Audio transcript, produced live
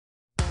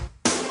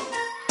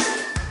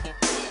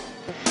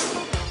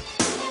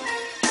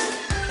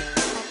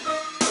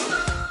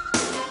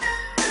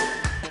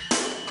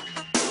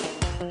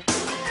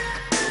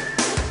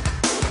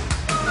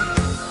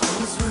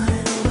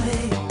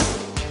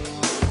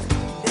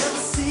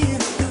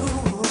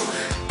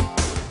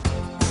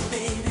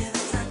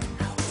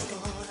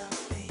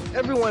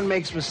Everyone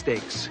makes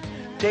mistakes.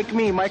 Take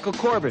me, Michael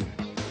Corbin.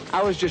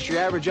 I was just your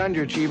average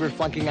underachiever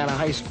flunking out of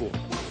high school.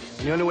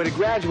 And the only way to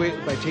graduate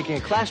was by taking a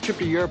class trip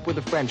to Europe with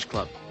a French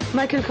club.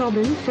 Michael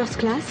Corbin, first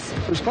class.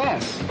 First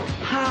class?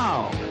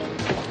 How?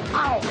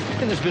 Ow!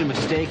 And there's been a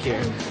mistake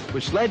here,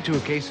 which led to a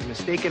case of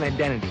mistaken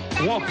identity.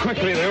 Walk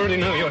quickly, they already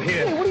know you're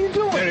here. Hey, what are you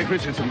doing? Eric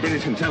Richardson,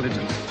 British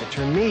intelligence. It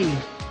turned me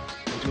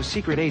into a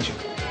secret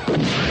agent.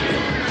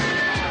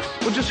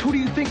 Well, just who do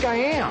you think I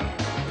am?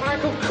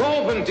 Michael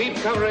Corbin, deep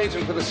cover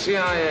agent for the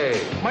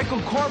CIA.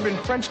 Michael Corbin,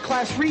 French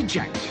class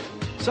reject.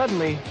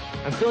 Suddenly,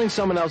 I'm filling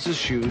someone else's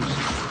shoes.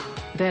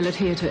 They'll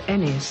adhere to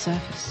any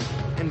surface.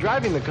 And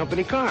driving the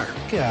company car.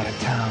 Get out of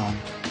town.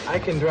 I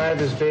can drive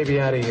this baby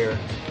out of here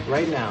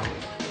right now.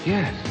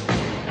 Yes.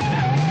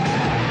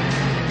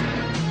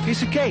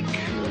 Piece of cake.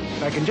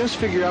 If I can just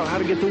figure out how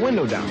to get the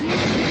window down.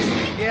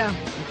 Yeah,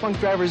 I flunked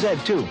driver's ed,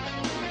 too.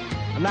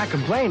 I'm not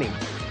complaining.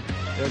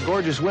 They're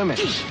gorgeous women.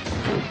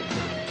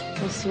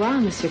 Bonsoir,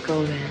 Monsieur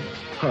Corbin.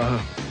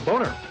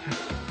 Boner.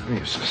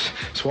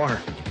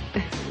 Soir.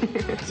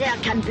 There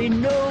can be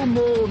no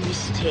more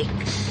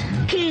mistakes.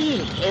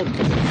 Kill him.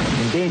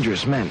 And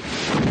dangerous men.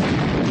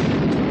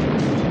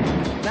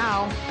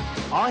 Now,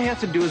 all I have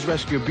to do is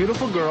rescue a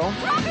beautiful girl.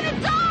 I'm gonna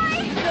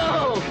die!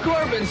 No,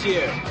 Corbin's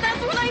here.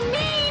 That's what I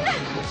mean!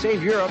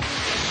 Save Europe.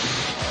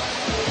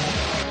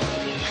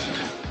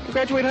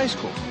 Graduate high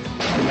school.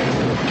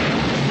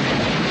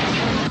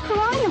 Who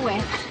are you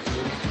with?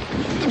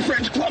 The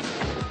French club.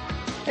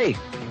 Hey,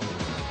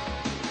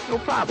 no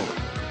problem.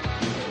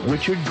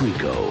 Richard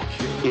Grieco,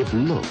 If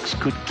Looks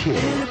Could Kill.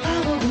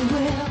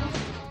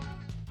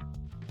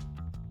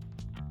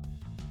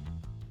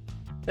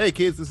 Hey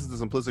kids, this is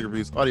the Simplistic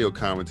Reviews audio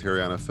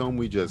commentary on a film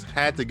we just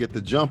had to get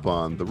the jump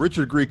on. The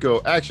Richard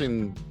Grieco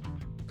action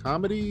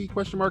comedy,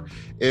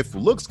 If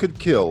Looks Could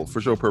Kill. For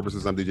show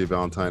purposes, I'm DJ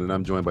Valentine, and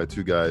I'm joined by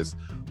two guys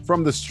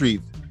from the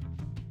street,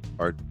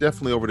 are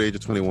definitely over the age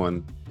of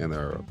 21, and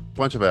they're a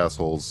bunch of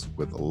assholes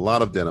with a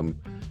lot of denim,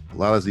 a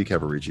lot of Z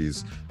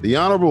Cavaricis. The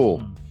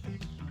Honorable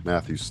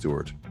Matthew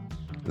Stewart,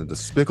 and the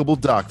despicable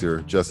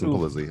Dr. Justin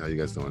Polizzi. How you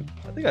guys doing?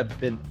 I think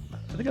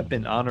I've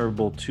been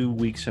honorable 2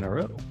 weeks in a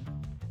row.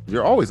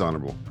 You're always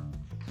honorable.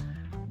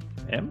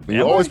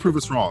 You always prove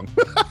us wrong.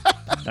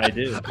 I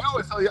do.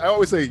 I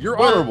always say you're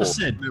honorable.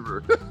 Listen,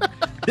 Never.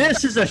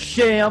 This is a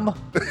sham.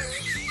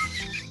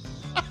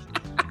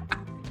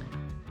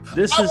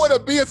 I want to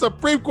be a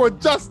Supreme Court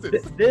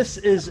justice. This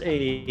is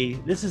a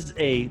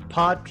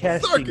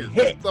podcasting circus.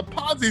 hit. It's a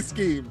Ponzi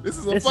scheme. This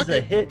is a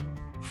hit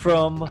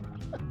from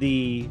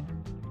the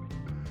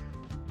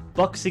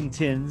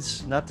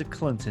Buxingtons, not the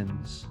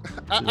Clintons.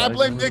 I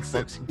blame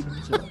Nixon.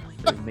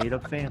 They made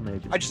up family.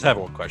 I just have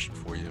one question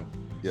for you.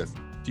 Yes.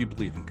 Do you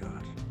believe in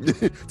God?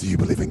 Do you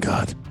believe in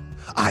God?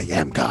 I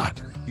am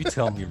God. You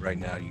tell me right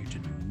now you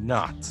did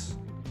not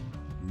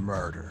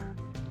murder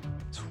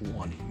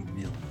 20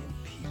 million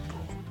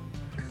people.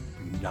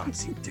 You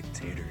Nazi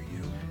dictator,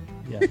 you.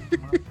 Yeah.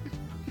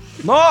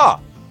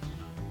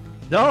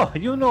 No,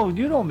 you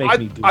don't make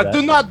me do that. I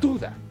do not do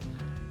that.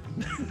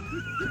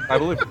 I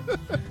believe it.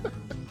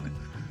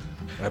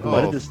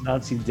 Why did this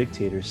Nazi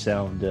dictator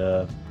sound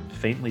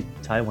faintly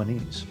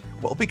Taiwanese?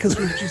 Well, because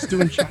we're just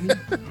doing Chinese.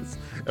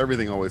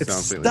 Everything always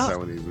sounds faintly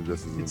Taiwanese when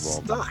Justin's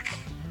involved. Stuck.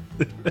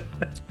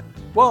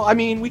 Well, I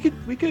mean, we could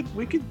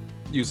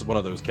use one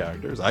of those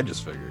characters. I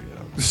just figured,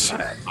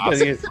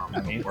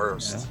 the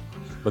worst. Yeah.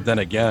 But then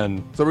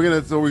again, so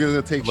we're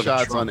gonna take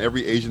shots on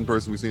every Asian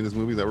person we see in this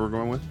movie that we're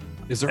going with.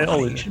 Is there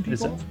Asian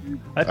people?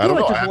 I don't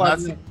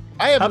know.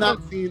 I have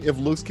not seen If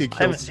Looks Could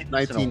Kill since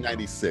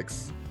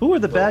 1996. Who are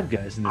the bad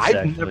guys in this?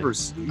 I've never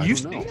seen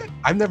it.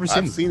 I've never seen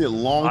it. I've seen it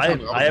long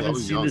time ago. I haven't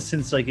seen this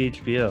since like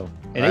HBO.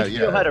 And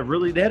HBO had a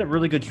really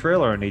good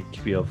trailer on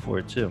HBO for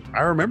it too.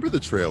 I remember the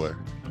trailer.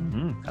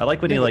 Mm-hmm. I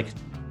like when he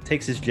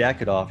takes his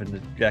jacket off and the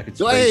jacket's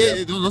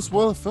hey, don't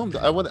spoil the film.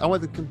 I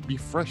want it to be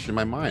fresh in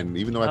my mind,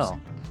 even though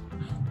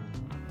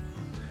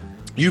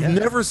You've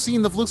never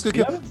seen The Looks Could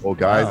Kill? Well,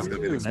 guys, it's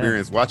gonna be an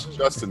experience. Watch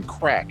Justin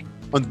crack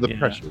under the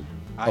pressure.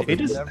 I've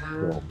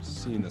never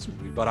seen this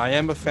movie, but I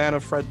am a fan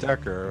of Fred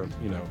Dekker.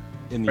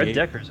 In the Fred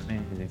Dekker's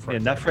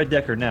amazing. Not Fred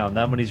Dekker now.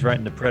 Not when he's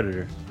writing The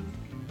Predator.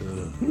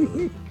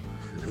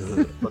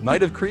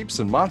 Night of Creeps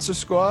and Monster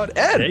Squad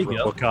and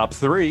RoboCop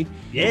 3.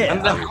 Yeah,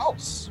 and The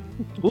House.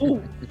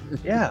 Ooh,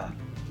 yeah,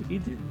 he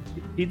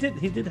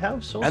did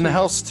House also. And The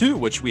House 2,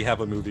 which we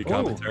have a movie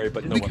commentary,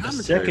 but no one. The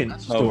second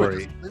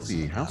story.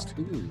 House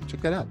 2.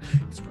 Check that out.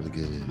 It's really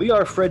good. We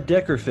are Fred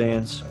Dekker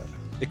fans,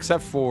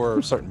 except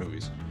for certain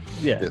movies.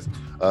 Yeah. Yes.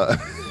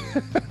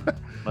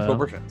 But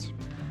we're fans.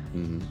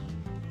 Mm-hmm.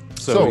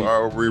 So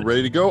are we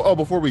ready to go? Oh,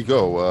 before we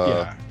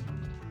go,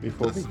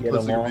 before we get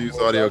Reviews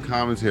audio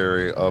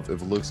commentary of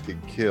If Looks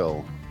Could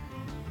Kill,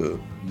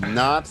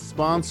 not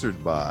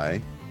sponsored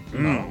by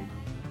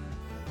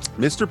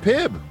Mr.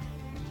 Pibb.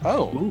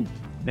 Oh,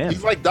 man,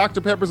 he's like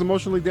Dr. Pepper's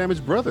emotionally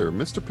damaged brother,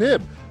 Mr.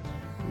 Pibb.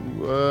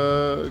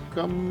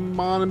 Come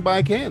on and buy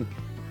a can.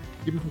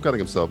 Keep him from cutting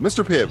himself,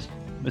 Mr. Pibb.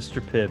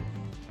 Mr. Pibb.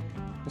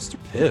 Mr.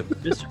 Pibb.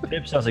 Mr.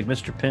 Pibb sounds like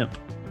Mr. Pimp.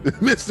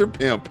 Mr.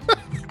 Pimp.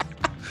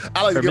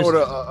 I like to get with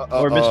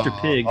or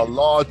Mr. Pig. A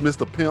large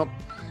Mr. Pimp.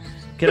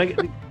 Can I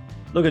get?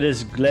 Look at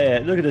this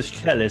glass. Look at this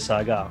chalice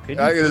I got. I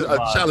get a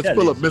chalice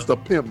full of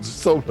Mr. Pimp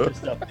soda.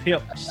 Mr.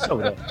 Pimp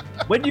soda.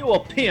 When you a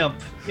pimp,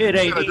 it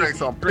ain't easy drink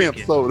some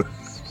drinking. pimp soda.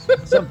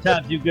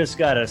 Sometimes you just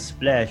gotta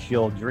splash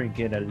your drink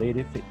in a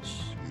lady fish.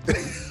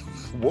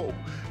 Whoa.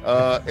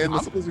 And the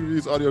Simplistic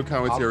Reviews audio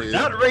commentary is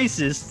Not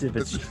racist if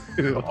it's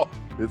true.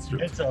 It's true.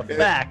 It's a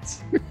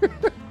fact.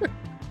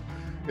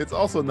 It's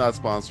also not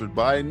sponsored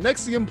by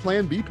Nexium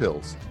Plan B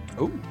pills.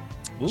 Ooh.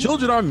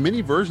 Children are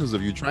mini versions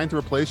of you trying to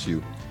replace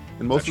you,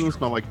 and most of them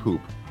smell like poop.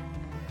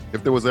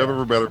 If there was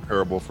ever a better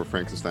parable for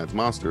Frankenstein's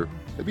monster,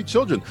 it'd be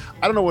children.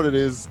 I don't know what it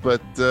is, but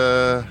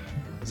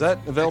is that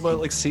available at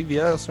like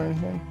CVS or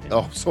anything?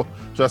 Oh, so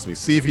trust me,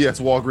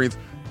 CVS, Walgreens,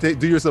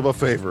 do yourself a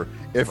favor.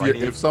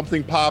 If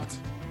something popped,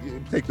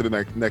 take to the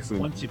next one.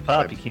 Once you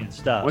pop, you can't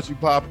stop. Once you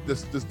pop,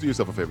 just do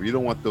yourself a favor. You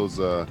don't want those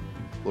little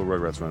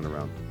Rugrats running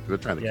around. They're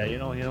trying to. Yeah, you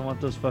don't want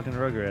those fucking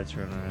Rugrats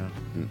running around.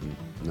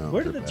 No.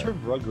 Where did the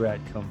term Rugrat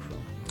come from?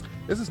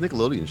 There's this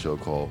Nickelodeon show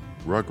called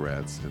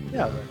Rugrats, and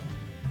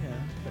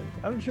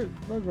I'm sure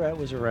Rugrat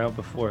was around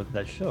before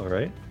that show,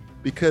 right?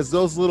 Because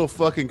those little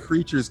fucking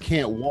creatures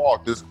can't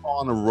walk, they're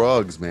on the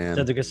rugs, man.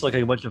 So they just look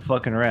like a bunch of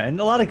fucking rats, and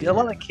a lot of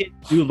kids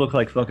do look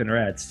like fucking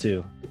rats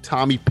too.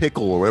 Tommy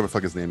Pickle or whatever the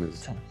fuck his name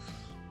is.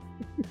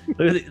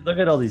 Look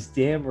at all these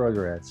damn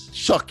Rugrats.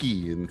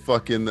 Chucky and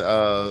fucking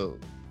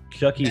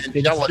Chucky,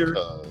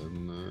 Angelica,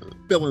 and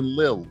Phil and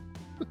Lil.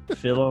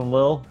 Phil and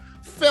Lil.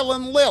 Phil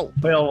and Lil.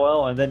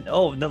 Well, and then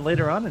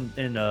later on in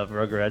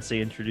Rugrats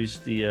they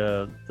introduced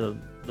the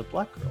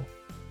black girl.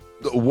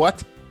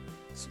 What?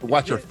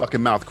 Watch your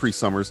fucking mouth, Cree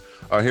Summers.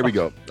 All right, here we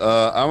go.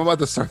 I'm about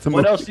to start the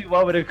movie. What else do you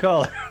want me to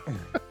call her?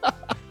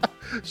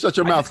 Shut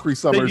your mouth, Cree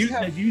Summers.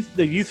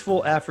 The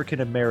youthful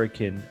African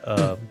American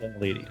young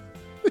lady.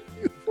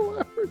 Youthful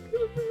African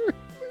American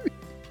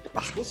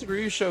lady. This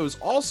review show is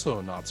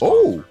also not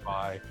sponsored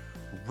by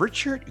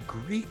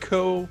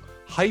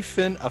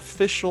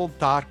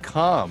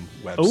richardgrieco-official.com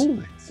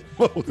website.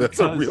 Whoa, that's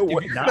a real if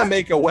one. you're gonna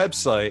make a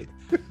website,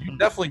 you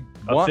definitely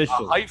want a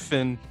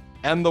hyphen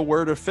and the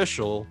word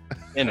official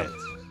in it.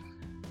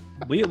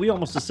 We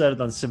almost decided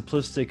on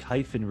simplistic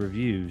hyphen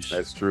reviews.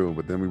 That's true,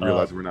 but then we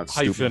realized we're not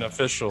hyphen stupid.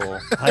 official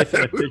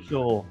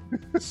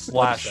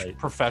 /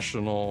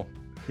 professional.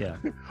 Yeah,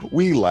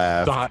 we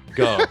laugh.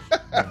 .gov.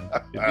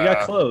 We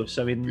got close.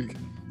 I mean,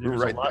 there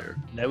was right a lot.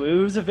 there. It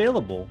was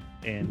available,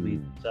 and we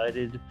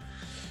decided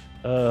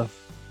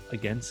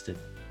against it.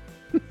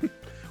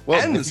 Well,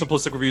 and the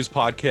Simplistic Reviews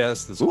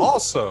podcast is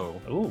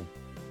also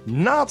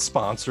not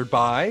sponsored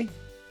by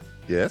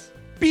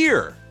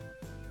beer.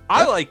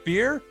 I like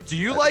beer. Do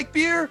you like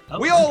beer?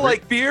 We all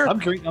like beer. I'm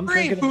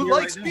drinking. Who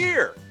likes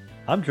beer?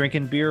 I'm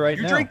drinking beer right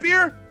now. You drink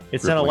beer?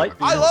 It's not a light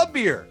beer. I love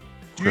beer.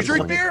 Do you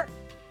drink beer?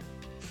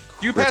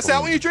 Do you pass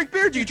out when you drink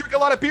beer? Do you drink a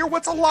lot of beer?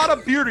 What's a lot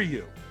of beer to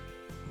you?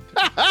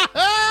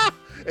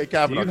 Hey,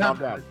 Kavanaugh, calm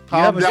down.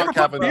 Calm down,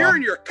 Kavanaugh. Beer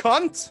in your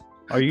cunt?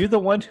 Are you the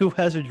one who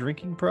has a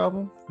drinking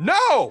problem?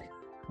 No.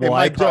 Hey, Well,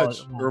 Mike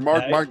Judge or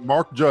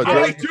Mark Judge.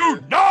 I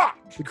do not.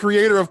 The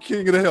creator of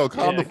King of the Hill.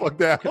 Calm the fuck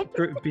down.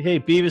 Hey,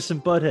 Beavis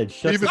and Butthead.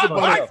 Shut It's the not fuck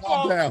my up.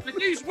 fault that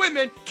these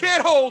women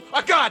can't hold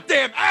a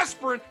goddamn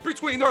aspirin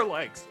between their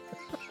legs.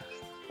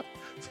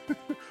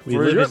 We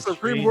For live your in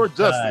Supreme strange Court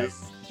times.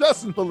 Justice,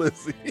 Justin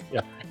Pelosi.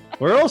 Yeah.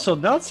 We're also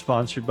not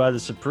sponsored by the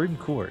Supreme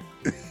Court.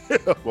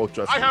 Well,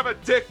 trust I me. have a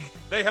dick.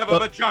 They have a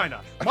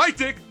vagina. My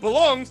dick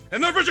belongs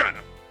in their vagina.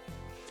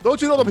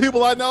 Don't you know the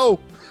people I know?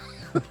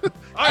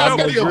 I know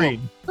got people.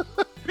 green.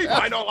 People.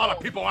 I know a lot of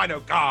people. I know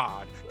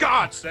God.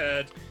 God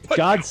said. Put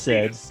God your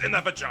said. penis in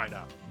the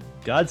vagina.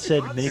 God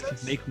said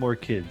make more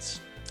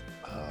kids.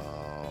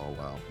 Oh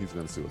wow, he's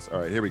gonna sue us. All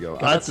right, here we go.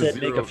 God said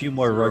make a few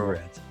more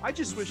Rugrats. I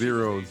just wish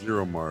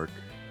zero mark.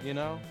 You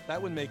know,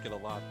 that would make it a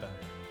lot better.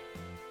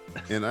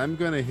 And I'm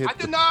gonna hit I the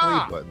did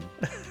not. play button.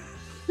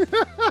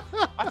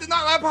 I did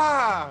not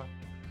Papa.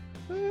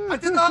 I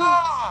did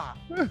not.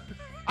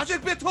 I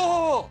just been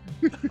told.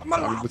 I'm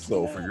I'm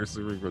slow for your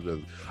Supreme Court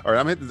Justice. All right,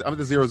 I'm at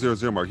the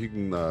 000 mark. You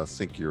can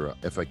sync your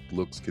If Like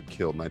Looks Could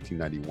Kill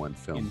 1991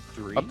 film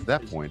up to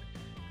that point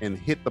and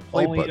hit the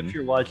play Only button. if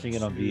you're watching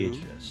it on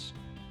VHS.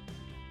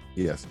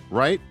 Yes,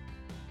 right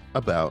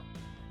about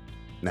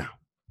now.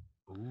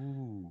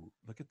 Ooh,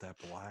 look at that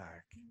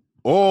black.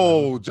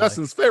 Oh,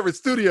 Justin's favorite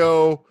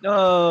studio.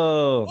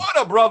 No.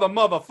 Warner Brother,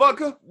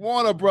 motherfucker.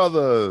 Warner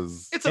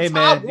Brothers. It's a Hey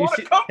top man, Warner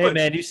company. hey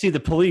man, you see the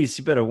police,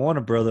 you better warn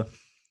a brother.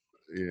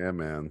 Yeah,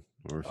 man.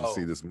 Or if you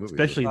see this movie.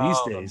 Especially these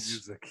the days.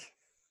 music.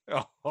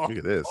 Look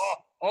at this.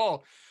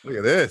 Oh, Look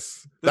at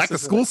this. Back to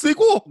is School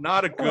sequel?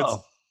 not a good.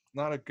 Oh.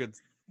 Not a good.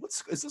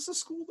 Is this a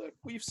school that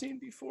we've seen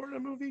before in a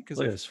movie? Because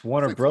Look at this.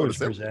 Warner like Brothers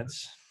Florida State.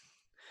 presents.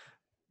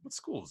 what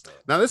school is that?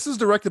 Now, this is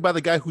directed by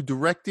the guy who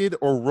directed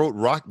or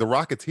wrote The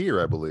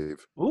Rocketeer, I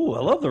believe. Ooh, I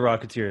love the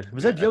Rocketeer.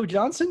 Was that Joe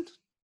Johnson?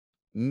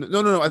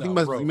 No. I think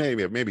wrote.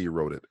 maybe he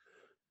wrote it.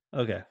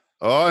 Okay.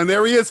 Oh, and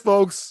there he is,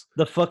 folks.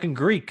 The fucking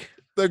Greek.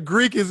 The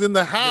Greek is in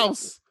the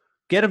house.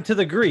 Get him to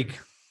the Greek.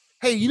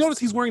 Hey, you notice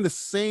he's wearing the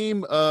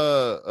same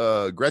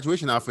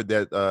graduation outfit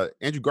that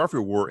Andrew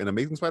Garfield wore in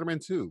Amazing Spider-Man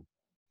 2.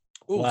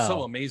 Oh,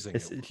 so amazing.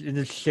 It's in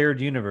the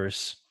shared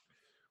universe.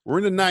 We're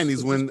in the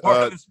 90s when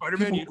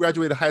people who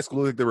graduated high school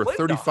looked like they were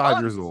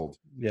 35 years old.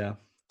 Yeah.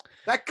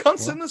 That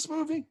cunt's in this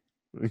movie.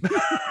 I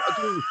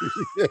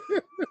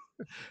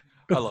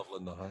love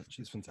Linda Hunt.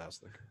 She's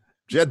fantastic.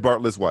 Jed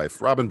Bartlett's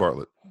wife, Robin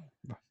Bartlett.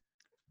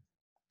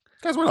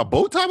 Guys wearing a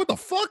bow tie? What the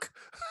fuck?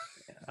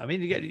 I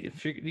mean, you got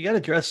to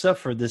dress up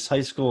for this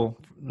high school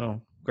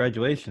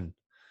graduation.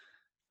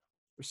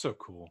 They're so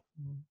cool.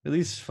 At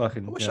least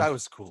fucking. I wish I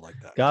was cool like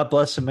that. God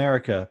bless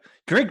America.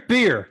 Drink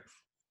beer.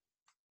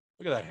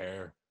 Look at that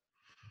hair.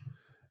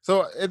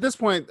 So at this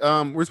point,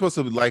 we're supposed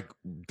to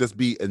just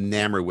be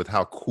enamored with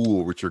how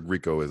cool Richard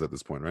Grieco is at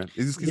this point, right?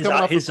 His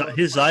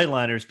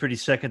eyeliner is pretty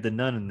second to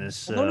none in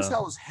this. Notice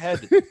how his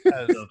head.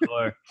 So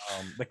far.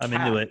 I'm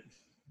into it.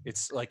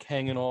 It's like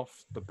hanging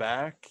off the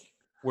back,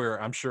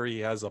 where I'm sure he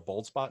has a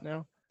bald spot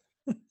now,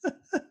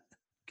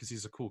 because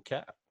he's a cool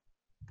cat.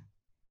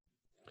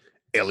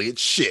 Elliot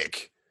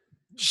Schick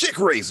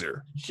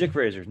Razor. Schick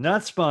Razor,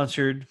 not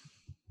sponsored.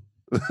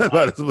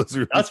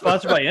 Not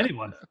sponsored by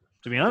anyone.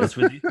 To be honest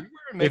with you,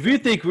 if you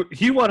think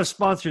you want to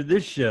sponsor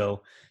this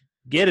show,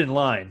 get in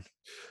line.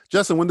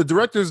 Justin, when the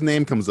director's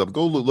name comes up,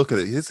 go look at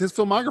it. His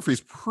filmography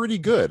is pretty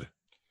good.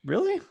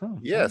 Really? Oh,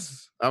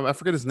 yes. I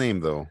forget his name,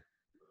 though.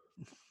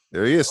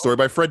 There he is. Story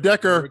by Fred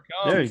Decker.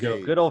 There you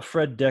go. Good old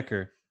Fred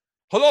Decker.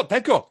 Hello.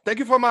 Thank you. Thank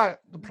you for my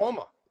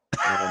diploma.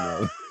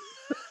 Oh,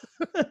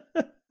 no.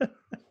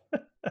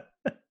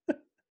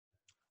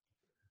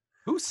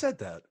 Who said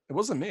that? It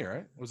wasn't me,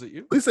 right? Was it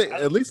you?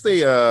 At least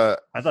they I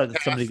thought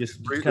somebody just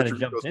kind of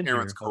jumped in.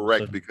 Parents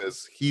correct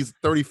because he's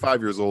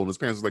 35 years old and his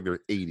parents look like they're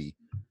 80.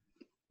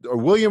 Or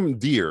William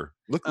Deere.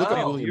 Look up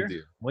William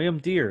Deere. William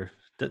Deere.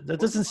 That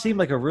doesn't seem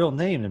like a real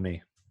name to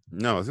me.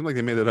 No, it seems like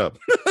they made it up.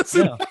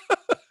 Yeah.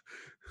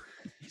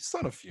 He's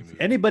done a few movies.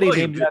 Anybody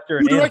named after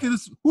who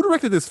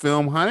directed this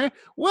film, honey?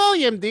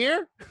 William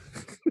Deere.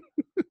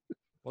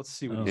 Let's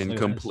see what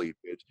incomplete,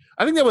 bitch.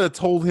 I think they would have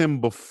told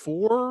him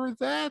before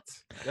that.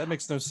 That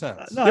makes no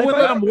sense. They would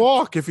let him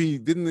walk if he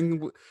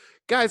didn't.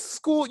 Guys,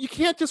 school, you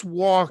can't just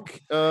walk.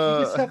 You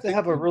just have to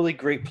have a really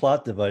great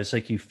plot device,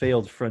 like you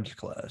failed French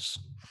class.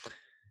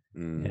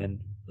 And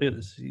look at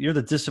this. You're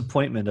the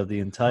disappointment of the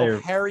entire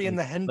Harry and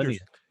the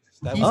Hendersons.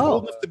 He's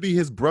old enough to be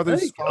his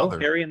brother's father.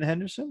 Harry and the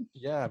Henderson?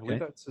 Yeah, I believe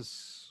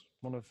that's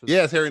one of his.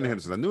 Yeah, it's Harry and the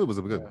Henderson. I knew it was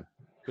a good one.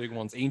 Big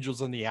ones.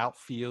 Angels in the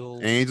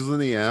Outfield. Angels in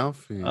the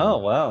Outfield. Oh,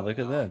 wow. Look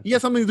at that. He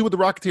had something to do with the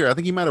Rocketeer. I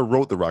think he might have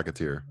wrote the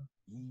Rocketeer.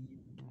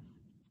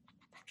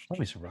 Let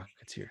me see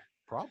Rocketeer.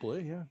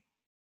 Probably, yeah.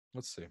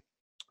 Let's see.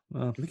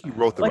 Well, I think he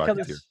wrote the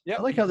Rocketeer.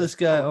 I like how this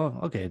guy. Oh,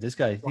 okay. This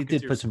guy. He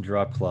did put some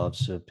drop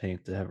cloths to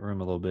paint the room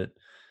a little bit.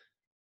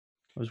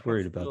 I was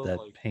worried about that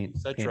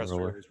paint. That paint dresser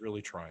roller. is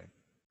really trying.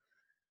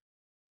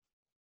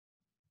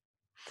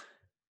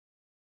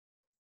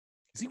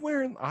 Is he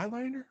wearing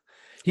eyeliner?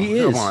 He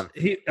is. Come on.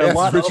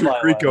 That's Richard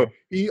Grieco.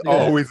 He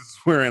always is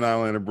wearing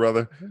eyeliner,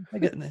 brother.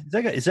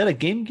 Is that a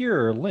Game Gear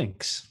or a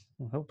Lynx?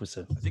 I hope it's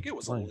a. I think it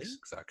was a Lynx,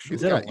 actually.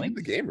 Is that a Lynx?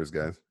 The gamers,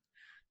 guys.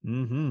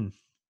 Mm-hmm.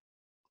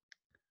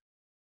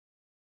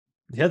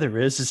 Yeah, there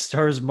is. It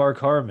stars Mark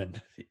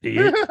Harmon.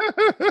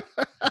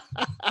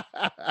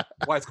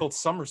 Why it's called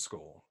Summer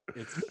School.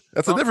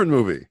 That's a different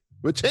movie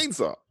with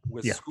Chainsaw.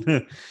 With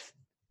school.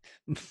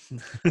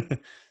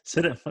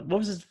 What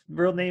was his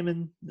real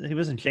name? He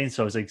wasn't Chainsaw.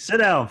 It was like, sit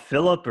down,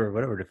 Philip, or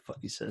whatever the fuck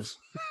he says.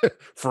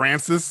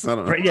 Francis? I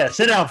don't know. Yeah,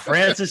 sit down,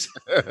 Francis.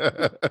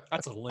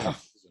 That's a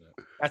lynx, isn't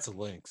it? That's a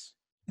lynx.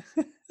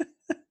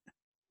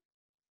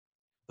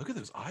 Look at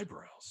those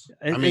eyebrows.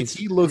 I mean,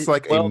 he looks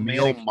like a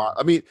male.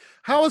 I mean,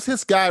 how is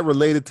this guy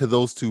related to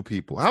those two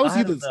people? How is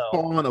he the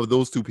spawn of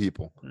those two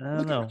people? I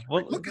don't know.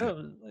 Look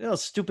how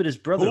stupid his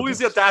brother Who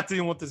is your daddy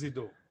and what does he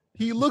do?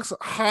 He looks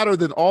hotter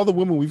than all the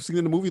women we've seen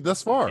in the movie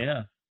thus far.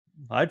 Yeah,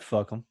 I'd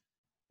fuck him.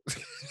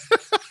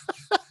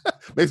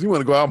 Makes me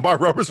want to go out and buy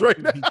rubbers right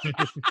now.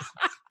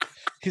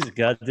 He's a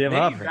goddamn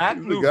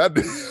heartbreaker.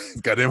 He's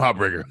a goddamn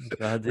heartbreaker.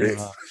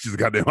 She's a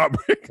goddamn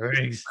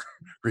heartbreaker.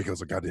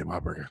 Rico's a goddamn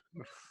heartbreaker.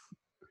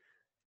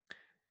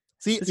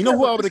 See, you know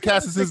who I would have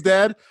cast as his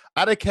dad?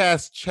 I'd have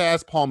cast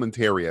Chaz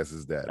Palminteri as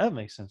his dad. That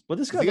makes sense. But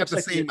this guy got looks the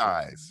like same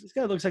eyes. This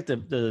guy looks like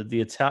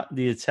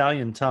the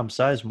Italian Tom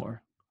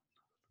Sizemore.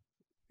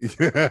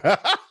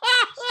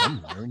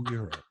 Somewhere in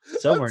Europe.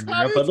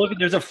 But look,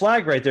 there's a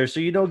flag right there,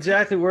 so you know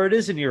exactly where it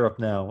is in Europe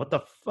now. What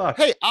the fuck?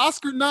 Hey,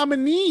 Oscar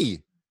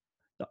nominee.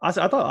 I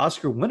thought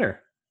Oscar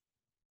winner.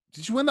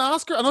 Did you win the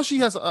Oscar? I know she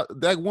has.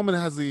 That woman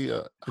has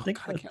the. I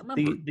think I can't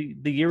remember.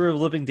 The year of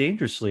Living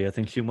Dangerously. I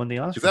think she won the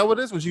Oscar. Is that what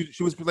it is? When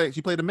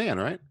she played a man,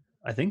 right?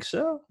 I think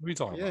so. What are you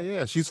talking about?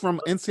 Yeah. She's from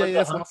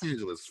NCIS Los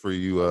Angeles for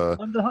you.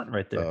 Linda Hunt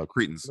right there.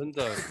 Cretans.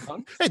 Linda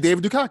Hunt. Hey,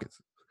 David Dukakis.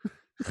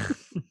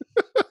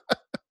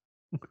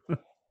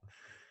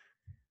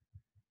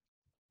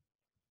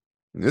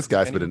 This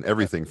guy's been in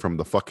everything from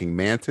the fucking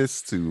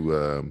Mantis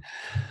to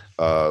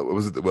what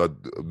was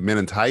it? Men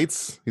in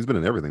Tights. He's been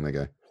in everything. That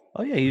guy.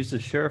 Oh yeah, he was the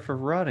sheriff of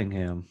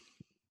Rottingham.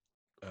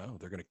 Oh,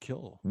 they're gonna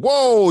kill.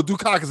 Whoa,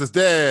 Dukakis is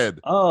dead.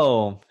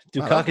 Oh,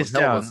 Dukakis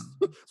down.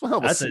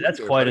 That's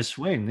quite a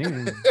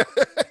swing.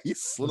 He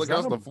slid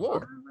across the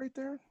floor right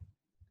there.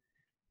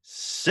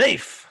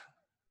 Safe.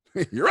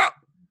 You're up.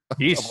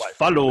 He's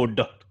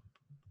followed.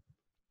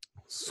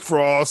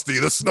 Frosty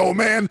the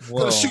Snowman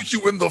gonna shoot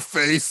you in the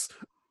face.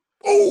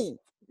 Oh,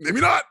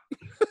 maybe not.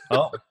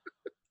 Oh,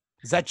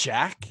 is that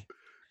Jack?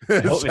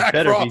 It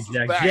better be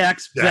Jack.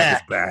 Jack's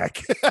back.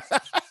 Back.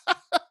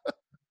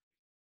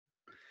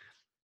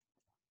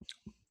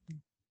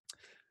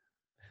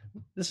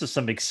 This is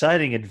some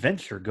exciting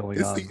adventure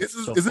going on. Is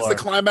this the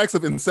climax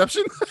of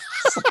Inception?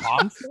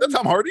 That's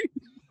Tom Hardy?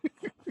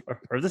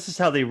 Or this is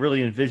how they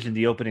really envisioned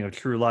the opening of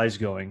True Lies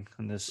going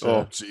in this.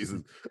 Oh,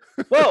 Jesus.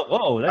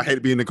 Whoa. I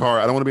hate being in the car.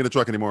 I don't want to be in the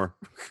truck anymore.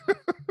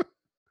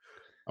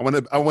 I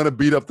want to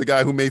beat up the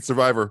guy who made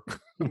Survivor,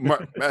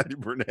 Matthew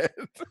Burnett.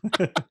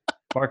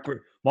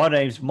 My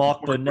name's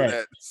Mark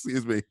Burnett.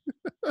 Excuse me.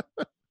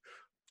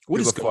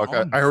 What is the fuck?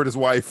 I heard his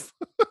wife.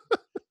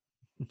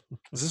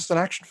 Is this an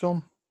action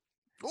film?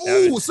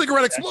 Oh,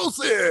 cigarette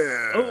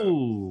explosive!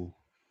 Oh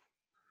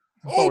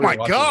my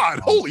God!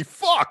 Holy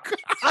fuck!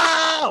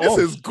 This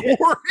is gory.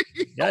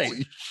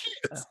 Holy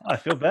shit! I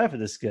feel bad for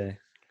this guy.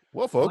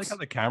 Well, folks, I like how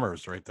the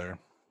camera's right there.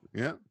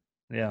 Yeah.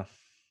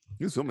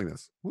 Who's filming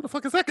this? Who the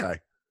fuck is that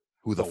guy?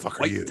 Who the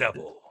fuck are you?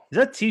 Devil. Is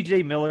that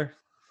T.J. Miller?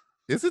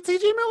 Is it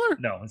T.J. Miller?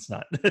 No, it's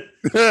not.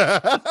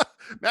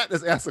 Matt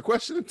just asked a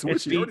question to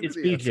which it's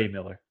B.J.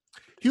 Miller.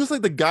 He was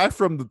like the guy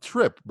from The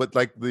Trip, but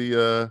like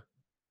the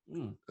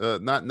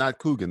not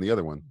Coogan, the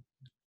other one.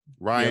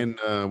 Ryan,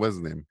 what's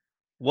his name?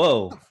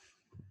 Whoa.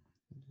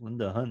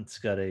 Linda Hunt's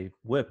got a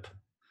whip.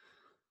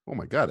 Oh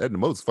my God, Edna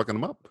Mode's fucking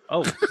him up.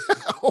 Oh.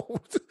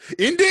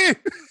 Indy!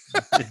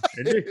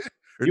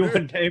 You were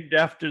named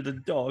after the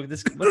dog.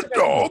 The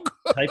dog.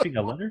 Typing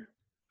a letter?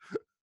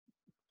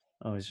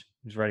 Oh, he's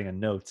writing a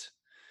note.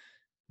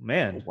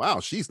 Man. Oh, wow,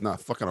 she's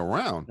not fucking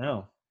around.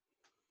 No.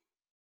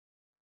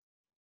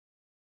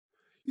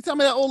 You tell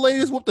me that old lady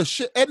just whooped the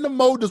shit. Edna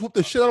Mode just whooped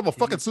the shit out of a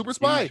fucking super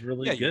spy.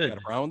 Really good. You got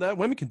a problem with that?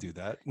 Women can do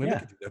that. Women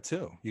can do that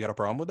too. You got a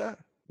problem with that?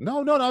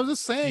 No. I was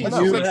just saying.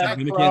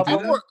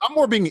 I'm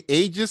more being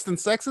ageist than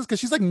sexist because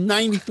she's like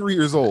 93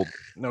 years old.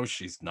 No,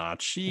 she's not.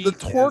 The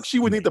torque she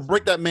would need to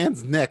break that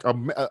man's neck. A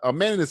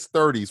man in his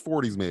 30s,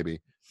 40s, maybe.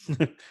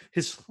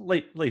 His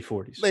late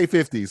 40s, late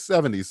 50s,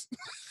 70s,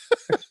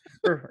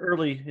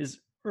 early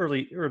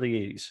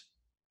 80s.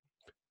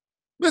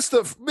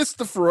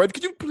 Mr. Freud,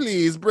 could you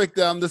please break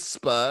down the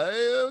spy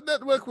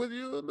network with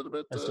you a little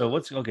bit? So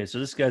So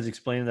this guy's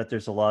explaining that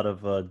there's a lot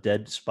of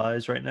dead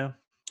spies right now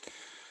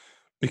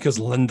because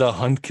Linda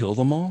Hunt killed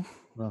them all.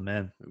 Oh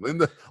man,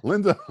 Linda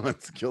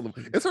Hunt killed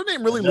them. Is her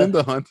name really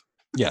Linda Hunt?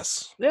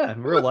 Yes. Yeah,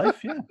 in real life,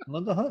 yeah,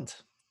 Linda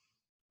Hunt.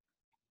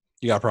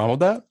 You got a problem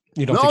with that?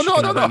 You don't think she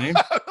can have that name?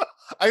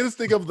 I just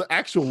think of the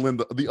actual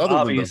Linda, the other.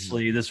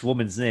 Obviously, Linda. This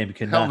woman's name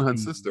cannot be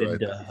Hunt's sister,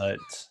 Linda Hunt.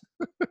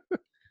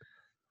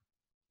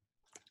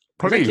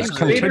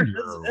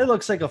 It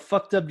looks like a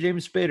fucked up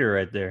James Spader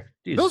right there.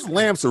 Those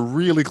lamps are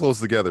really close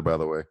together, by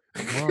the way.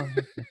 Well,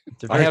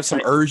 I have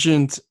some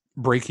urgent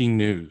breaking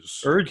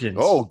news. Urgent.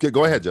 Oh,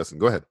 go ahead, Justin.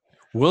 Go ahead.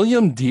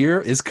 William Deere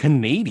is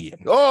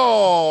Canadian.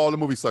 Oh, the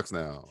movie sucks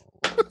now.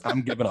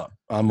 I'm giving up.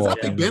 I'm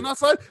walking. Been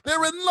outside?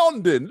 They're in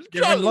London.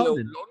 They're in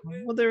London.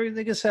 Well,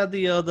 they just had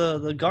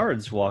the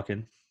guards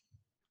walking.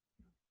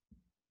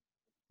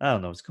 I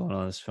don't know what's going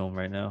on in this film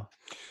right now.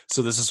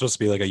 So this is supposed to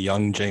be like a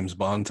young James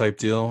Bond type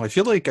deal. I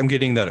feel like I'm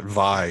getting that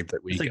vibe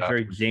that we got. Like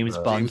very James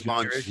Bond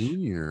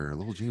Jr.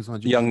 Little James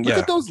Bond Jr. Look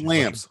at those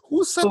lamps.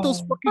 Who set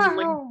those fucking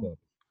lamps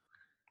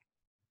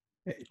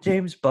up?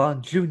 James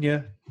Bond Jr.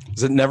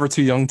 Is it Never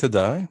Too Young to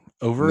Die?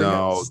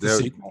 No,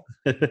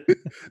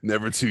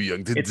 Never Too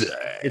Young to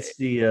Die. It's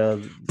the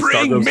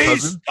Bring Stargrove's me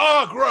cousin.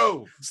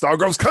 Stargrove.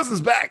 Stargrove's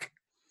cousin's back.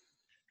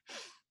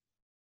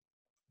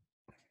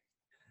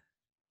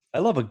 I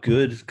love a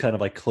good kind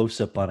of like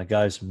close up on a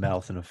guy's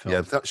mouth in a film.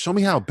 Yeah, show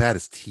me how bad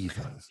his teeth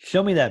are.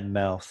 Show me that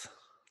mouth.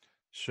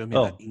 Show me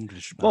that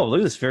English mouth. Oh, look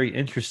at this very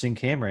interesting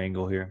camera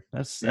angle here.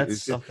 That's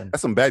something.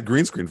 That's some bad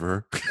green screen for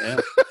her. Yeah.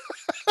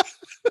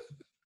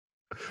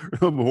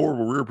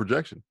 Horrible rear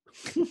projection.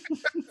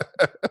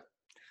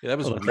 That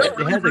was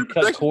they had to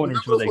cut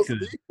corners where they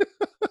could.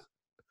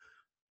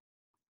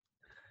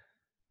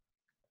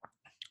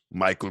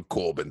 Michael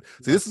Corbin.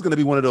 See, this is going to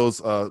be one of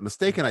those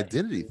mistaken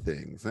identity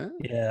things. Huh?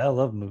 Yeah, I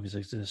love movies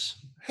like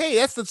this. Hey,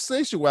 that's the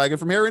station wagon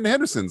from Harry and the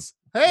Hendersons.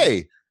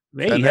 Hey,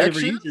 you had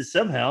to use it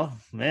somehow,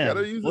 man.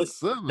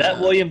 That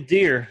William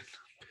Deere.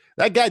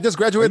 That guy just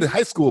graduated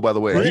high school, by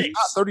the way. Nice. He's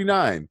not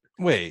 39.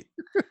 Wait,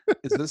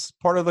 is this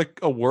part of like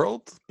a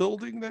world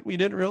building that we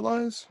didn't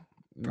realize?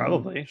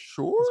 Probably.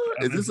 Sure.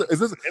 Is this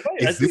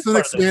an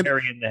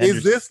expanded?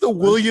 Is this the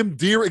William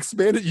Deere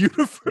expanded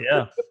universe?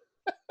 Yeah.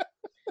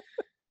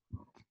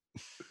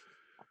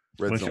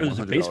 I'm sure there's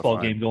a baseball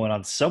game going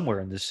on somewhere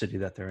in this city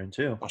that they're in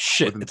too. Oh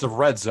shit! It's a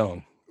red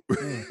zone.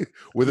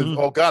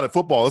 Oh god,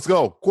 football. Let's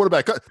go.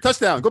 Quarterback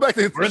touchdown. Go back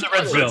to We're in the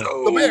red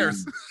zone. The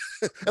Bears.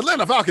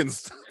 Atlanta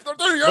Falcons.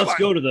 Let's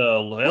go to the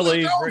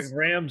LA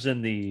Rams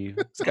and the.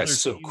 This guy's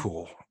so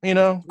cool. You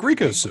know,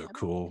 Grieco's so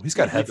cool. He's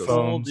got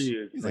headphones.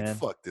 Dude, He's man. like,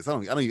 fuck this. I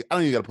don't even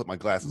got to put my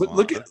glasses on.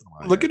 Look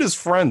at his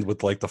friend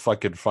with like the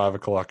fucking 5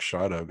 o'clock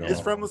shadow going.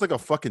 His friend looks like a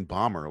fucking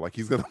bomber. Like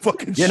he's gonna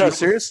fucking. Yeah, no,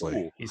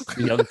 seriously. He's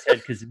the young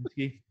Ted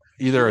Kaczynski.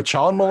 Either a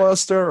child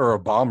molester or a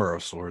bomber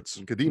of sorts.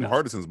 Kadeem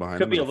Hardison's behind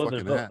Could him. be a in little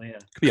bit of both, man.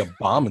 Could be a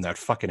bomb in that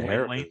fucking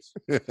hair.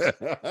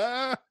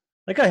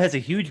 That guy has a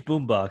huge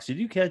boombox. Did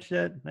you catch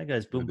that? That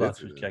guy's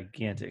boombox was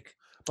gigantic.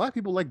 Black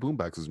people like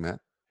boomboxes,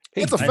 Matt.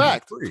 Hey, it's a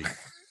fact.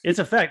 It's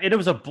a fact. And it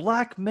was a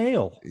black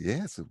male.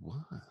 Yes, it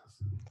was.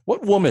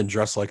 What woman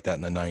dressed like that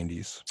in the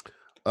 90s?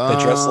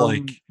 That dressed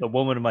like the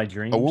woman of my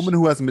dreams. A woman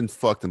who hasn't been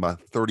fucked in about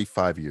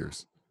 35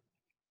 years.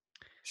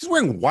 She's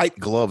wearing white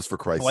gloves, for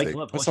Christ's sake.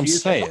 That's what I'm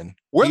saying.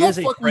 Where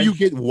the fuck will you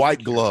get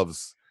white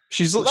gloves?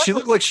 She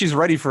looked like she's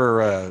ready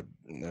for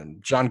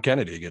John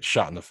Kennedy to get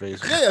shot in the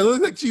face. Yeah, it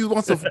looks like she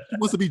wants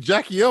to be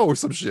Jackie O or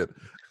some shit.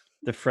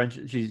 The French,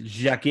 she's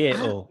Jackie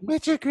O.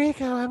 Richard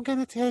Grieco, I'm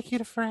gonna take you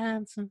to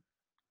France.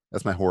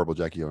 That's my horrible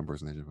Jackie O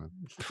impersonation.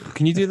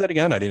 Can you do that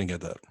again? I didn't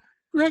get that.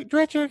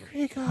 Richard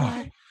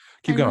Grieco.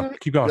 Keep going.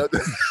 Keep going.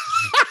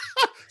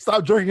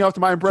 Stop jerking off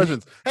to my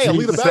impressions. Hey, I'll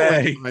leave the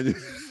back.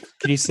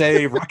 Can you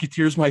say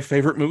Rocketeer's my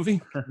favorite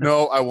movie?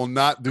 No, I will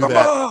not do Come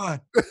that.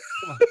 on.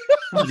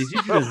 He's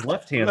using his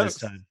left hand this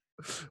time.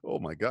 Oh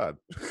my god,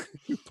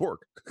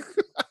 torque.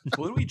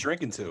 What are we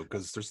drinking to?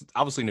 Because there's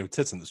obviously no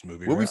tits in this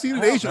movie. Well, right? we've seen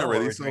it Asian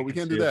already, so we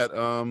can't do that.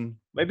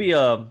 Maybe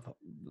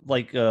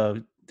like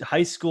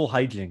high school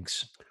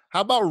hijinks.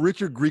 How about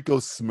Richard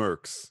Grieco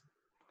smirks?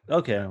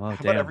 Okay, well,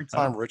 How about every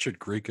time Richard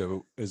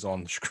Grieco is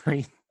on the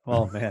screen?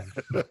 Oh man,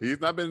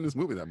 he's not been in this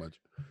movie that much.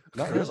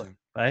 Not really.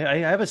 I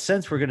have a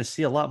sense we're going to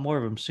see a lot more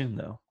of him soon,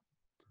 though.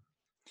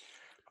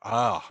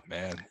 Ah,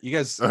 man, you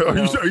guys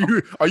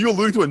are you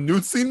alluding to a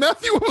nude scene,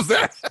 Matthew? What was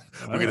that?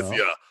 We're going to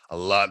see a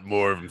lot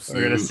more of him soon.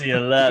 We're going to see a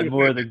lot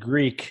more of the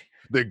Greek.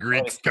 The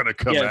Greek's going to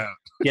come out.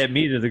 Get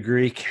me to the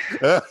Greek.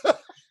 I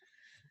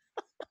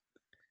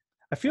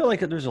feel like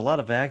there's a lot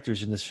of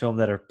actors in this film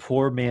that are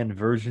poor man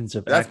versions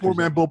of. That's poor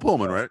man Bill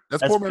Pullman, right?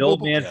 That's poor man Bill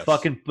Pullman.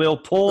 Fucking Bill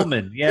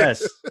Pullman.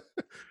 Yes.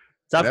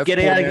 Stop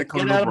getting out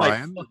of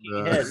my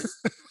fucking head.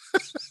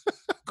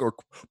 Or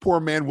poor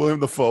man William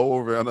Dafoe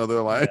over on the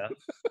other line. Yeah.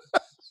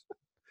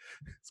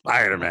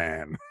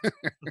 Spider-Man.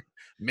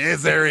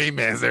 Misery.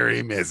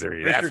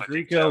 Richard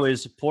Grieco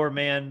is poor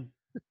man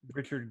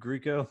Richard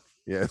Grieco.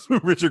 Yes,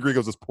 Richard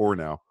Grieco's just poor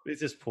now. He's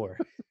just poor.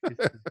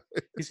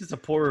 He's just a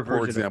poorer version.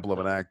 Poor example of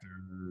an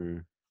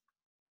actor.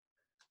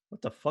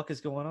 What the fuck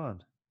is going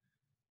on?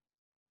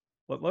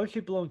 Why was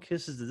she blowing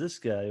kisses to this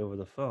guy over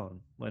the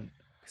phone?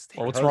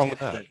 What's wrong with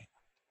that?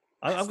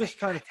 I'm just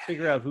trying to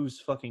figure out who's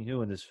fucking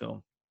who in this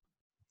film.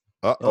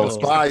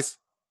 Spies.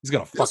 He's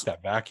gonna fuck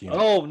that vacuum.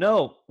 Oh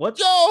no! What?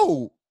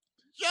 Yo,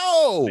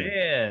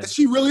 man!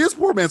 She really is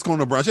poor man's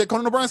Conan O'Brien. She had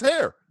Conan O'Brien's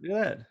hair.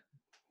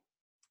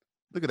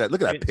 Look at that.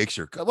 Look at that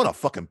picture. God, what a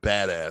fucking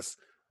badass.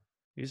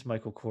 He's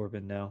Michael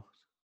Corbin now.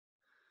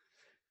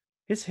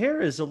 His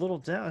hair is a little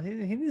down. He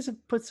needs to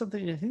put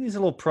something. He needs a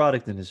little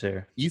product in his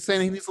hair. You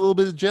saying he needs a little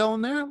bit of gel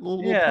in there?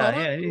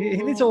 Yeah. He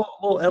needs a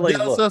little LA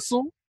look.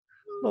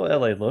 Little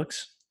LA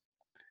looks.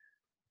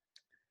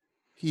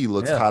 He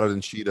looks hotter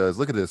than she does.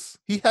 Look at this.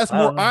 He has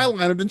more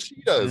eyeliner than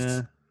she does.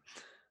 Yeah.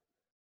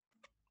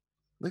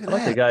 Look at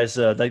that. The guy's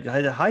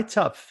the high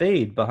top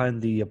fade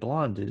behind the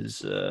blonde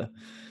is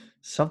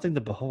something to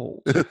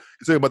behold. You're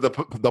talking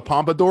about the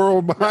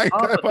pompadour behind?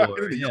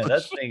 Yeah,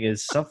 that thing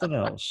is something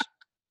else.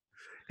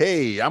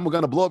 Hey, I'm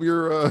gonna blow up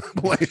your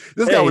plane.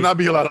 This guy would not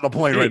be allowed on a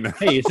plane right now.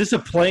 Hey, is this a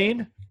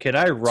plane? Can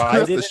I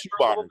ride it?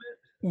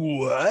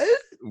 What?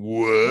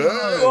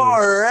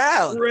 Far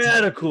out.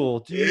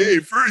 Radical, dude. Hey,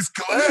 first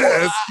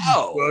class.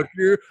 Wow.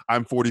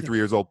 I'm 43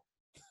 years old.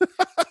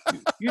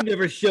 You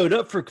never showed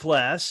up for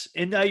class,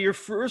 and now you're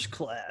first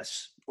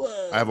class.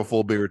 Whoa. I have a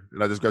full beard,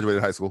 and I just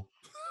graduated high school.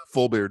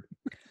 Full beard.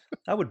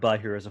 I would buy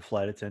her as a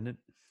flight attendant.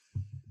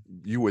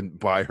 You wouldn't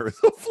buy her as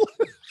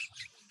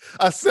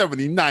a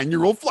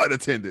 79-year-old flight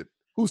attendant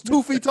who's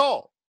 2 feet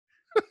tall.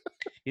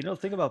 You know,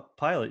 think about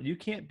pilot. You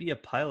can't be a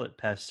pilot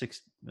past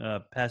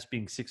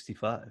being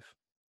 65.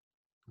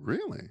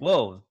 Really?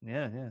 Whoa!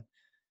 Yeah.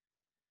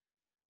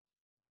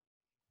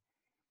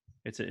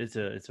 It's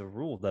a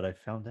rule that I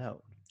found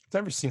out. I've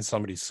never seen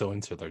somebody so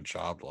into their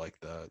job like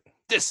that.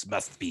 This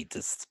must be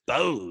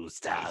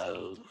disposed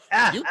of.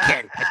 You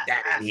can't put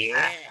that in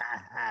here.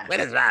 What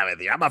is wrong with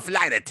you? I'm a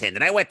flight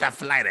attendant. I went to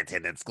flight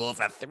attendant school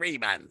for 3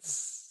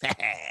 months.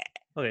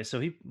 Okay,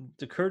 so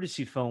the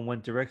courtesy phone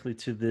went directly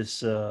to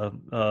this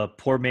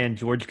poor man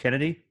George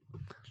Kennedy.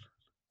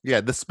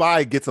 Yeah, the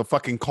spy gets a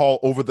fucking call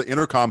over the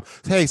intercom.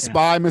 Hey,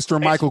 spy,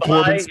 Mr. Michael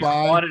Corbin,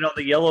 spy. Wanted on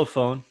the yellow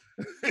phone.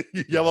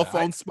 Yellow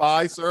phone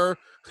spy, sir.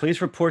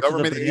 Please report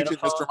Government to the agent,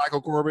 Mr.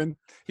 Michael Corbin.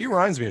 He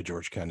reminds me of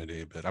George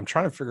Kennedy, but I'm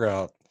trying to figure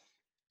out.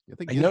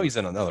 I know he's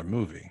in another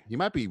movie. He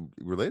might be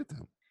related to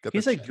him.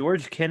 He's like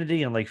George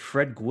Kennedy and like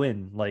Fred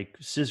Gwynn, like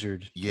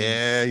scissored.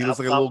 Yeah, he looks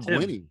like a little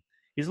Gwynny.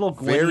 He's a little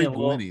Gwynny. Very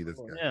Gwynny, this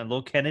guy. Yeah, a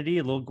little Kennedy,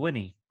 a little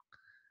Gwynny.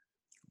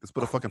 Let's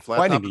put a fucking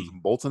flat top and some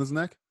bolts in his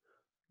neck.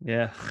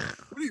 Yeah.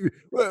 What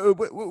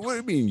do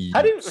you mean?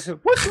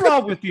 What's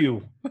wrong with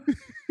you?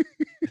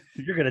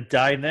 You're gonna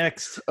die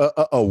next.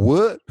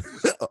 What?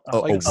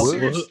 What?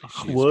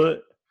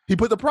 What? He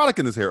put the product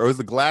in his hair, or is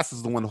the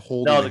glasses the one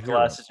holding? No, the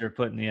glasses are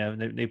putting. Yeah,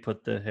 they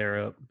put the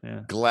hair up.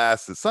 Yeah.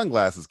 Glasses,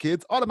 sunglasses,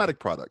 kids. Automatic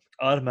product.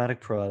 Automatic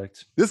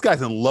product. This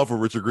guy's in love with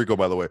Richard Grieco,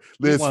 by the way.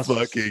 This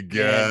fucking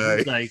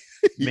guy. Like,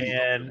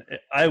 man,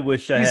 I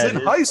wish I He's had.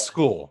 in high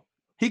school.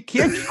 He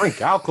can't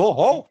drink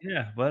alcohol.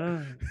 Yeah,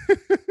 but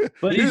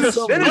he's just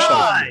finished.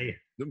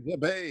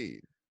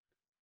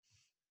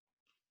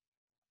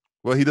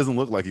 Well, he doesn't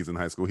look like he's in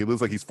high school. He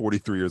looks like he's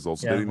 43 years old,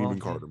 so they didn't even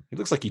card him. He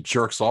looks like he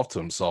jerks off to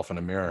himself in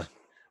a mirror.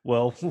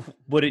 Well,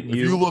 wouldn't you?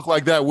 If you look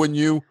like that, wouldn't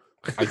you?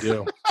 I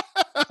do.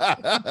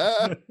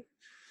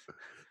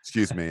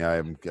 Excuse me, I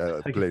am.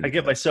 I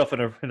get myself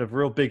in a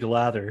real big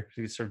lather.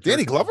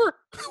 Danny Glover?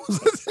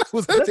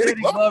 was that Danny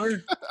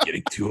Glover?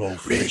 Getting too old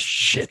for this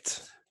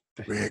shit.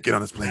 Get on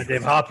this plane.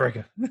 Goddamn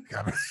heartbreaker.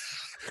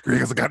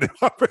 Grieco's a goddamn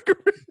heartbreaker.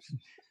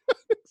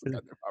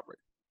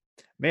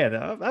 Man,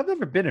 I've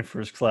never been in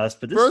first class,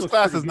 but this first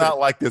class is good. not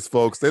like this,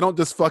 folks. They don't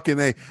just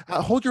fucking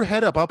hold your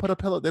head up. I'll put a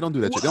pillow. They don't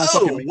do that shit. They don't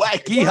fucking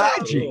wacky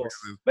hijinks.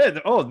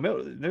 Man,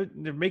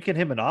 they're making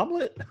him an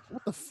omelet.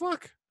 What the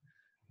fuck?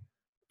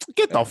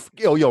 Get the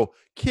yo,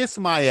 kiss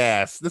my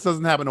ass. This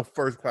doesn't happen in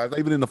first class, not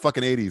even in the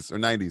fucking 80s or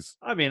 90s.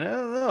 I mean, I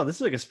don't know. This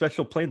is like a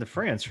special plane to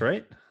France,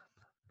 right?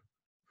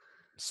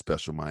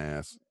 Special my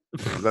ass.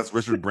 That's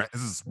Richard Brent.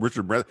 This is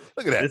Richard Brent.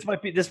 Look at that.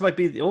 This might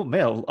be. Oh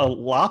man, a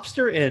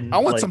lobster and. I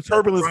want some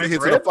turbulence to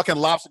hit so the fucking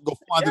lobster go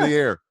fly into the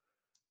air.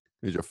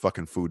 Here's your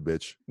fucking food,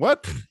 bitch.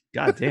 What?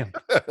 God damn.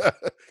 Get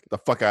the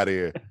fuck out of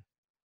here.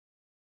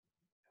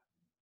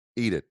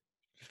 Eat it.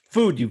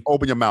 Food, you.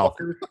 Open your mouth.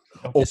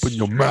 Open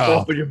your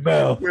mouth. Open your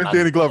mouth. Where's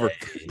Danny Glover?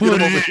 Put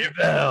it in your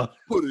mouth.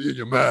 Put it in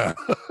your mouth.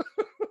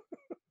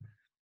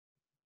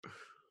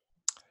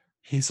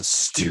 He's a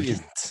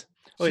student.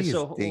 Wait,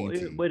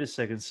 wait a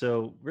second.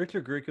 So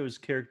Richard Grieco's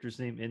character's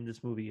name in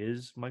this movie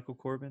is Michael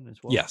Corbin as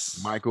well? Yes.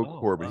 Michael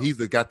Corbin. Wow. He's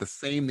got the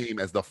same name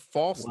as the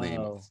false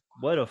name.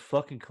 What a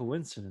fucking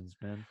coincidence,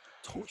 man.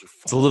 Told you.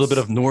 It's a little bit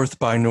of North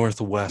by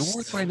Northwest.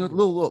 North by North,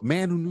 little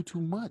man who knew too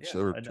much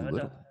or too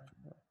little.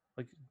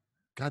 Like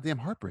goddamn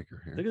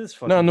heartbreaker here. Look at this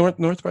fucking No, North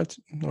by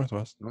Northwest.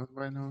 North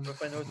by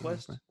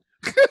Northwest.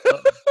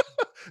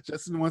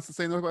 Justin wants to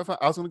say North by 5.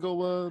 I was gonna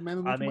go man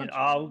who knew too much.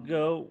 I'll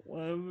go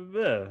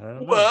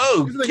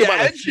whoa,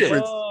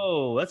 gadget.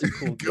 Oh, that's a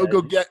cool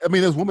go get. I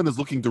mean, this woman is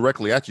looking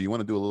directly at you. You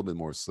want to do a little bit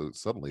more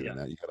subtly than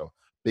that. You got a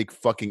big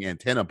fucking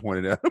antenna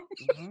pointed at him.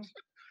 Mm-hmm.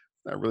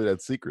 Not really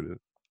that secretive.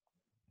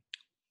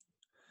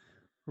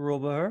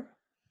 Robert,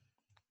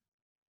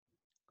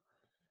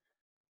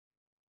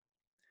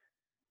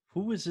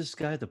 who is this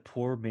guy? The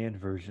poor man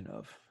version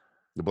of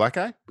the black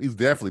guy? He's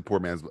definitely poor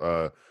man's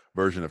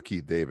version of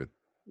Keith David.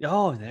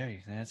 Oh,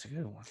 that's a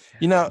good one.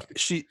 You know,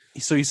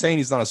 so he's saying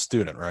he's not a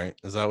student, right?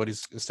 Is that what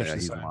he's essentially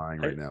he's saying? lying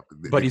right now.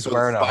 But he's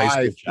wearing a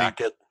high school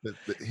jacket.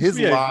 His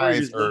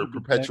lies are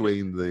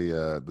perpetuating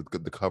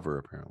the cover,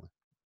 apparently.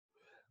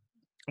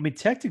 I mean,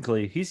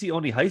 technically, he's the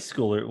only high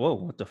schooler. Whoa,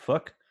 what the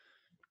fuck?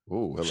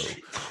 Oh, hello.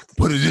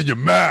 Put it in your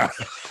mouth.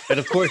 And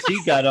of course,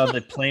 he got on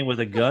the plane with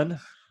a gun.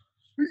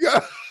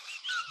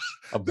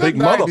 A big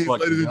motherfucker.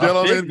 Ladies and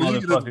gentlemen, you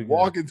can just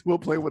walk into a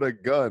plane with a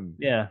gun.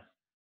 Yeah.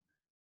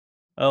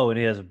 Oh, and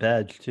he has a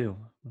badge too.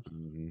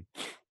 Mm-hmm.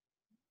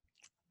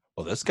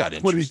 Well, this got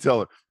interesting. What did he tell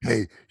her?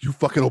 Hey, you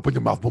fucking open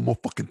your mouth one more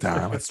fucking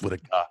time. I swear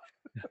to God.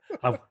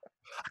 I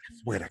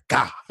swear to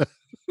God.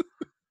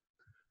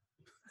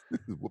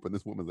 Whooping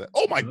this woman's ass.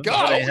 Oh my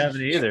God. I ain't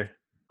having it either.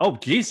 Oh,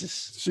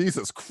 Jesus.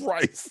 Jesus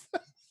Christ.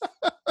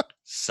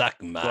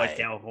 Suck my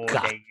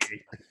cock.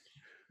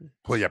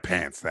 Pull your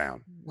pants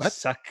down. What?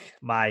 Suck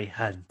my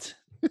hand.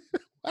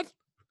 What?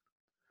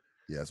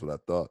 Yeah, that's what I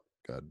thought.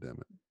 God damn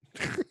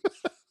it.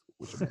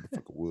 Wish a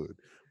motherfucker would.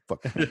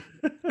 Fuck.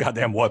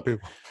 Goddamn white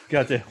people.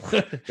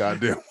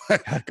 Goddamn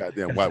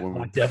white women.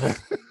 White devil.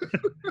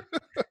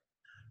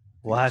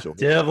 White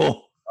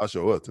devil. I'll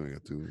show up to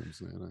it too. You know what I'm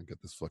saying? I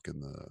got this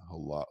fucking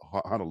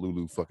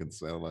Honolulu fucking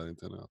satellite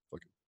antenna.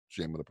 Fucking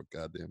shaming up a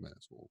goddamn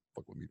asshole.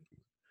 Fuck with me.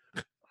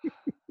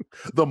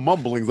 The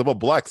mumblings of a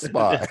black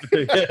spy. I'll fuck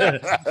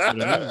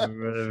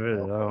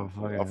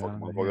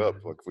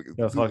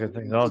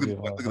things I'll do.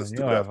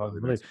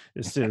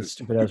 This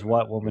stupid ass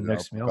white woman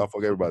next to me. I'll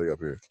fuck everybody up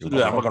here.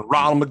 Yeah, fucking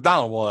Ronald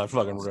McDonald while I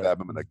fucking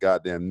stab him in the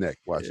goddamn neck.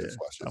 Watch this.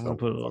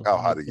 Fuck how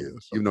hot he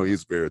is. Even though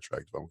he's very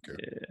attractive, I don't care.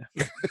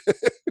 Yeah.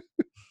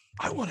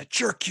 I want to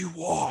jerk you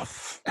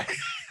off.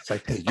 It's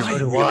like, hey,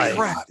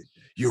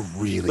 you're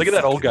really. Look at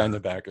that old guy in the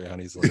background.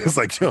 He's like, it's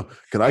like, yo,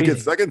 can I get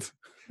seconds?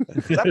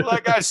 Is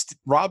that guy's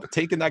Rob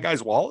taking that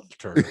guy's wallet?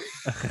 Dude,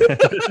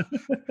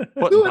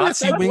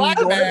 Nazi wing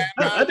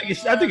I think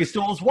he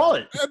stole his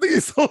wallet. I think he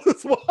stole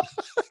his wallet.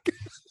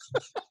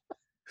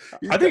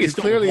 I think he's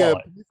clearly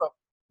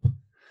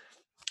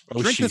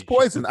drink this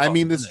poison. I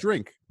mean, this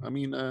drink. I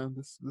mean,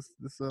 this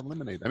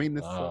lemonade. I mean,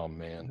 this. Oh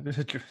man,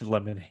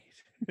 lemonade.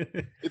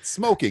 It's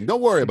smoking.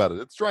 Don't worry about it.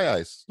 It's dry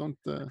ice. Don't.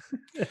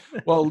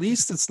 Well, at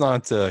least it's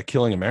not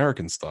Killing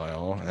American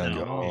style and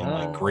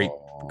like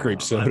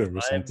grape soda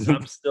or something.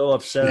 I'm still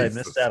upset I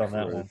missed out on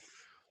that one.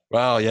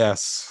 Well,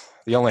 yes.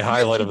 The only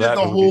highlight of that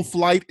the whole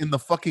flight in the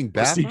fucking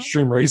bathroom.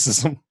 Extreme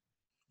racism.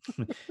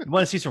 You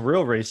want to see some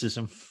real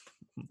racism?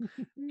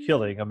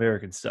 Killing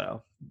American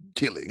Style.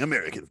 Killing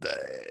American Style.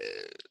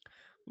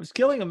 Was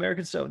Killing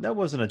American Style? That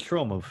wasn't a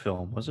Troma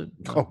film, was it?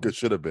 No. Oh, it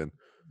should have been.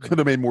 Could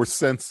have made more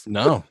sense.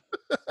 No.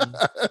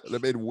 That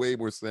made way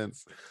more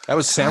sense. That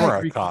was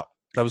Samurai Cop.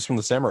 That was from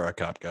the Samurai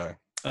Cop guy.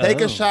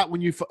 Take a shot when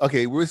you...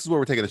 Okay, this is where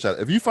we're taking a shot.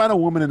 If you find a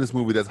woman in this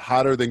movie that's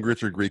hotter than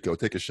Richard Grieco,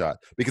 take a shot.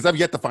 Because I've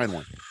yet to find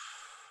one.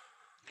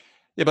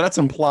 Yeah, but that's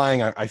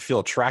implying I feel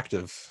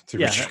attractive to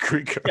Richard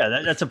Grieco.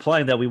 Yeah, that's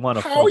implying that we want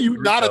to... How are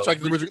you not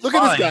attracted to Richard? Look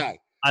at this guy.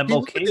 I'm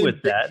okay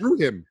with that. Through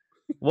him.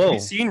 Whoa. Have you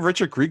seen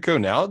Richard Grieco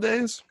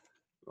nowadays?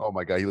 Oh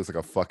my God, he looks like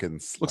a fucking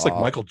slob. Looks like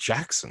Michael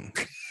Jackson.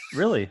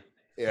 Really?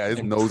 Yeah,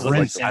 his nose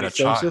looks like a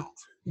child.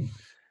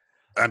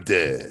 I'm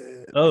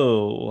dead.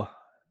 Oh.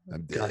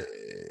 I'm dead.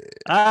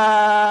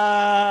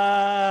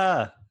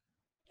 Ah.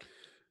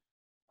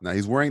 Now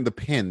he's wearing the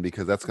pin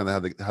because that's gonna how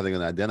they're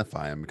gonna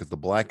identify him, because the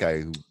black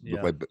guy who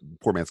looked like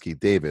poor man's Keith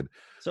David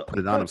put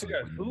it on him.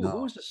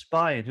 Who's a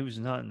spy and who's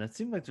not? And it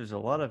seemed like there's a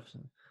lot of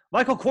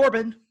Michael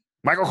Corbin.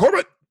 Michael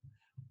Corbin.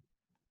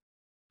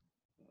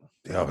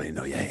 They already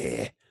know you're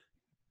here.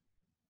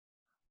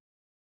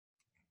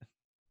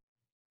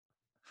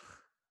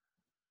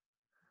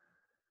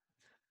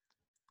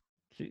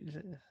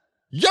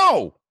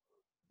 Yo!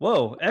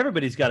 Whoa!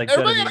 Everybody's got a gun.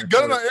 Everybody got a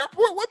gun in the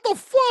airport. What the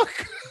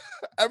fuck?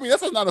 I mean,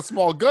 that's not a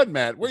small gun,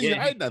 man. Where are you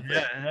hiding that thing?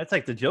 Yeah, that's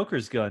like the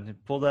Joker's gun. He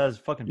pulled out his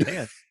fucking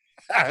pants.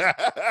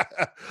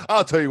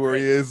 I'll tell you where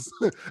he is.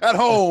 At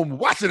home,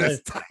 watching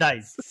his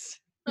nice.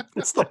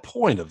 What's the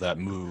point of that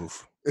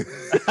move?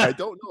 I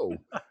don't know.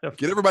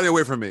 Get everybody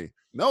away from me.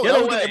 No, Get that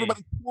away. would get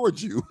everybody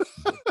towards you.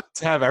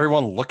 To have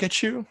everyone look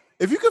at you?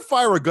 If you could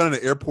fire a gun in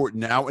an airport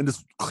now and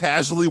just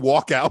casually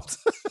walk out.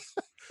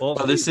 Well,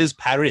 this is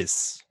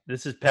Paris.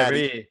 This is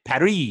Paris.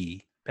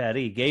 Paris.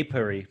 Paris. Gay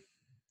Paris.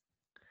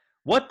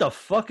 What the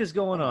fuck is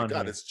going on?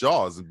 God, here? it's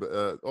Jaws.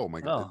 Oh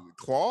my God.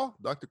 Claw?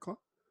 Dr. Claw?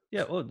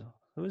 Yeah. Well,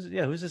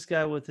 who's this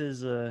guy with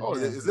his?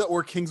 Is that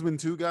where Kingsman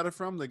 2 got it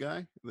from? The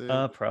guy?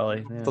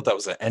 Probably. Yeah. I thought that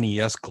was an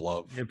NES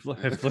glove.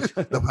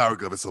 The power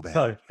glove is so bad.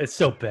 Oh, it's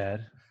so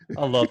bad.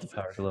 I love the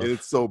power glove.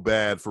 It's so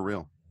bad for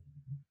real.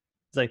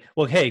 It's like,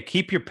 well, hey,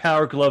 keep your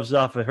power gloves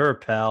off of her,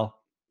 pal.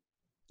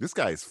 This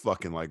guy is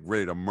fucking like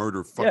ready to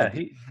murder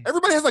fucking. Yeah,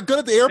 everybody has a gun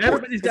at the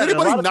airport. Is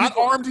anybody not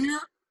armed here?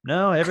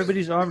 No,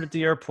 everybody's armed at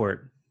the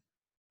airport.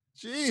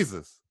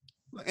 Jesus.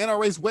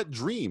 NRA's wet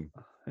dream.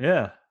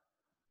 Yeah.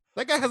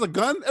 That guy has a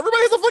gun?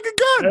 Everybody has a fucking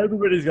gun.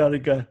 Everybody's got a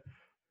gun.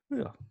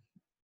 Yeah.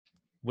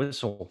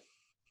 Whistle.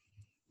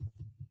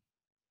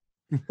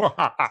 So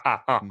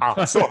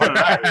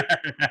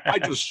I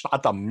just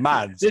shot the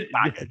man.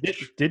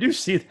 Did you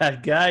see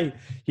that guy?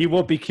 He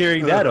won't be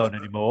carrying that on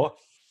anymore.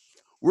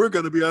 We're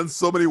going to be on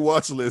so many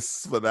watch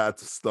lists for that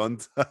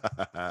stunt.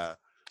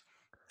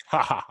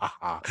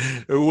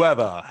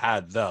 Whoever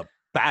had the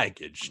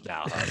baggage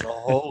now has a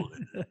hole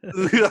in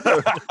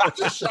it. I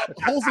just shot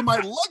holes in my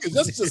luggage.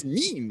 That's just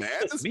mean, man.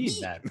 That's mean.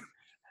 Man.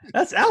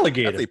 That's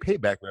alligator. That's a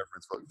Payback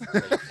reference, folks.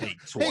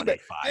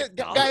 $25.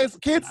 Guys,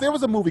 kids, there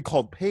was a movie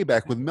called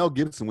Payback with Mel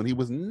Gibson when he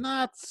was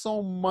not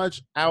so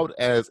much out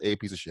as a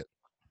piece of shit.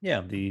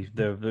 Yeah, the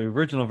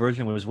original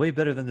version was way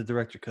better than the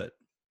director cut.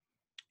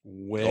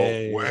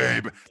 Way.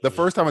 The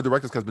first time a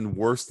director's cut's been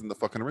worse than the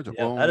fucking original.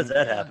 Yeah, how does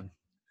that happen?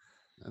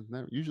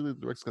 Usually the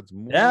director's cut's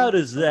more. How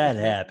does that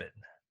happen?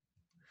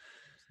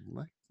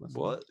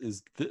 What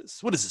is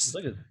this? What is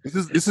this?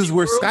 This is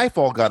where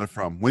Skyfall got it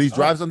from. When he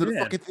drives under the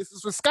fucking. This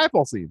is the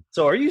Skyfall scene.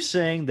 So are you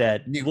saying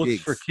that Looks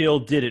for Kill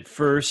did it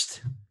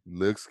first?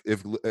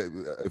 If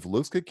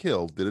Looks Could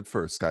Kill did it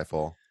first,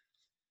 Skyfall.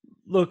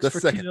 Looks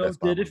for Kill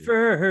did it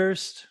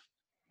first.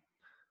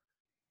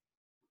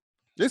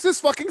 This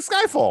is fucking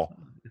Skyfall.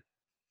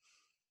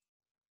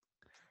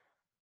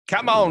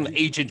 Come on,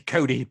 Agent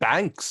Cody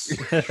Banks.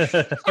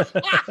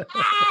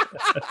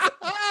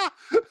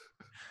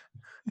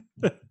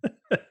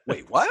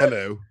 Wait, what?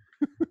 Hello.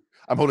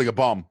 I'm holding a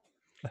bomb.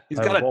 He's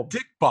got a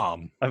dick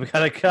bomb. I've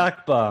got a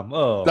cock bomb.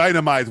 Oh.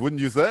 Dynamite,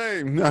 wouldn't you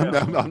say? No.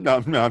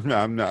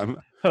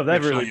 Oh,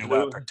 that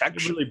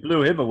really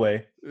blew him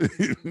away.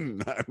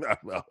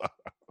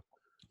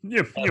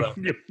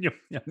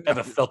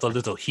 Ever felt a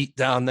little heat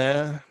down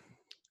there?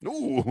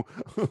 Ooh.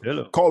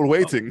 Hello. Call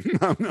waiting.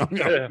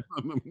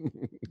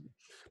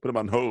 Put him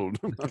on hold.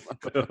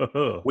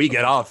 We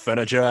get our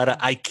furniture at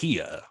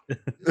IKEA.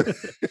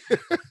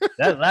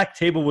 That lac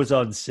table was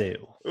on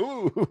sale.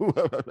 Ooh.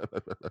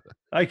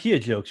 IKEA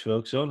jokes,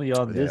 folks. Only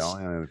on this.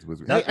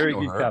 Not very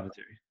good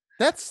commentary.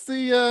 That's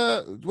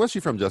the. Where's she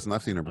from, Justin?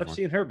 I've seen her before. I've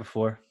seen her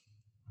before.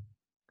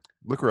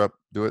 Look her up.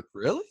 Do it.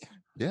 Really?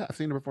 Yeah, I've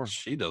seen her before.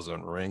 She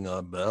doesn't ring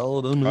a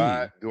bell to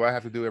me. Do I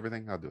have to do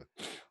everything? I'll do it.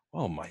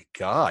 Oh my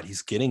God,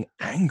 he's getting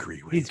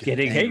angry. He's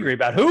getting angry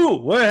about who?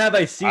 Where have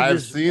I seen I've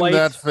this seen white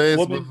that face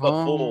woman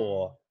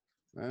before.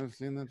 I've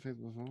seen that face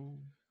before.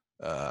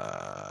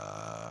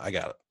 I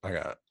got it. I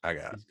got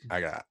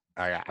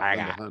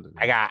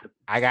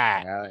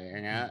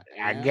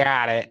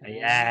it.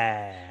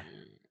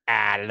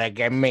 Yeah. Look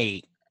at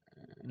me.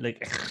 Look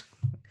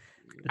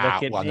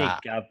at me,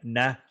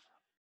 governor.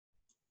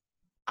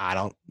 I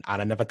don't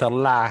never tell a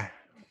lie.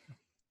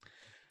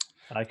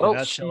 I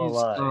cannot tell a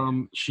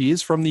lie. She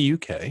is from the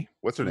UK.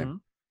 What's her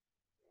name?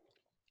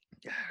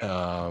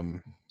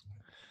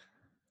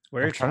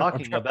 We're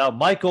talking about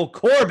Michael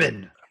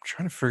Corbin. I'm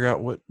trying to figure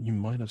out what you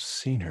might have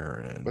seen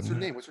her in. What's her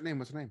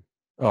name?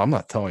 Oh, I'm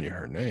not telling you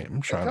her name.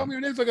 I'm trying. Tell me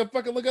her name so I can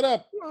fucking look it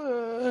up.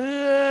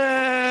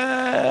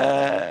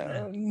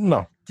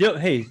 No.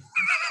 Hey,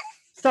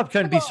 stop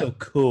trying to be so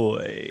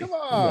coy. Come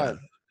on.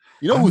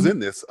 You know who's in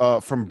this?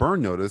 From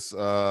Burn Notice.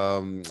 What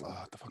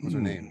the fuck was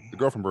her name? The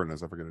girl from Burn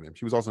Notice. I forget her name.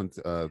 She was also in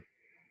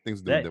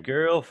things. That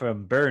girl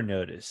from Burn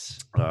Notice.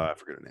 I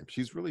forget her name.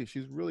 She's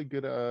really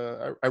good.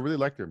 I really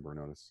liked her in Burn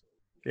Notice.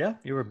 Yeah,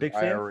 you were a big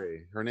fan. IRA.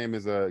 Her name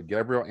is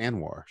Gabrielle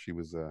Anwar. She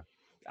was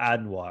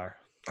Anwar.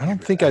 I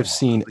don't think I've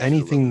seen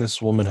anything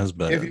this woman has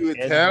been. If you would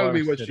tell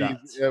me what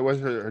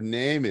her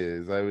name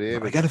is, I would be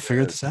able. I got to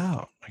figure this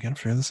out.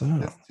 Just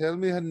tell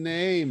me her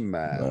name,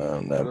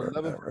 man. Never.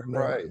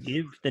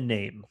 Give the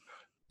name.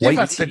 Give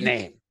us the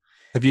name.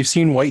 Have you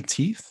seen White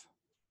Teeth?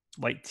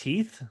 White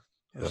Teeth?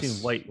 I've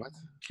seen white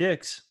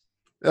chicks.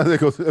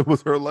 It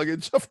was her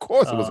luggage. Of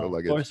course, it was her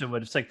luggage. Of course, it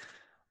would. It's like,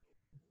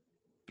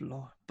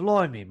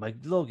 blimey, my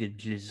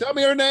luggage is. Tell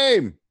me her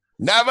name.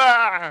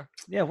 Never.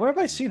 Yeah, where have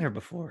I seen her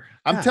before?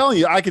 I'm telling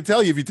you, I can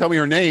tell you if you tell me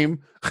her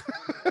name.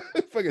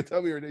 If I can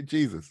tell me her name,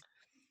 Jesus.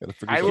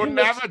 I will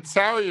never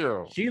tell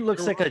you. She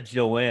looks like a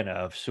Joanna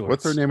of sorts.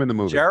 What's her name in the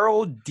movie?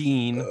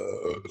 Geraldine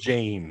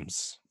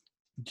James.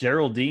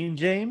 Geraldine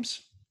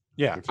James?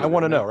 Yeah, I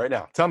want to know right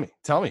now. Tell me.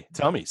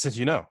 Since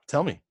you know,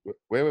 tell me.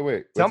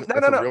 Wait. Tell me.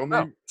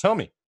 No. Tell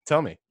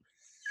me.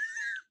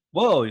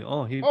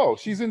 Whoa. Oh,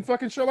 she's in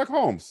fucking Sherlock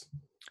Holmes.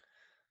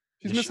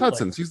 She's Miss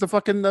Hudson. She's the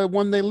fucking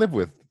one they live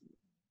with.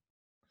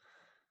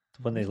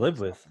 When they live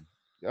with.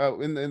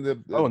 In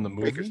the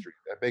movie?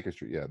 Baker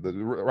Street, yeah, the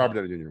Robert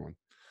Downey Jr. one.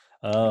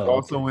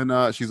 Oh,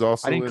 she's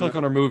also. I didn't click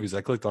on her movies.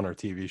 I clicked on her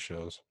TV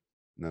shows.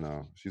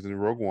 No, she's in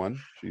Rogue One.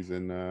 She's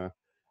in.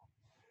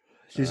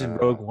 She's in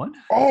Rogue One.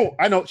 Oh,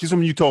 I know. She's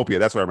from Utopia.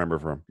 That's where I remember her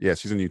from. Yeah,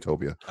 she's in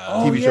Utopia.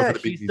 TV show for the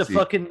she's BBC. The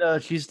fucking.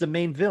 She's the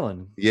main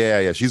villain.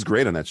 Yeah. She's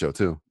great on that show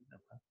too.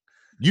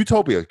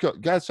 Utopia,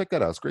 guys, check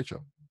that out. It's a great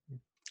show.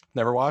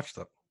 Never watched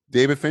it.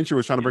 David Fincher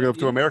was trying to bring it up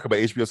to America, but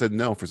HBO said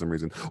no for some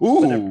reason.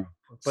 Ooh,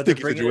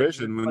 sticky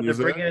situation. But they're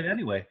bringing it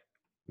anyway.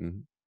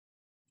 Mm-hmm.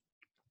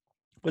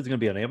 What's it going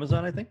to be on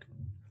Amazon, I think?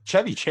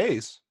 Chevy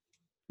Chase.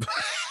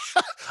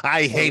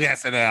 I hate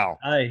SNL.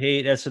 I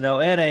hate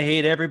SNL, and I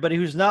hate everybody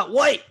who's not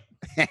white.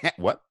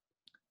 What?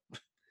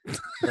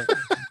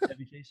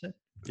 Chevy Chase said?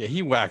 Yeah,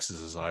 he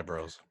waxes his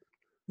eyebrows.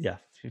 Yeah,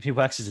 he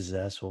waxes his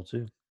asshole,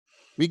 too.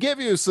 We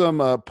gave you some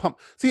pump.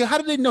 See, how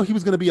did they know he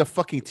was going to be a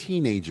fucking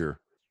teenager?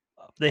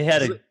 They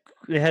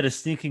had a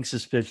sneaking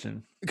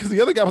suspicion because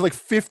the other guy was like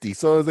 50.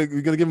 So is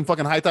you're gonna give him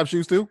fucking high top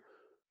shoes too?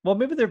 Well,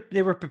 maybe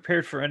they were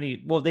prepared for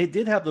any. Well, they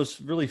did have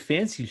those really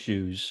fancy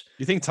shoes.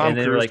 You think Tom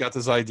Cruise got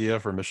this idea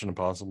for Mission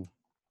Impossible?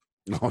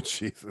 Oh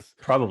Jesus,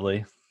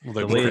 probably.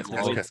 Well,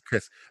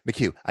 Chris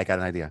McHugh, I got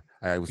an idea.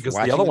 I was because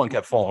the other one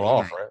kept falling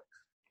off, right?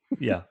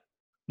 Yeah.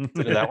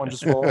 Did that one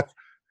just fall off?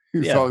 He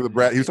was talking to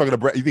Brad. He was talking to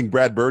Brad. You think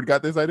Brad Bird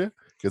got this idea?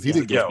 Because he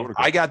didn't.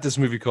 I got this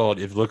movie called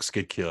 "If Looks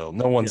Get Killed."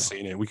 No one's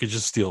seen it. We could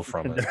just steal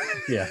from it.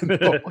 Yeah.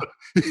 No,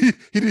 he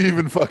didn't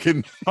even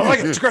fucking. I like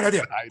it. It's a great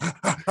idea.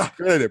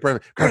 Great idea.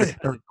 Perfect. Great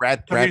idea.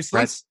 Brad. Great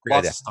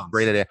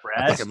idea.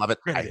 I fucking love it.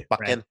 I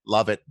fucking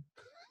love it.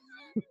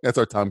 That's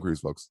our Tom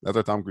Cruise, folks. That's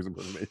our Tom Cruise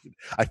impersonation.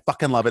 I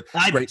fucking love it.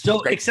 I'm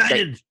excited. Great.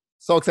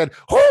 So excited.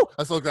 Oh,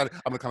 I'm so excited.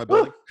 I'm gonna come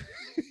building.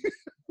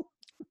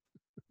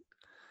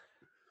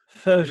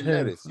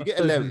 Photo. You get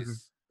 11.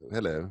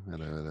 Hello.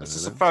 This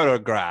is a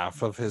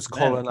photograph of his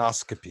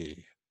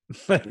colonoscopy.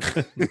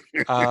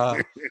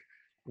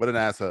 What an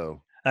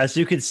asshole. As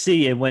you can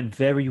see, it went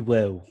very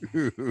well.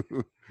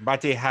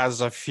 But he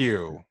has a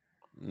few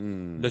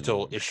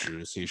little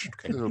issues he should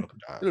little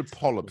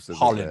polyps.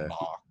 Pollen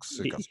marks.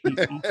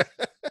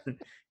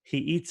 He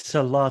eats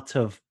a lot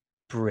of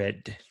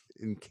bread.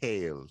 And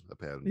kale,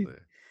 apparently.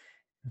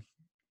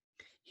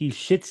 He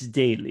shits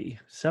daily,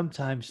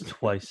 sometimes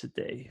twice a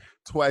day.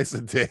 Twice a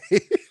day.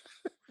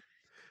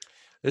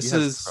 This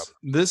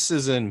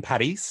is in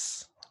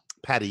Paris.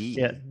 Paris.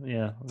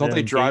 Yeah. Don't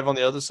they drive on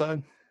the other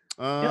side?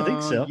 Yeah, I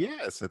think so.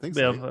 Yes, I think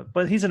so. Yeah,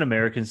 but he's an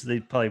American, so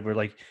they probably were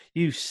like,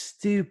 "You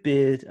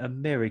stupid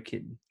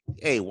American."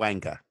 Hey,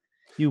 wanker.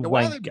 You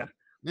wanker.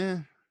 Yeah,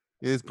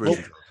 it is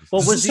British.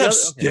 Well, was the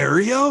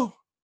stereo?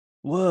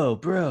 Whoa,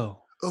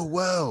 bro. Oh,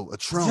 wow. A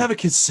Trump. Does it have a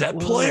cassette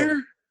player?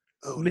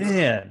 Oh,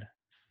 man. No.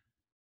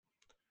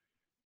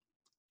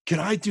 Can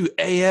I do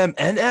AM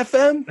and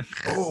FM?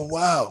 Oh,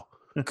 wow.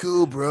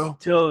 Cool, bro.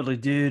 Totally,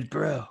 dude,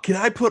 bro. Can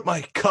I put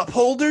my cup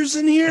holders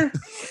in here?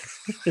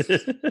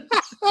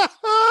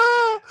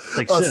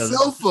 Like a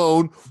cell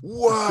phone.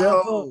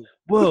 Whoa.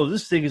 Whoa,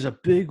 this thing is a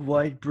big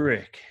white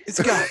brick.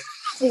 It's got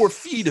 4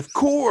 feet of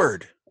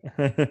cord.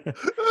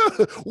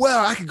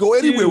 Wow, I could go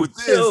anywhere with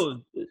this.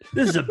 Yo,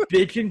 this is a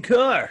bitchin'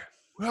 car.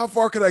 How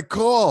far can I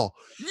call?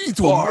 You need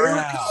to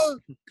America?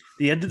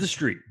 The end of the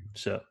street.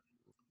 So.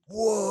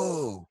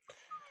 Whoa.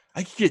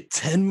 I could get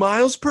 10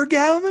 miles per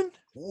gallon?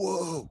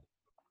 Whoa.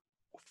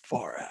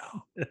 Far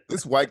out.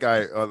 This white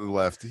guy on the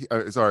left,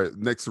 sorry,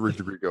 next to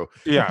Richard Grieco.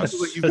 Yeah.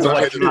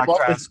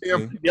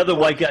 The other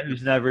white guy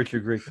who's not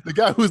Richard Grieco. The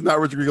guy who's not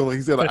Richard Grieco,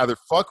 he's going to either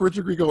fuck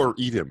Richard Grieco or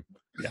eat him.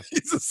 Yeah.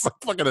 He's just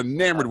fucking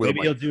enamored with him.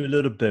 Maybe he'll do a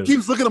little bit.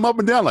 Keeps looking him up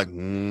and down like,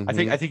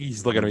 I think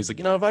he's looking at him. He's like,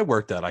 if I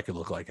worked out, I could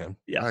look like him.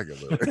 Yeah. I could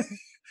look.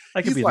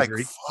 I could he's be like,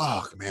 the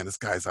fuck, man, this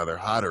guy's either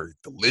hot or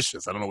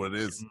delicious. I don't know what it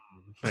is.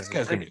 This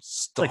guy's gonna be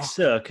like,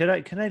 sir, can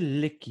I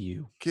lick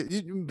you?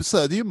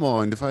 Sir, do you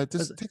mind if I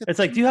just take It's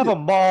like, do you have a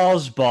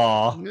Mars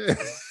bar?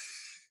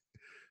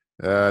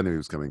 I knew he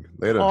was coming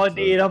later. I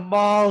need a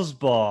Mars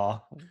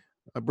bar.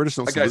 A British.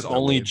 That guy's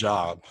only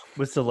job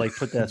was to like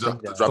put that thing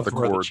down. Drop the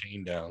cord. The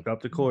chain down.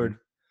 Drop the cord.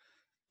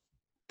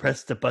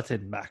 Press the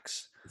button,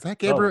 Max. Is that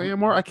Gabriel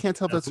Amor? I can't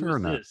tell if that's her or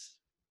not. This?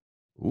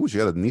 Ooh, she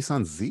got a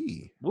Nissan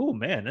Z. Oh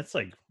man, that's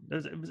like,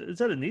 is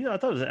that a Nissan? I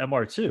thought it was an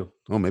MR2.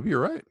 Oh, maybe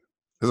you're right.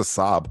 There's a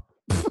Saab.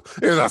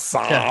 There's a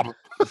Saab.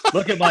 Yeah.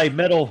 Look at my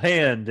metal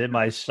hand in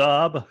my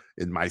Saab.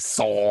 In my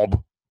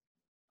Saab.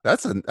 I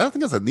think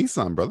that's a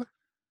Nissan, brother.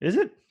 Is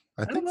it?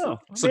 I don't know.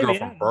 It's the girl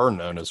from Burn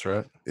Notice,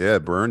 right? Yeah,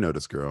 Burn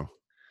Notice girl.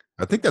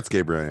 I think that's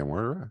Gabriel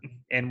Amor.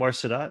 Right? Anwar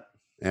Sadat.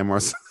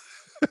 Anwar.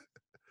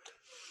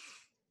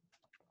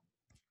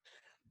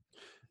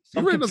 He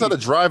really knows how to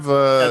drive.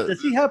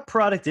 Does he have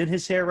product in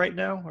his hair right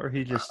now, or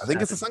he just? I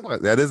think it's a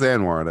sunglass. That is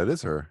Anwar. That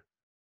is her.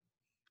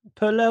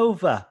 Pull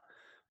over.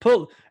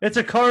 It's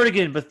a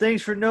cardigan, but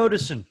thanks for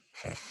noticing.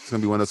 It's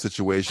gonna be one of those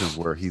situations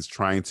where he's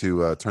trying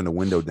to turn the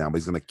window down, but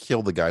he's gonna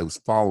kill the guy who's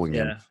following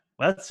him.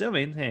 Yeah,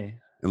 hey.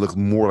 It looks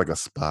more like a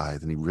spy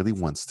than he really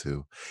wants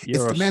to.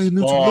 You're it's the man who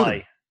knew too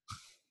little.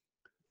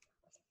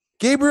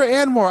 Gabriel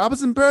Anwar. I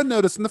was in Burn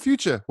Notice in the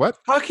future. What?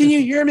 How can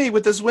you hear me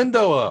with this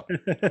window up?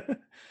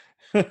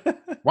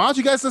 Why don't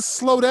you guys just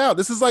slow down?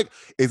 This is like,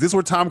 is this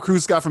where Tom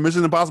Cruise got from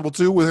Mission Impossible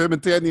 2 with him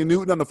and Tanya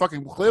Newton on the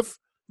fucking cliff?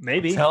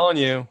 Maybe. I'm telling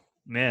you,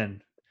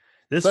 man.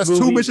 That's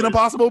movie 2 Mission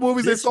Impossible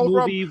movies they sold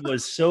from. This movie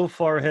was so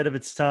far ahead of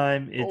its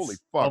time. It's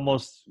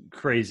almost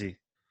crazy.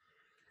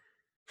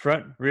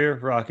 Front, rear,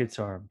 rockets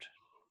armed.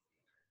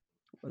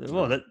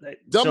 Well,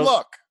 dumb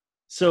luck.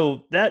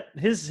 So that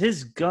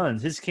his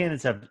guns, his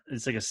cannons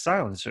it's like a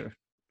silencer.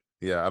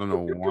 Yeah, I don't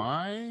know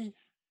why.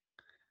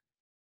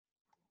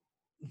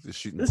 Just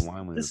shooting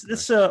blindly.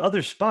 This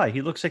other spy,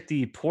 he looks like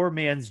the poor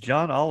man's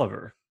John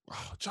Oliver.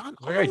 Oh, John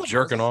Oliver. Guy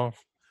jerking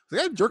off. The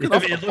guy jerking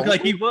off. It looked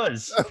like he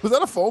was. Was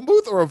that a phone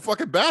booth or a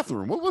fucking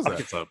bathroom? What was that?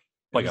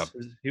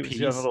 He was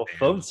got a little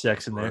phone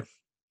sex in there.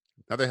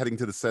 Now they're heading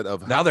to the set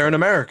of. Now they're in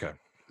America.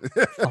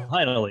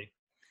 Finally.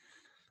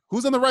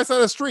 Who's on the right side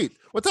of the street?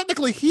 Well,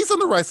 technically, he's on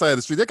the right side of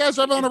the street. That guy's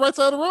driving on the right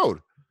side of the road.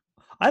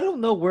 I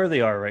don't know where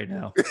they are right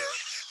now.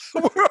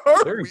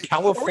 They're in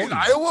California. Are we in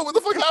Iowa? What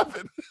the fuck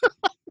happened?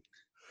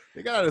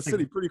 They got out of the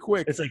city pretty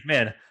quick. It's like,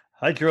 man,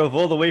 I drove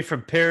all the way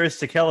from Paris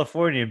to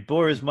California, and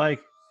boy, is my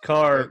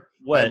car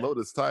wet. My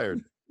Lotus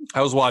tired.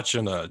 I was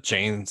watching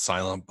Jane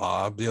Silent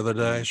Bob the other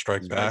day,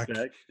 Strike Back.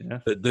 Yeah.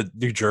 The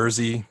New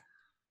Jersey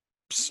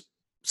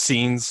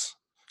scenes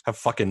have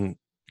fucking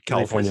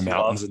California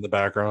mountains in the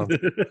background.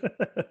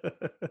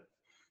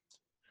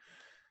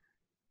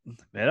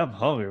 Man, I'm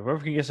hungry. Where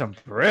can we get some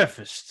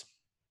breakfast?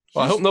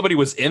 Well, I hope nobody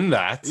was in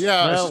that.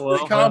 Yeah,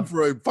 they come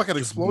for a fucking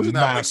explosion.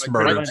 Mass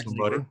murdered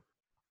somebody.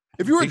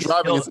 If you were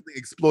driving and something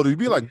exploded, you'd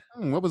be like,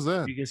 what was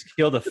that? You just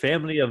killed a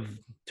family of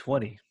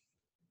 20.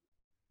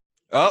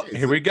 Oh,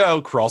 here we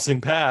go.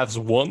 Crossing paths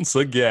once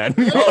again.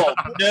 Oh,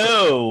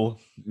 no.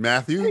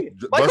 Matthew,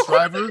 bus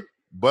driver,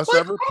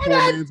 poor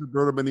man's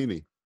Roberto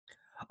Benigni.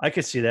 I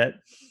could see that.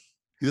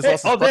 He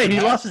just lost his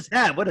he lost his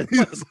hat. What a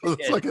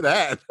fucking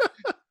hat.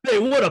 Hey,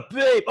 what a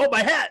babe. Oh,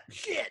 my hat.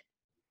 Shit.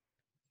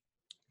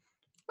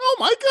 Oh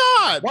my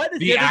God! Why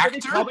did everybody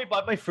call me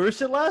by my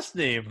first and last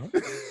name?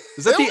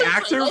 Is that the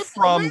actor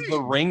from The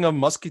Ring of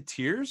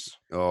Musketeers?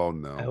 Oh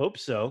no! I hope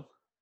so.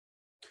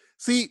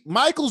 See,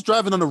 Michael's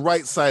driving on the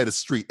right side of the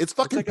street. It's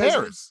fucking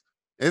Paris,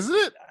 isn't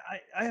it?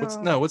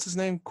 What's his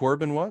name?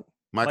 Corbin what?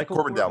 Michael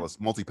Corbin Dallas,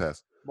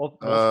 multi-pass.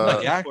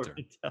 The actor.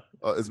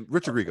 Is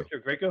Richard Grieco.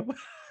 Richard Grieco?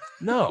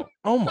 No.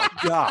 Oh my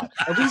God.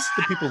 At least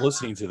the people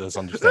listening to this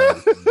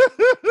understand.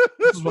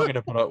 This is what I'm going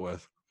to put up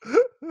with.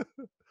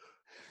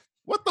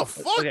 What the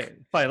fuck? Okay,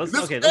 fine. Let's.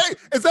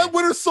 Is that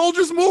Winter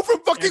Soldier's move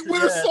from fucking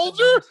Winter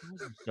Soldier?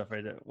 Stuff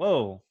right there.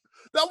 Whoa.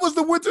 That was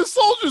the Winter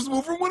Soldier's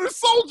move from Winter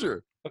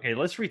Soldier. Okay,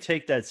 let's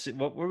retake that.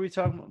 What were we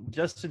talking about?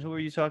 Justin, who were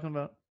you talking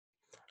about?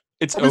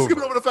 We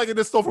skipping over the fact that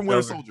this stole from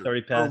Winter Soldier.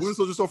 Winter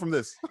Soldier stole from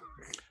this.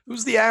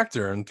 Who's the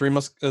actor in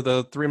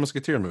the Three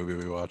Musketeer movie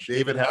we watched?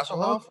 David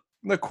Hasselhoff?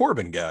 The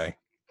Corbin guy.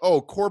 Oh,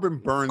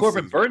 Corbin Burnson.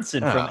 Corbin Burnson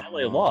from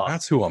LA Law.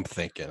 That's who I'm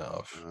thinking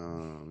of.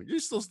 You're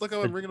still stuck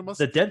on ringing a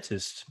mustache. The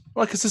dentist.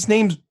 Well, because his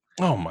name's.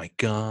 Oh my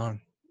god!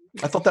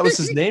 I thought that was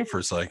his name for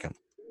a second.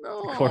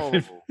 No.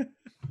 Corbin.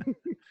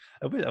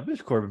 I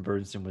wish Corbin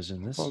Burnson was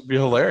in this. Well, it'd be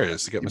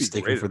hilarious to get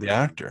mistaken for the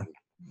actor.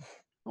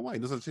 Oh my, he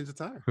doesn't change the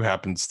tire. Who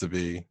happens to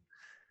be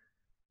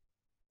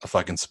a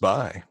fucking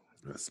spy.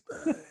 A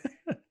spy.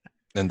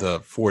 And a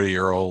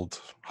 40-year-old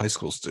high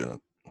school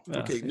student.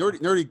 Okay,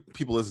 nerdy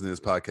people listening to this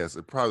podcast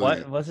are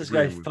probably. What's this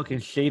guy fucking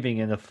shaving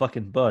in a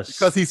fucking bus?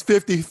 Because he's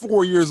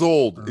 54 years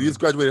old. And he just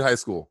graduated high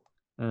school.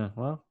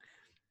 Well.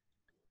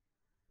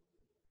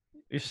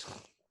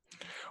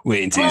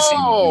 Wait until you see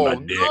my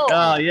dick. No.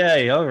 Oh,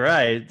 yeah. All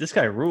right. This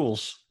guy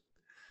rules.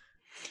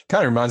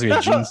 Kind of reminds me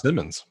of Gene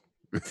Simmons.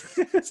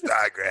 Stargrove.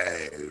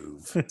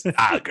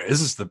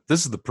 This is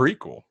the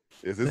prequel.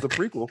 Is this the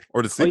prequel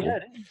or the sequel? Oh, yeah,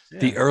 it is. Yeah.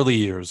 The early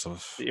years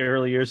of.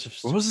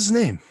 What was his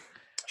name?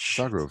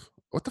 Stargrove.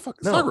 What the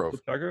fuck? No. Stargrove.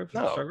 Stargrove?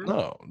 No, Stargrove?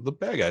 no, the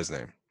bad guy's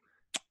name.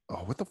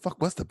 Oh, what the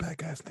fuck was the bad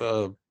guy's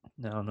name?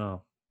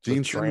 No.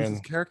 Gene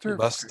Simmons' character?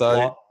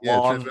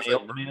 Long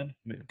nail man?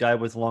 Guy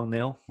with long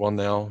nail? One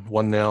nail,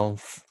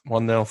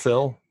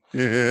 Phil.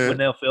 Yeah. One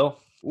nail Phil?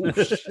 Oh,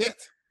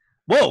 shit.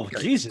 Whoa,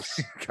 Jesus.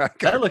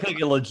 That looked like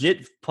a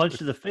legit punch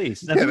to the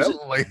face. Yeah,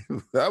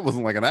 that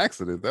wasn't like an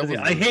accident.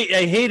 I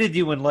hated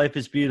you when Life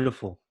is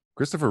Beautiful.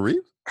 Christopher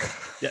Reeve?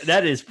 Yeah,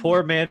 that is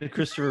poor man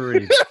Christopher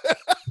Reeve.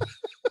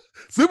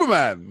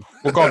 Superman.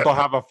 We're going to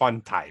have a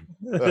fun time.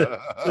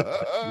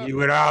 You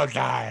will all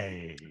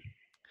die.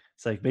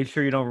 It's like, make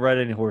sure you don't ride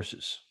any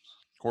horses.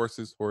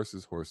 Horses.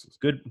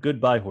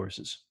 Goodbye,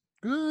 horses.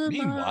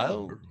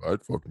 Meanwhile,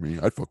 I'd fuck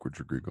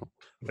Richard Grieco.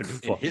 I'd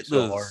fuck you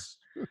so hard.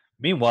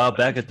 Meanwhile,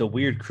 back at the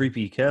weird,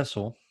 creepy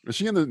castle. Is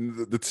she in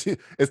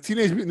is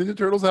Teenage Mutant Ninja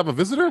Turtles have a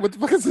visitor? What the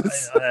fuck is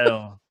this? I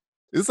don't.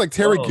 Is this like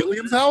Terry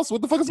Gilliam's house?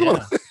 What the fuck is going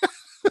on?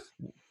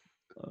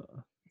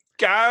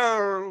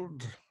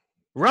 Gold.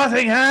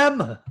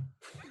 Rothingham.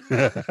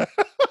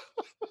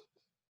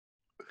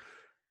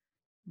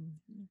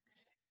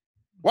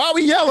 Why are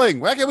we yelling?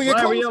 Why can't we get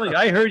close? Yelling?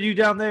 I heard you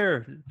down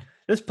there.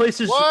 This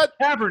place is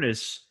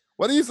cavernous.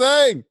 What are you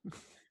saying?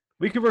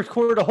 We could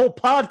record a whole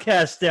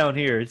podcast down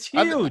here. It's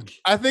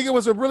huge. I think it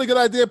was a really good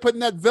idea putting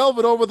that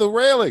velvet over the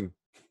railing.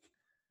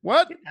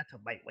 What?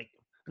 Wait.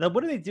 Now,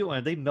 what are they doing?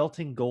 Are they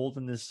melting gold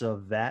in this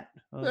vat?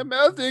 They're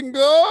melting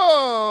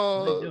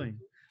gold. What are they doing?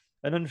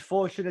 An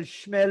unfortunate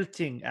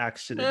smelting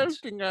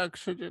accident.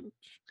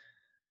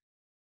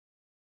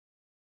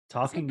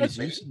 Talking is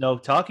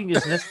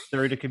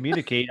necessary to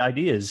communicate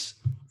ideas.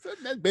 Is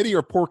that Ned Beatty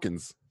or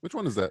Porkins? Which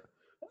one is that?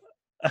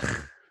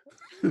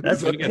 He's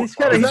got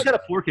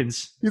a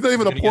Porkins. He's not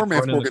even a poor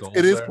man's Porkins.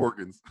 It is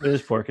Porkins. It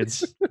is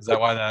Porkins. Is that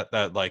why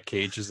that like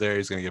cage is there?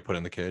 He's gonna get put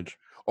in the cage.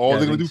 Oh,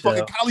 they're gonna do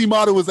fucking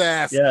Kalima to his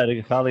ass. Yeah,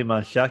 the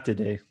Kalima Shakti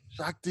Day.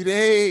 Shakti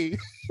Day.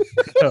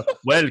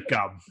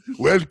 Welcome.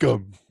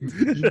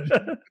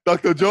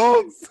 Dr.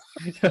 Jones.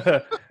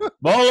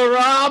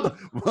 Balaram.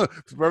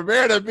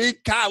 Prepare to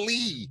meet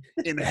Kali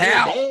in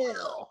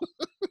hell.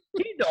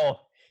 He know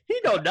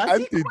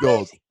nothing.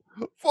 Antidote.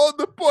 For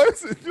the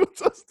poison, you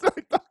just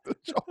like Dr.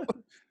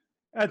 Jones.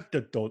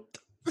 Antidote.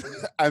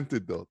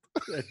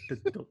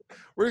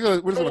 We're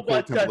just gonna pay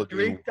attention to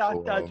drink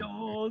Dr.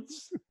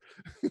 Jones.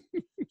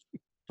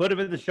 Put him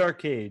in the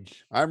shark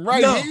cage. I'm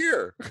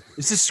here.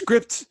 Is this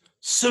script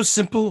so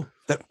simple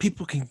that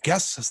people can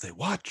guess as they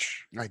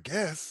watch? I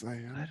guess. I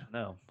don't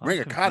know. Bring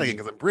a cardigan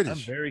because I'm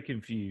British. I'm very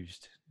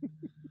confused.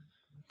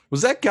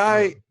 Was that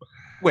guy?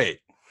 Wait.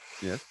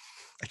 Yes.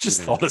 I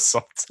just thought of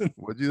something.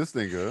 What did you just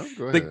think of?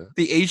 Go ahead.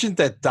 The agent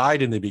that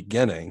died in the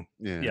beginning.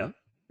 Yeah.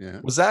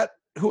 Was that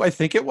who I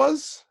think it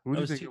was? Who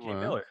do you think it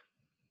was? Miller.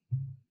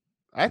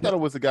 I thought it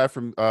was the guy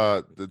from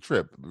The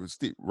Trip,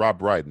 Rob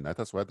Brydon.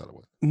 That's what I thought it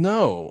was.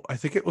 No, I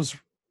think it was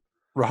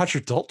Roger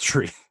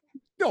Daltrey.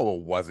 No,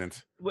 it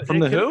wasn't. From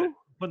The Who?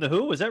 From The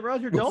Who? Was that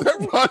Roger Daltrey? Was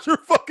that Roger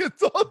fucking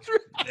Daltrey?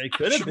 It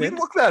could have Should been. we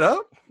look that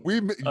up?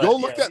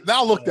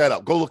 Look that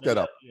up. Go look that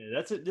up. Yeah,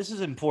 that's it. This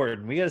is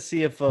important. We got to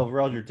see if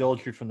Roger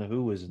Daltrey from The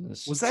Who was in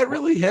this. Was that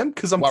really him?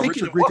 Because I'm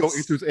thinking Richard Grieco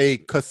enters a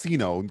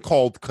casino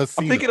called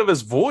Casino. I'm thinking of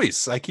his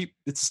voice.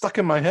 It's stuck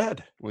in my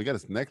head. Well, he got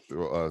his neck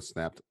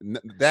snapped.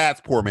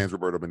 That's poor man's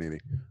Roberto Benigni.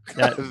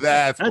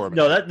 That's poor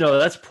man.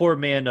 That's poor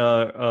man.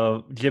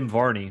 Jim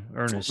Varney,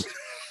 Ernest.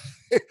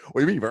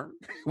 What do you mean, Vern?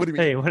 What do you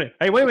mean?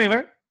 Hey, wait a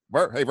minute,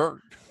 Vern. Hey, Vern.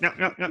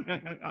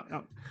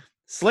 No.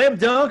 Slam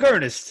dunk,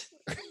 Ernest.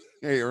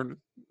 Hey,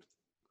 Ernest.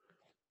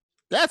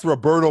 That's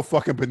Roberto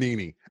fucking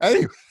Benigni.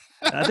 Anyway.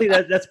 I think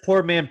that's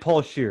poor man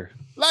Paul Scheer.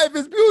 Life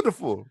is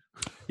beautiful.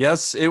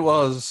 Yes, it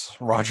was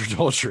Roger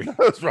Daltrey.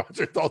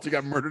 Roger Daltrey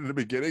got murdered in the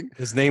beginning.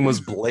 His name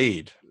was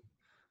Blade.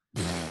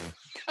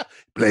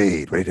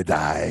 Blade, ready to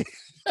die.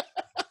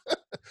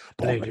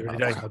 Blade, ready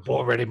to die.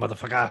 Ball ready,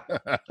 motherfucker.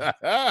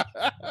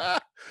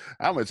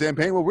 How much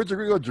champagne will Richard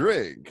Grieco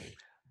drink?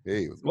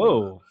 Hey,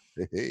 whoa.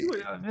 Hey.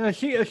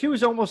 Yeah, she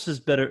was almost as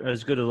good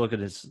a look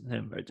as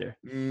him right there.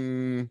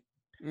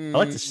 I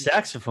like the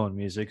saxophone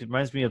music. It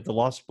reminds me of the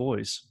Lost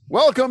Boys.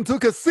 Welcome to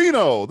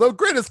Casino, the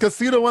greatest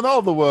casino in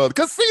all the world.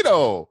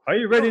 Casino. Are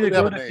you ready to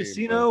go to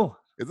Casino?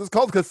 Is this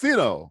called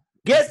Casino?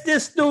 Get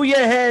this through your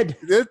head.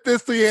 Get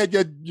this through your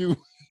head, you.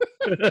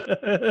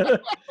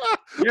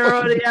 You're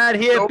already out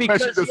here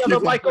because the other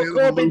Michael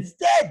Corbin's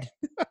dead.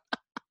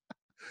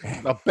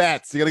 The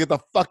bats. You gotta get the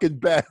fucking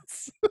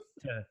bats. You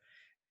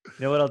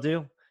know what I'll do?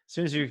 As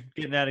soon as you're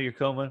getting out of your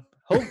coma,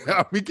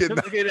 hopefully, get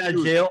out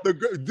of jail.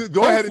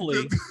 Go ahead.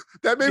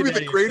 That may be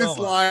the greatest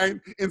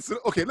line in.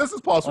 Okay, let's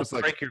just pause for a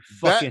second. Break your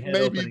fucking that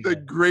may be the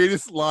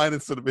greatest line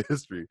in cinema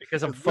history.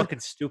 Because I'm fucking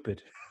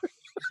stupid.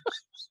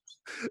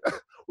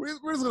 We're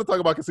just going to talk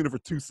about Casino for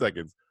 2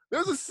 seconds.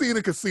 There's a scene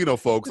in Casino,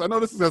 folks. I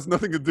know this has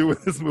nothing to do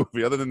with this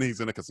movie, other than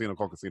he's in a casino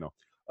called Casino.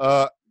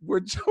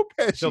 Where Joe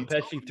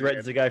Pesci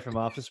threatens the guy from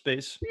Office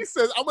Space. He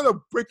says, "I'm going to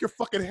break your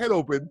fucking head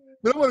open.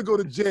 Then I'm going to go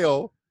to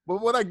jail. But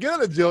when I get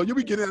out of jail, you'll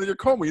be getting out of your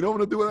coma. You know what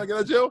I'm going to do when I get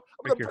out of jail?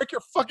 I'm going to break your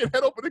fucking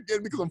head open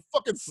again because I'm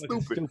fucking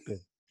stupid."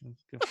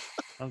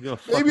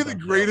 Maybe the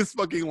greatest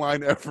fucking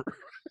line ever.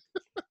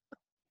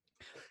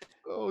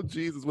 Oh,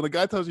 Jesus. When a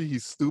guy tells you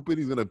he's stupid,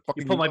 he's going to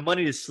fucking... You put my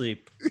money to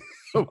sleep.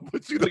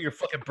 Put your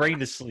fucking brain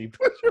to sleep.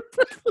 Put your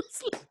brain to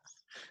sleep.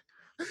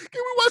 Can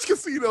we watch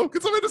Casino?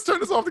 Can somebody just turn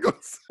this off to go...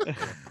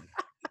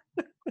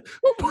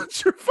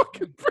 Put your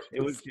fucking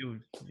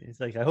brain It's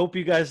like, I hope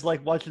you guys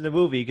like watching the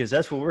movie because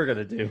that's what we're going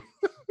to do.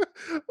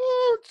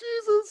 Oh,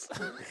 Jesus.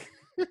 I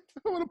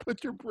want to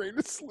put your brain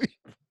to sleep.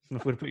 I'm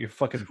going to put your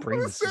fucking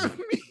brain to sleep.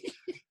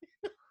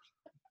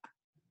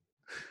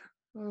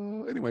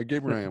 Anyway,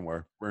 Gabriel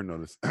Anwar, burn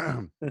notice.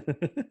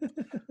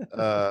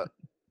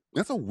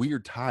 That's a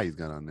weird tie he's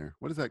got on there.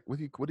 What is that? What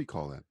do you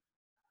call that?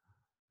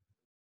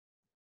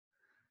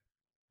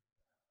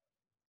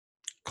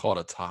 Call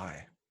it a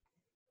tie.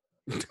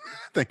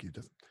 Thank you,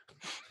 Justin.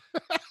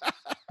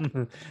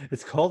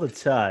 It's called a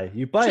tie.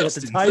 You buy it at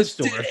the tie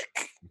store.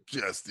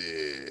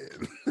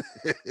 Justin.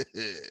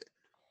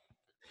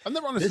 I've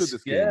never understood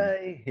this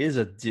guy is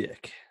a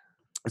dick.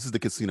 This is the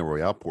Casino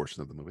Royale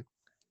portion of the movie.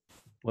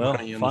 Well,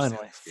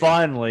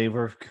 finally,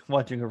 we're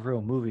watching a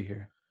real movie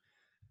here.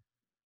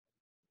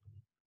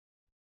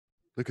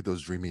 Look at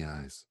those dreamy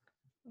eyes.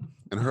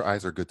 And her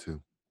eyes are good,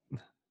 too.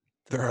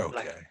 They're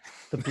okay.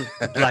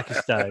 The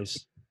blackest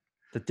eyes.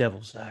 The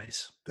devil's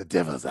eyes. The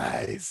devil's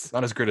eyes.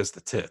 Not as good as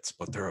the tits,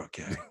 but they're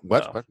okay.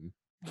 What?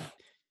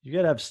 You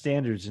got to have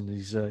standards in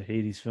these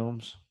 80s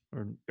films.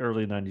 Or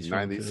early 90s.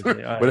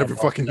 90s. Whatever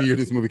fucking year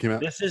this movie came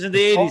out. This isn't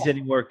the 80s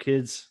anymore,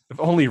 kids.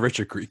 If only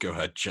Richard Grieco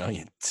had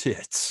giant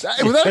tits.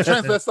 Was that a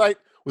transvestite?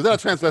 Was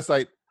that a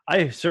transvestite?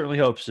 I certainly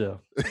hope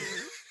so.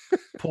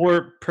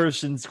 Poor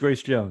person's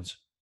Grace Jones.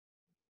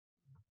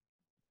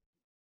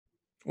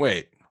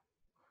 Wait.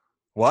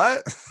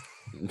 What?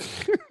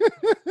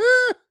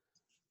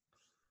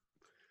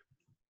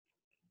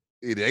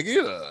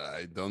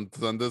 I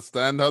don't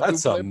understand how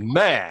That's to play. A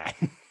man.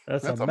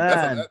 That's a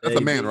man. That's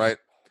a man, right?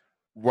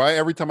 Why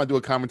every time I do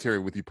a commentary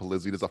with you,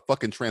 Palizzi, there's a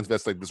fucking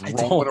transvestite just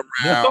rolling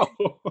around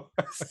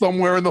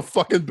somewhere in the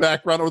fucking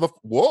background or the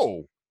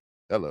whoa.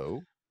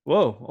 Hello.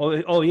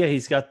 Whoa. Oh yeah,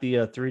 he's got the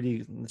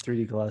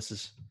 3D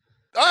glasses.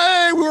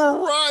 Hey, we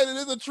were right. It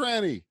is a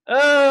tranny.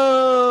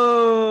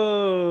 Oh.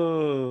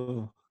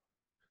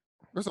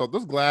 First of all,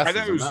 those glasses.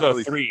 Are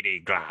those the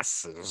 3D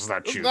glasses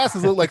that those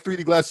glasses look like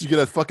 3D glasses you get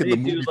at fucking the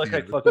movie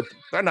theater.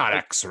 They're not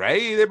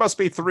X-ray. They must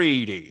be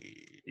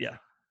 3D. Yeah.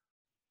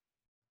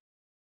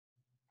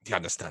 Do you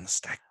understand the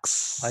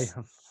stakes?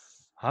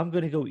 I'm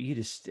going to go eat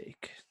a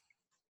steak.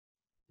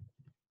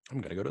 I'm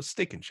going to go to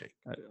Steak and Shake.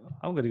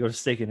 I'm going to go to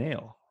Steak and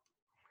Ale.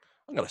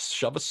 I'm going to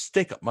shove a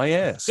steak up my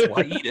ass.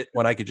 Why eat it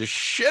when I could just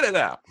shit it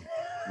out?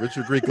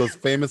 Richard Grieco's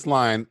famous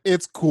line,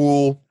 "It's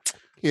cool.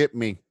 Hit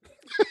me."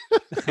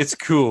 It's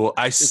cool.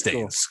 I stay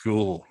in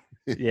school.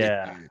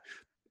 Yeah.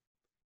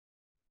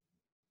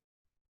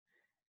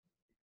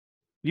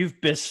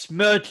 You've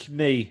besmirched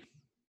me.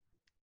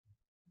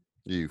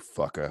 You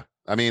fucker.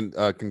 I mean,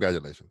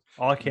 congratulations.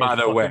 I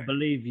can't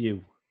believe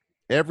you.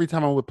 Every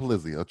time I'm with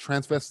Palizzi, a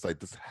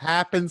transvestite just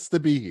happens to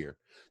be here.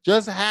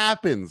 Just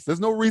happens. There's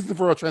no reason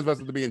for a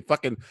transvestite to be in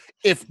fucking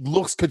If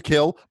Looks Could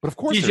Kill, but of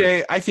course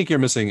DJ, I think you're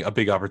missing a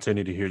big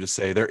opportunity here to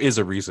say there is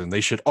a reason.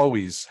 They should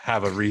always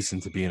have a reason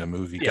to be in a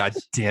movie. Yes.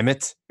 God damn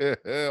it.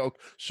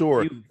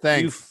 Sure.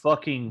 Thanks. You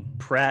fucking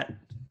prat.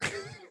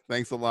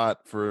 Thanks a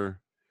lot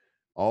for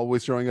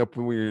always showing up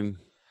when we're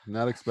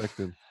not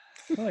expected.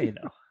 Oh, you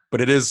know. But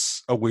it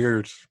is a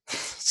weird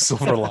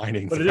silver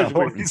lining. But it is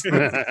weird.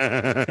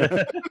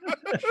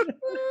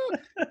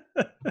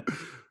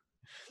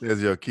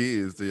 There's your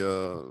keys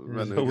to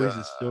There's always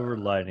a silver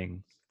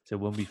lining to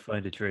when we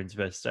find a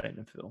transvestite in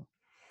a film.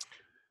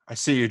 I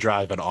see you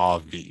drive an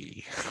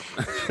RV.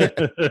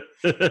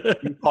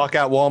 You park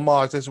at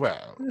Walmart as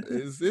well.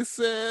 Is this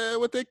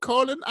what they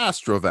call an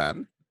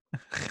Astrovan?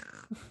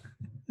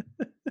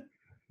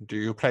 Do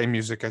you play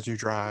music as you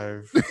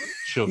drive?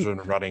 Children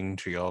running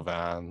to your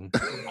van.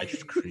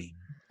 Ice cream.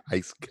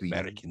 Ice cream.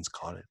 Americans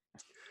call it.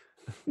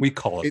 We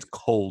call it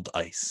cold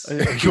ice.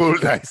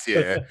 Cold ice,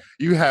 yeah.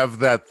 You have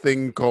that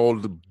thing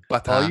called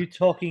butter. Are you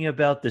talking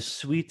about the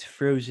sweet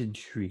frozen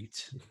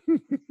treat?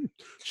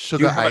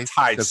 Sugar You have ice. a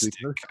Tide stick.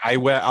 I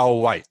wear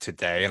all white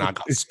today, and I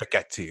got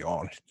spaghetti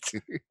on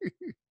it.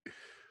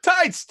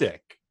 Tide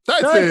stick.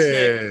 Tide Tide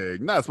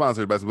stick. Not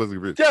sponsored by Simplistic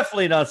Reviews.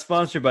 Definitely not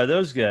sponsored by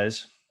those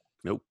guys.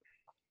 Nope.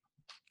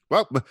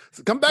 Well,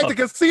 come back to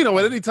Casino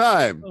at any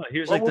time. Oh,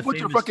 here's Or like we'll the put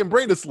your famous- fucking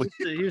brain to sleep.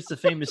 Here's the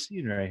famous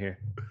scene right here.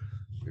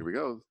 Here we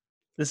go.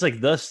 This is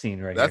like the scene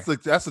right That's here.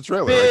 that's the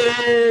trailer. Right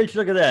there. Bitch,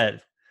 look at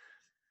that.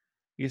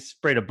 You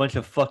sprayed a bunch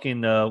of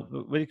fucking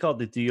what do you call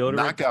it? The deodorant?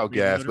 Knockout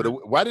gas, but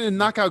why didn't it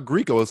knock out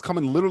Greco? It's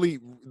coming literally.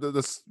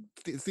 The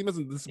steam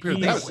doesn't disappear.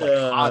 He's,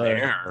 hot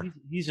air.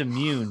 He's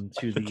immune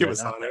to the. It was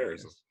hot knockout air.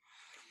 gas.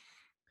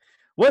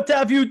 What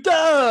have you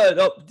done?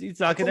 Oh, he's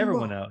knocking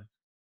everyone out.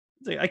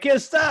 He's like, I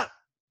can't stop.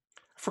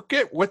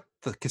 Forget what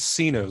the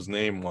casino's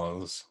name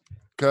was.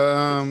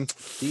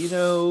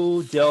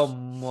 Dino Del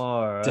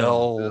Mar.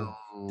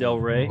 Del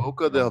Rey.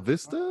 Boca del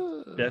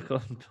Vista.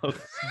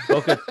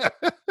 Boca.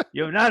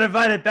 You're not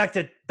invited back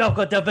to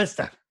Boca del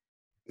Vista.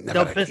 Never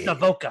Del Vista again.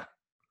 Boca.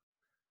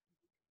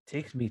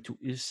 Take me to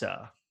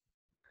Isa.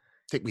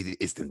 Take me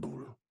to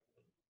Istanbul.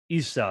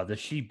 Isa, the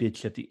she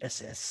bitch of the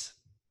SS.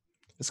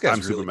 This guy's I'm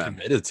really Superman.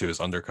 committed to his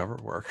undercover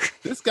work.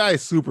 This guy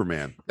is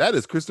Superman. That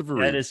is Christopher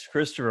Reeve. That is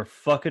Christopher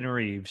fucking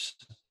Reeves.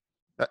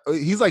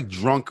 He's like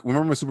drunk.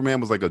 Remember when Superman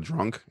was like a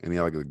drunk and he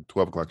had like a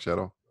 12 o'clock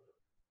shadow?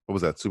 What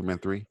was that? Superman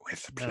 3?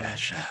 With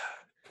pleasure.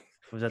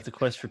 Was that the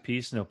Quest for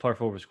Peace? No, Part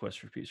 4 was Quest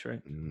for Peace, right?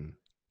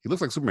 He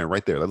looks like Superman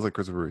right there. That looks like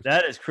Christopher Reeve.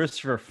 That is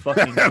Christopher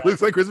fucking. That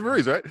looks like Christopher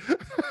Reeve, right?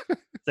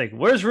 It's like,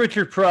 where's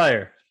Richard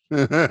Pryor?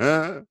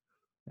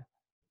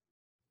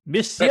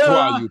 Monsieur.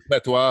 Petois, you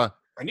petois.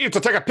 I need to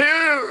take a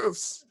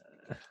piss.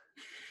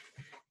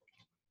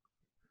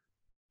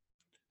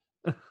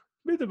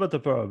 What about the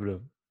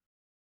problem?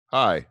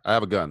 Hi, I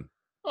have a gun.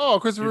 Oh,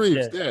 Christopher He's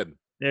Reeve's dead. dead.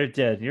 They're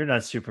dead. You're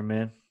not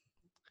Superman.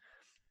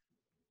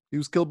 He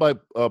was killed by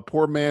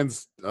poor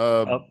man's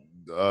CSI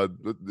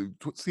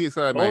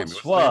Miami. What's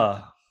his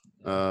Bonsoir.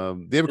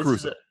 name? David This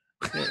Caruso.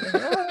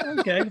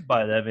 Okay, I can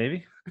buy that,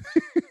 maybe.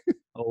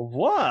 Au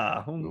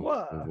revoir. Au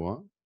revoir. What?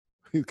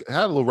 He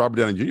had a little Robert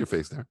Downey Jr.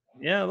 face there.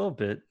 Yeah, a little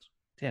bit.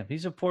 Damn,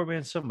 he's a poor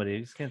man somebody. I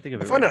just can't think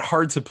of I it. find right it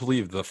hard to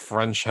believe the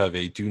French have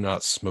a "do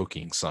not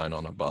smoking" sign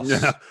on a bus.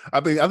 Yeah,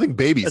 I think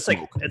babies That's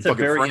smoke. it's in a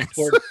very France.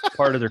 important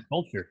part of their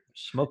culture.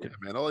 Smoking.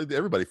 Man,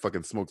 everybody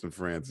fucking smokes in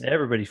France.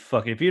 Everybody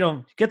fucking. If you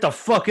don't get the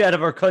fuck out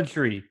of our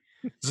country.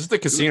 Is this the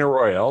Casino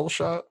Royale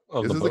shot?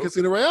 Of This the is the boat?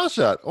 Casino Royale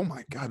shot. Oh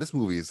my god, this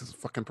movie is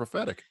fucking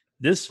prophetic.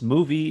 This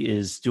movie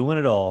is doing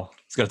it all.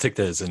 He's gonna take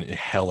this and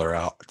inhaler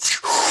out.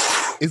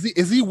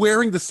 Is he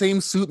wearing the same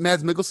suit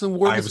Mads Mikkelsen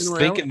wore? in I was Casino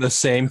Royale? thinking the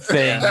same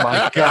thing.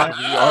 My God,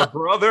 we are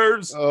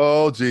brothers.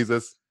 Oh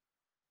Jesus!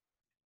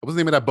 What was the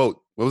name of that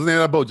boat? What was the name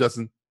of that boat,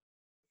 Justin?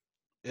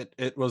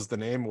 It was the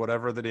name,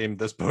 whatever the name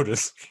this boat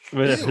is.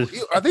 Ew,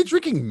 ew. Are they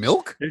drinking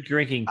milk? They're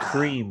drinking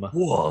cream.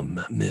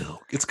 Warm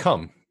milk. It's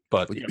cum,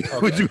 but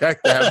Would you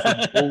have to have some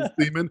bull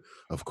semen?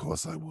 Of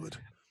course I would.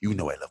 You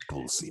know I love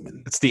bull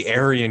semen. it's the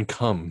Aryan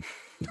cum.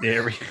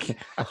 There we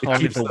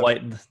Only the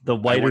white, the I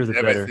whiter want the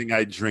better. everything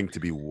I drink to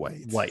be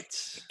white.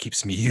 White.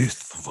 Keeps me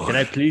youthful. Can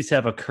I please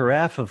have a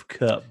carafe of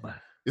cum?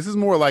 This is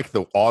more like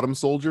the Autumn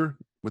Soldier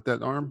with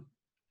that arm.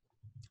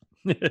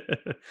 the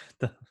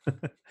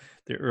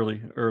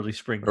early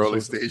spring.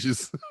 Early soldier.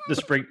 stages.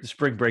 The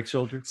spring break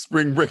soldier.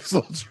 Spring break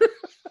soldier.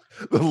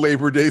 The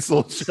Labor Day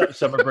soldier.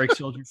 Summer break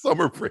soldier.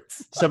 Summer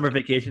breaks. Summer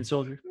vacation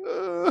soldier.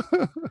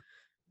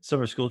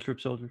 Summer school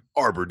trip soldier.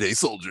 Arbor Day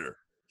soldier.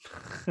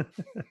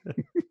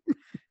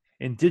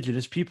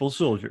 Indigenous people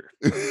soldier.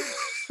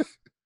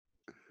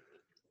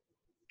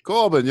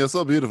 Corbin, you're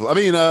so beautiful. I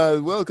mean,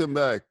 welcome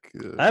back.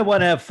 I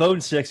want to have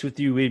phone sex with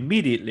you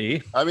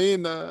immediately. I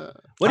mean, what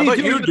How do you about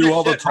do? you with do this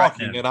all the shit right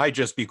talking now? and I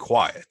just be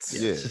quiet?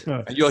 yeah.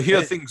 And you'll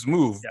hear things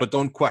move, but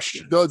don't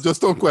question.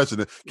 Just don't question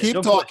it. Keep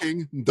don't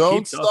talking. Don't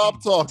Keep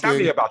stop talking. Tell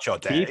me about your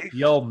day. Keep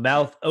your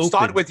mouth open.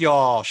 Start with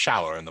your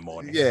shower in the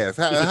morning. Yes.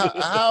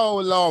 How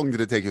long did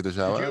it take you to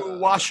shower? Did you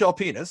wash your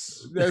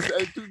penis? Yes,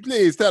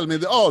 please tell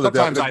me all the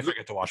Sometimes I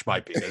forget to wash my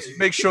penis.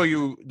 Make sure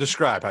you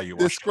describe how you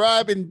wash it.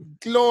 Describe in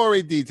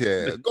gory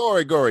detail.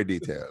 Gory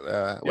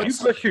detail. Do you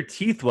brush your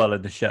teeth while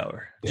in the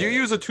shower? Do you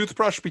use a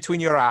toothbrush between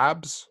your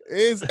abs?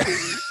 Is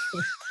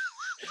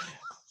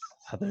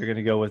They're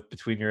gonna go with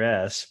between your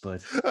ass,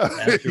 but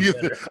I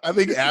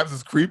think abs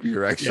is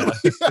creepier actually.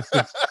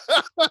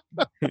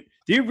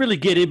 do you really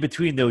get in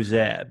between those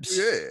abs?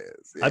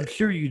 Yes. I'm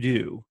sure you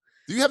do.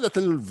 Do you have that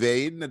little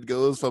vein that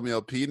goes from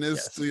your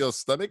penis to your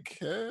stomach?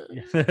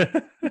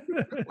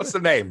 What's the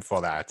name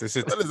for that? Is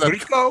it What is that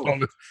Greco?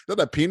 called? Is that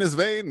a penis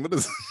vein? What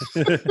is?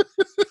 Do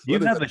you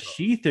What is have that a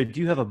sheath or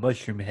do you have a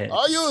mushroom head?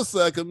 Are you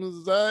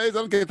circumcised?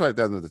 I'm getting right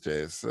down to the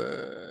chase.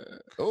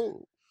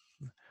 Oh,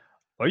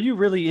 Are you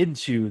really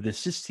into the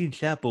Sistine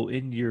Chapel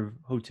in your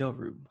hotel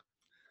room?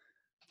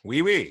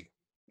 Wee wee.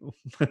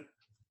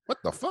 what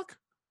the fuck?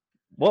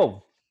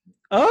 Whoa.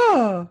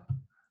 Ah.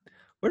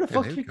 Where the Yeah,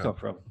 fuck there did you you go. come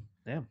from?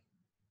 Damn.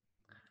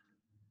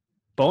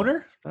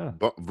 Boner? Oh.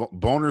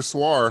 Boner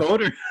Swar.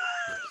 Boner.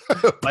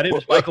 My name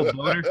is Michael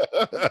Boner.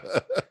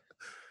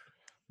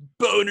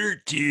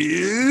 Boner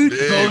dude.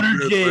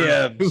 Boner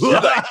jams.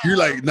 You're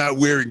like not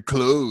wearing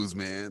clothes,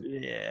 man.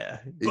 Yeah.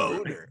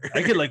 Boner.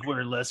 I could like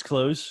wear less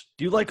clothes.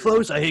 Do you like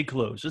clothes? I hate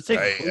clothes. Let's take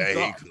I clothes hate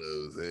off.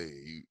 clothes. Hey,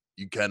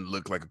 you kind of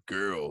look like a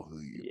girl.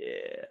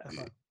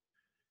 Yeah.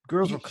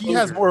 Girls are she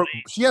has more.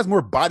 She has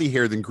more body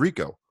hair than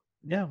Grieco.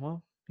 Yeah.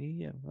 Well.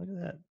 Yeah. Look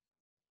at that.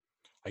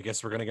 I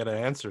guess we're gonna get an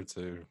answer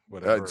to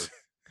whatever.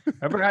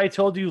 Remember how I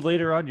told you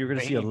later on you're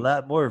gonna see a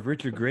lot more of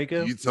Richard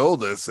Grieco? You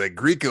told us that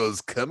Grieco's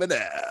coming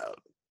out.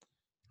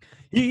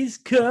 He's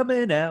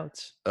coming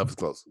out. Up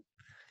close.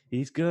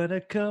 He's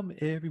gonna come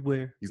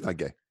everywhere. He's not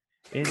gay.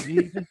 And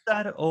even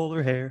inside of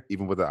older hair.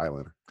 Even with the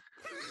eyeliner.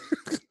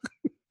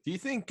 Do you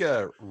think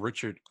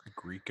Richard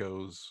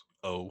Grieco's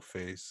O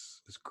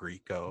face is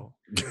Grieco?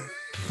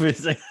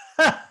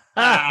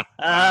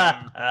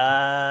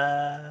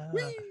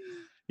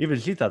 Even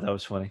she thought that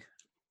was funny.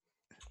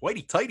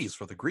 Whitey tighties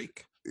for the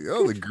Greek.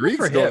 Yo, the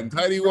Greeks going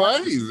tighty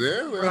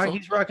whities. Yeah,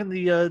 he's rocking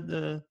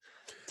the.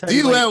 Do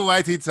you wear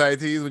whitey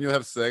tighties when you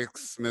have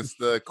sex,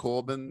 Mr.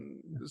 Corbin?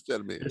 Just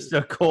tell me.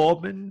 Mr.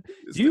 Corbin,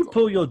 do you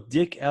pull your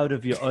dick out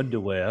of your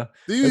underwear?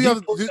 Do you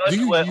use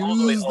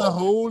the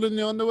hole in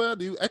your underwear?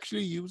 Do you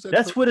actually use that?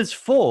 That's what it's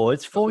for.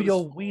 It's for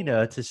your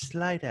wiener to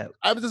slide out.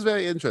 I was just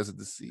very interested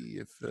to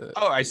see if.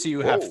 I see you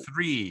have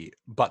 3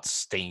 butt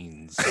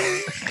stains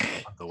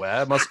on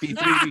underwear. Must be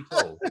 3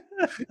 weeks old.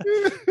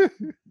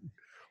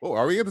 Oh,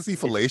 are we going to see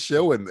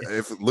fellatio and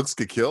if looks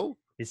could kill?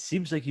 It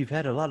seems like you've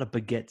had a lot of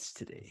baguettes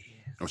today.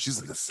 Oh,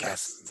 she's an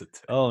assassin.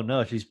 Oh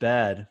no, she's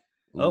bad.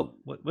 Ooh. Oh,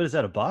 what is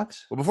that? A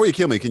box? Well, before you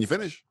kill me, can you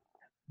finish?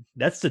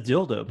 That's the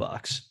dildo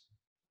box.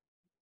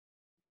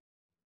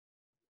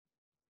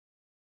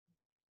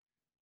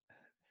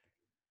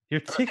 You're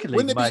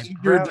tickling my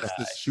brown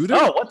eye. Shoot it?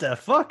 Oh, what the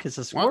fuck? It's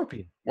a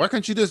scorpion. Why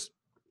can't you just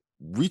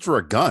reach for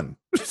a gun?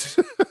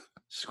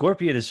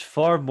 Scorpion is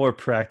far more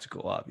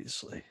practical,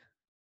 obviously.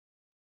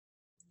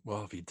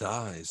 Well, if he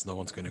dies, no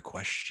one's going to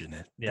question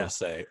it. Yeah. They'll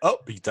say, "Oh,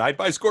 he died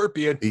by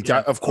scorpion." He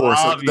died, of course.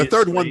 Obviously. The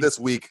third one this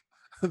week.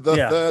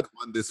 Third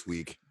one this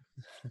week.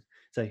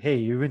 It's like, hey,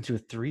 you're into a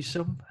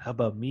threesome? How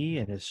about me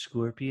and a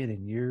scorpion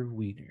and your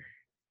wiener?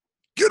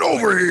 Get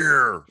over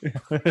here!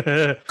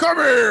 Come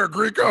here,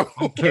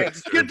 Grieco!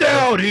 Get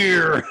down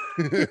here!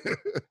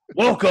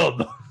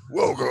 Welcome!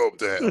 Welcome,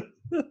 Dad.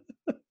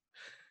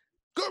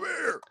 Come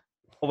here!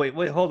 Oh wait,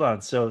 hold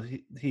on. So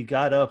he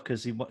got up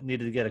because he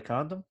needed to get a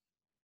condom.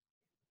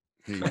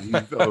 He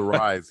felt a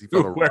rise. He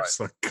felt a rise.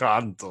 A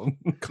condom?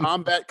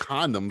 Combat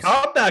condoms.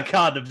 Combat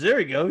condoms. There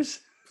he goes.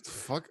 What the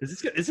fuck? Is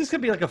this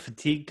gonna be like a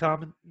fatigue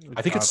condom?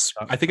 I think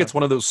it's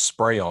one of those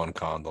spray-on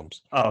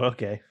condoms. Oh,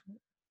 okay.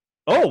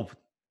 Oh,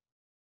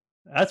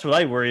 that's what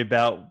I worry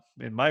about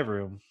in my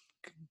room.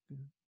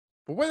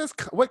 But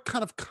what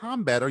kind of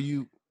combat are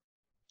you?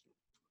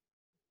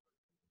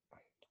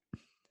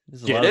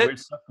 There's a lot of weird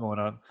stuff going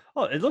on.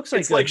 Oh, it looks like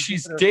it's like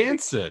she's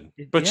dancing,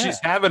 but she's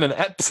having an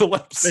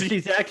epilepsy. But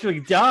she's actually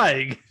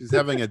dying. She's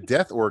having a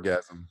death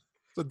orgasm.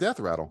 It's a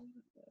death rattle.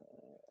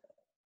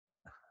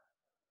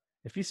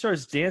 If he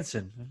starts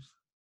dancing,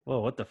 whoa,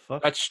 what the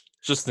fuck? That's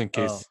just in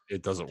case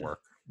it doesn't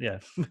work. Yeah,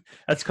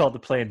 that's called the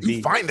Plan B.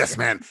 You find this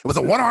man. It was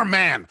a one-armed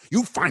man.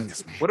 You find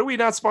this man. What are we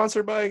not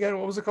sponsored by again?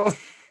 What was it called?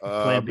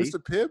 Plan B?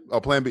 Mr. Pibb? Oh,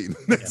 Plan B.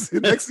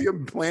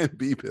 Nexium Plan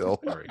B pill.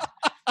 Sorry.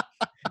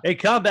 Hey,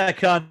 combat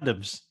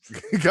condoms.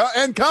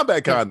 And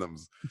combat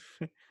condoms.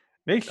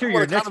 Make sure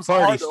your next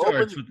party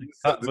starts with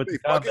the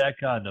combat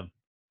condom.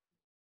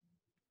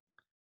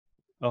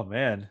 Oh,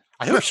 man.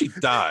 I hope she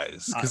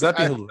dies, because that'd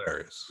be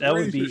hilarious. That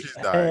would be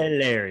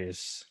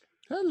hilarious.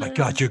 My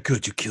God, you're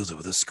good. You killed her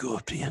with a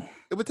scorpion.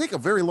 It would take a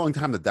very long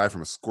time to die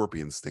from a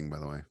scorpion sting, by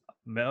the way.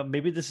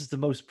 Maybe this is the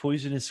most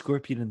poisonous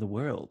scorpion in the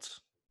world.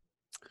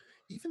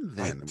 Even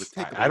then, it would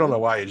take. I don't know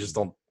why you just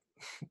don't.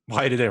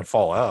 Why it didn't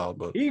fall out,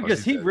 but he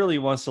really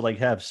wants to like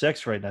have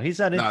sex right now. He's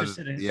not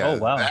interested in. Yeah, oh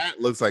wow,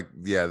 that looks like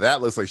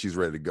she's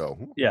ready to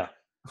go. Yeah,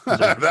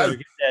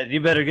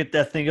 you better get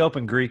that thing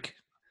open, Greek.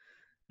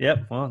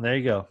 Yep. Well, there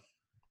you go.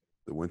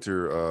 The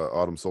winter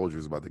autumn soldier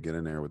is about to get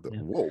in there with the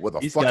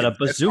He's got a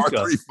bazooka.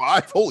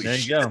 SR-35. Holy there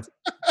shit! You go.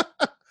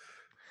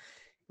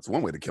 That's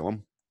one way to kill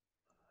him.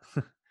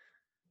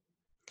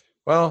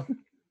 Well,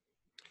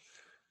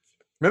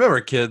 remember,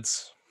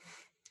 kids.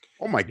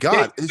 Oh my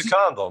God! It's a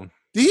condom.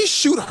 Did he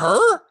shoot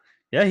her?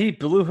 Yeah, he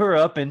blew her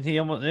up, and he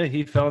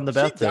fell in the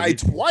bathtub. She died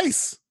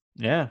twice.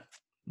 Yeah,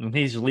 and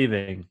he's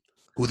leaving.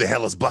 Who the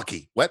hell is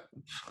Bucky? What?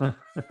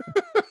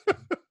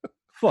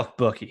 Fuck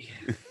Bucky.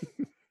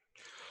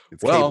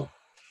 Well,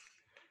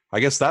 I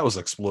guess that was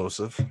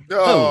explosive.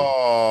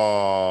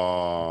 Oh,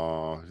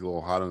 he's a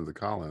little hot under the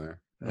collar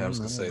there. Yeah, I was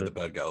gonna say the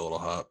bed got a little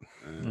hot.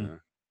 Boom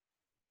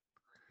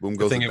goes.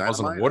 Good thing it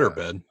wasn't a water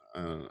bed.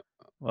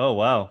 Oh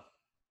wow.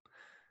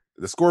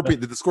 The scorpion.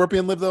 Did the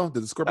scorpion live though?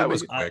 Did the scorpion? That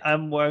was quick.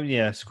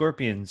 Yeah.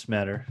 Scorpions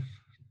matter.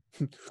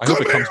 I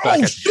hope it comes back.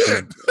 Oh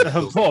shit!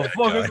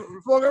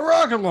 Fucking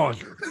rocket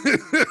launcher.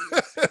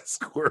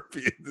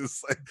 Scorpion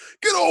is like,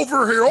 get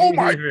over here. Oh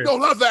my, no,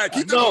 not that.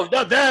 No,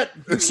 not that.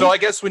 So I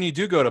guess when you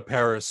do go to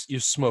Paris, you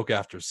smoke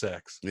after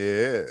sex.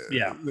 Yeah.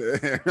 Yeah.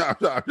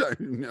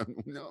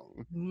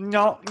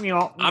 No.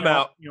 I'm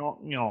out.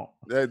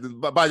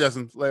 Bye,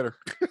 Justin. Later.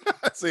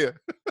 See ya.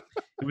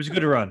 It was a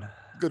good run.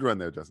 Good run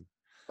there, Justin.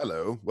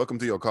 Hello. Welcome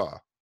to your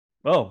car.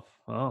 Oh.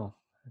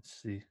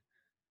 Let's see.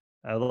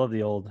 I love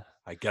the old.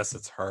 I guess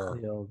it's her.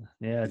 The old.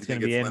 Yeah, it's You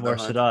going to think be it's Anwar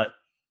Linda Sadat.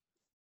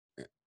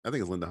 I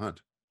think it's Linda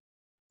Hunt.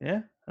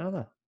 Yeah, I don't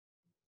know.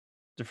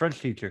 The French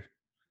teacher.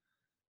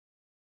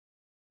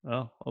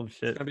 Oh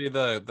shit! It's gonna be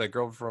the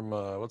girl from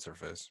what's her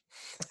face?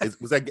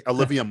 Was that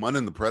Olivia Munn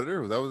in The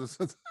Predator? Was that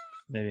what it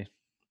Maybe.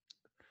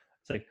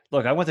 It's like,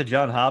 look, I went to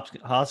John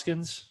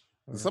Hoskins.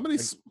 Somebody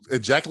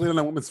ejaculated on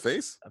a woman's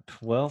face?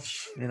 Well,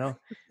 you know.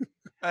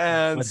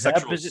 And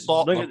sexual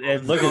assault. Look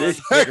at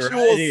this. Sexual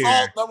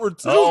assault number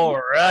 2. All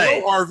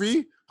right.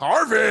 Hello,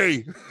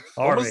 Harvey.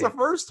 What was the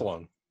first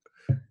one?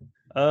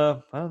 I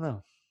don't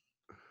know.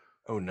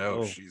 Oh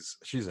no,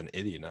 she's an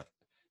idiot.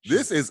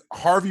 This is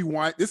Harvey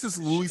Wine. This is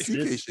Louis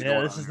C.K. shit. Yeah,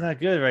 this is not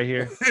good right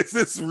here. This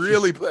is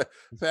really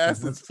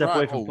fast. Let's step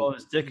away from pulling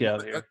his dick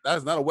out here. That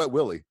is not a wet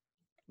willy.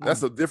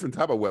 That's a different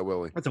type of wet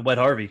willy. That's a wet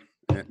Harvey.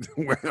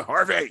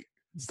 Harvey,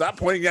 stop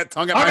pointing that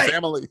tongue at my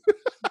family.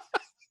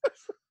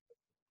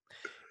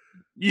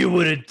 You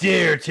wouldn't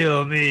dare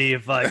tell me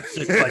if I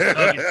took my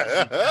tongue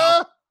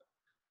in.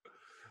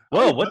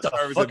 Whoa, what the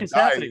fuck is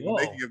happening? In the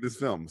making of this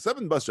film.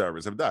 7 bus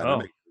drivers have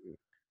died.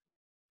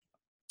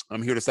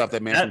 I'm here to stop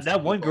that man.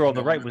 That one girl on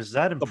the right was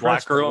that impressed. The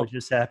black girl. What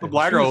just happened? The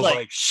black girl was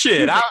like,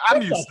 "Shit,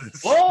 I'm used to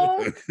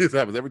this." This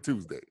happens every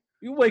Tuesday.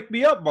 You wake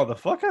me up,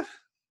 motherfucker.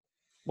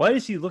 Why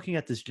is he looking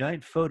at this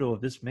giant photo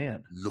of this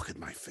man? Look at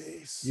my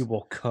face. You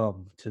will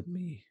come to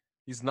me.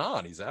 He's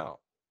not. He's out.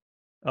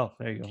 Oh,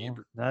 there you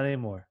go. Not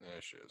anymore. There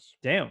she is.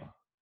 Damn.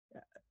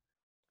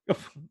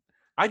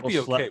 I'd be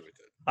okay with it.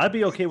 I'd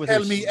be okay with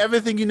Tell me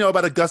everything you know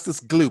about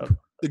Augustus Gloop,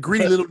 the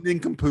greedy little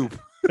nincompoop.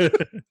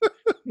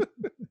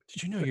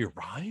 Did you know you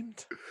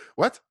rhymed?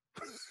 What?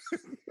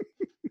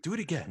 Do it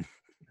again.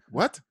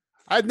 What?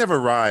 I'd never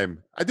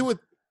rhyme. I do it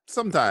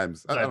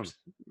sometimes. I don't.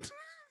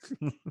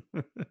 From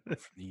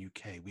the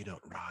UK, we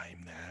don't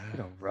rhyme there. We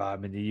don't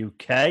rhyme in the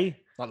UK.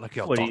 Not like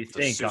your What Dr. do you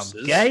think? Seuss's.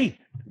 I'm gay?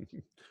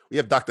 We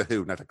have Doctor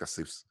Who, not Dr.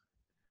 Seuss.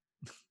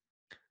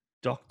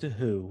 Doctor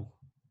Who,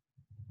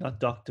 not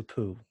Doctor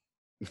Pooh.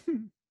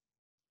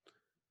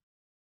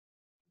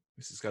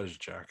 He's got his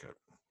jacket.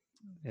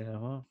 Yeah,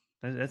 well,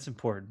 that's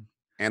important.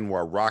 And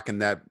we're rocking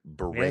that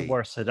beret.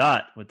 Anwar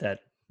Sadat with that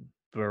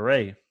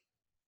beret.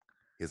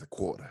 Here's a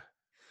quarter.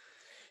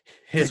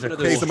 Here's a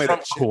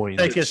Trump coin.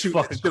 Take his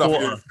fucking Shit off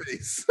quarter. your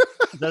face.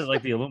 That's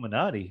like the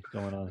Illuminati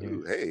going on here.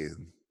 Ooh, hey,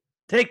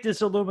 Take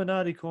this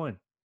Illuminati coin.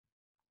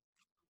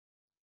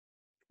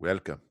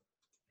 welcome.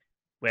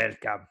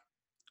 Welcome.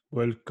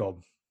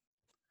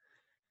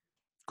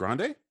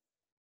 Grande?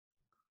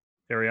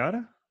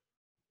 Ariana?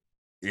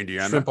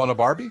 Indiana. Shrimp on a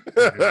Barbie?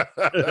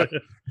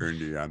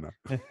 Indiana.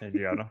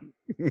 Indiana.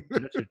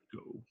 Let it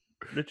go.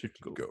 Let it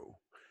go. Go.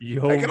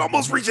 Yo, I can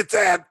almost reach it,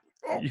 Dad.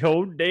 Oh.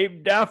 Yo,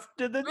 named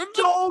after the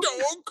dog.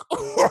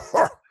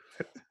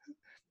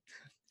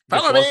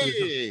 Follow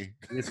me.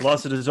 He's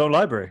lost in his own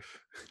library.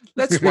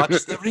 Let's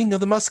watch The Ring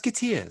of the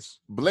Musketeers.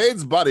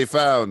 Blade's body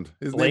found.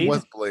 His name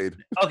was Blade.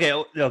 Okay.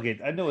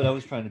 I know what I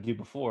was trying to do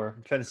before.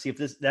 I'm trying to see if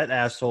that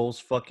asshole's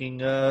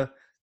fucking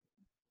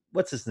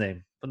what's his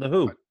name from the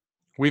Who?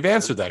 We've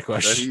answered that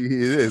question. It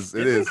is.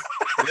 Yes.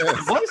 It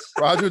was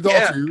Roger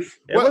Daltrey.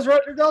 It was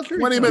Roger Daltrey.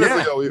 20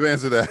 minutes ago, we've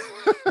answered that.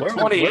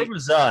 Where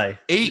was I?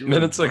 8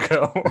 minutes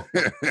ago.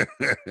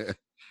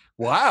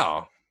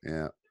 Wow.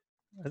 Yeah.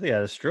 I think I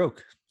had a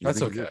stroke.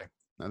 That's okay.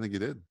 I think you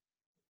did.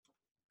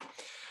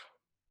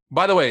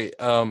 By the way,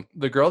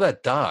 the girl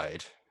that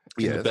died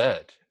in the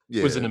bed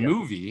was in a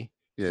movie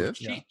with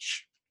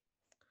Cheech.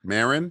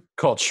 Marin?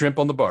 Called Shrimp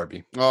on the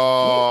Barbie.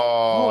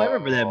 Oh, I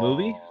remember that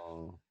movie.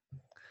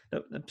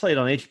 That played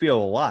on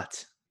HBO a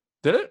lot.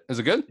 Did it? Is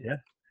it good? Yeah.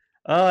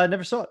 I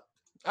never saw it.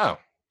 Oh.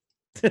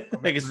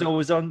 I guess it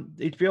was on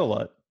HBO a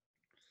lot.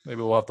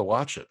 Maybe we'll have to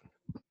watch it.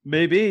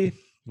 Maybe. It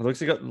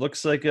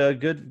looks like a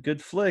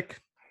good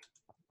flick.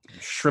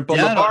 Shrimp on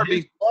the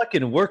Barbie.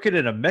 Fucking working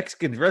in a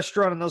Mexican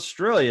restaurant in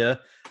Australia,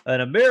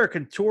 an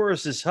American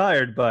tourist is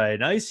hired by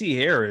Nicey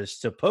Harris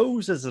to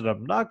pose as an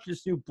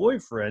obnoxious new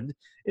boyfriend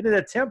in an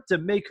attempt to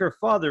make her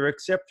father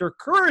accept her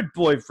current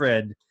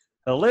boyfriend.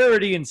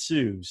 Hilarity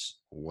ensues.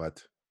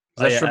 What?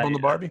 Is that Shrimp on the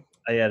Barbie?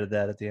 I added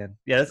that at the end.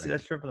 Yeah,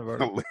 that's Shrimp on the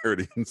Barbie.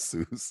 Hilarity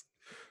ensues.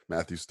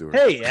 Matthew Stewart.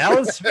 Hey,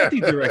 Alan Smithy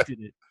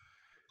directed it.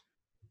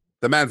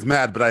 The man's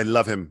mad, but I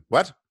love him.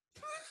 What?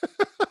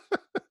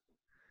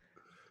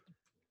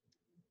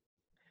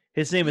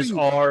 His name is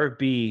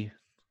R.B.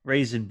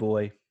 Raisin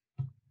Boy.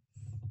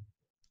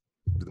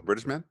 The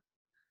British man?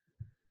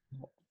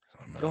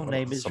 Your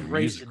name is Some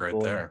Raisin music right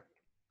Boy. there.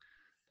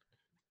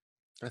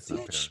 That's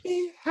not Teach fair.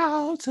 me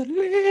how to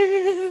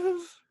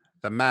live.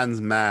 The man's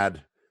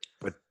mad,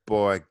 but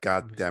boy,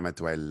 god damn it,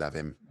 do I love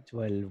him.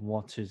 Do I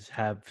want to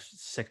have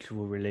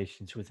sexual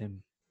relations with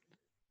him?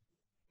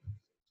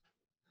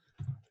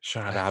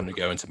 Should I to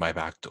go into my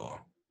back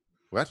door?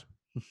 What?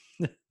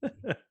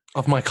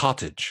 Of my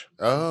cottage.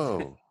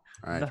 Oh,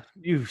 all right.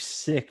 You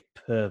sick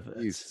pervert.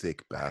 You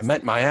sick I bastard.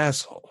 meant my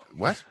asshole.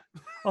 What?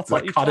 It's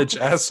my cottage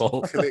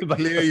asshole.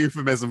 Clear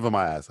euphemism for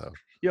my asshole.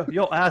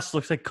 Your ass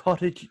looks like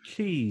cottage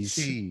cheese.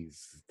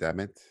 Cheese, damn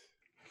it.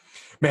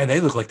 Man,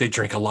 they look like they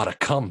drink a lot of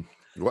cum.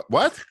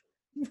 What?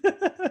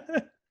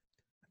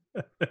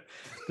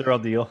 They're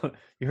on the.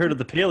 You heard of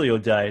the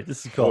paleo diet?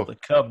 This is called the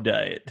cum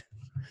diet.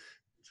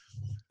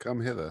 Come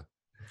hither.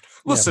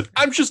 Listen,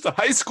 I'm just a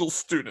high school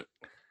student.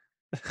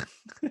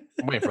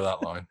 I'm waiting for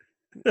that line.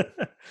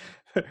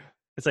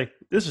 It's like,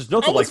 this is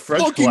nothing like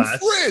French class.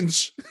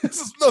 French. This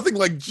is nothing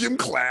like gym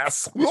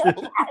class. I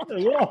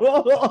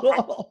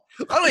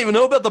don't even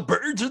know about the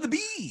birds or the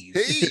bees.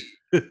 Hey,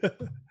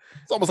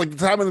 it's almost like the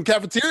time in the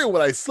cafeteria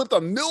when I slipped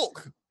on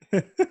milk.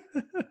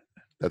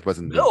 That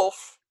wasn't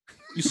MILF?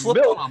 You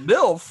slipped on a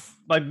MILF?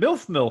 My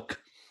MILF milk.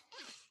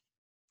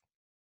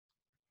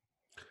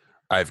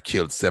 I've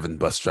killed 7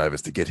 bus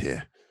drivers to get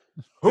here.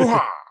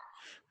 Hoo-ha!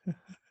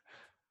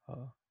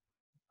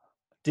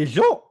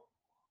 Dijon.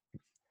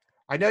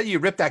 I know you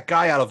ripped that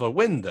guy out of a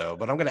window,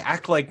 but I'm going to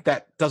act like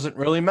that doesn't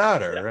really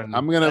matter. And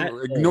I'm going to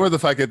ignore the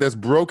fact that there's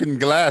broken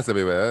glass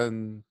everywhere.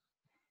 And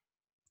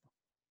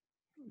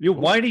you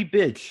whiny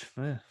bitch.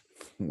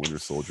 Winter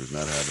Soldier's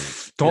not having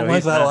it. Don't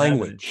like that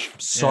language.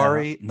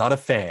 Sorry, not a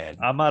fan.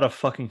 I'm not a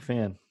fucking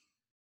fan.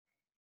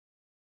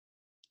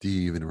 Do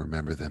you even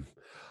remember them?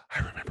 I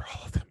remember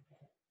all of them.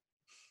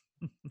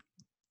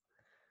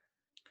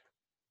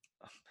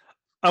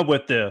 I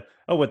went the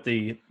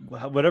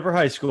whatever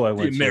high school I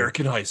went to.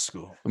 American high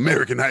school.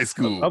 American high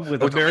school. I'm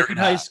with American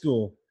high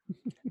school.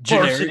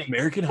 Generic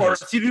American high school.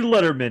 Varsity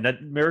Letterman at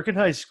American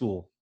high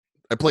school.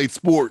 I played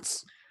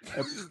sports.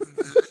 I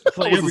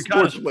was a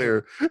sports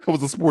player. I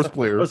was a sports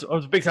player. I was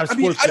a big time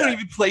sports I don't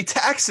even play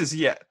taxes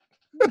yet.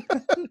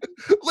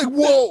 Like,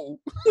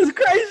 whoa. It's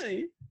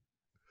crazy.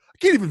 I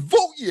can't even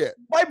vote yet.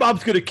 My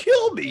mom's going to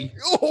kill me.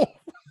 Oh.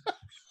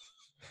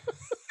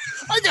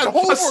 I got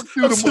homework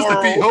due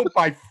tomorrow. Be home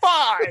by 5.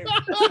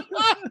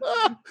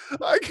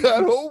 I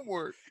got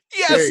homework.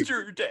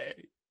 Yesterday.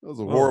 Hey, that was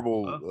a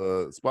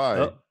horrible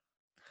spy.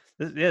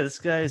 This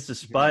guy is the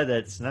spy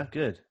that's not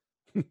good.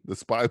 The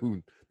spy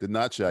who did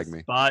not shag me.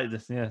 Spy,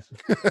 yes.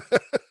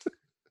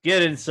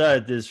 Get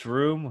inside this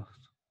room.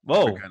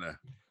 Whoa.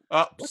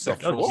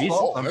 Sexual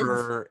assault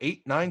number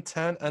 8, 9,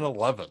 10, and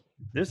 11.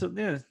 There's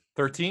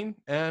 13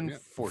 and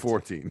 14.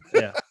 14.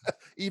 Yeah.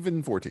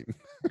 Even 14.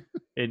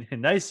 A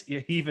nice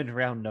even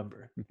round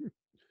number.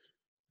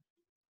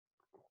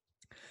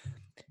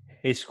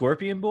 Hey,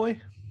 Scorpion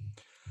Boy.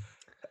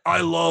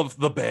 I love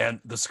the band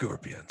The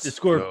Scorpions. The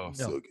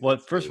Scorpions. Well,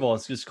 first of all,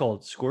 it's just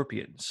called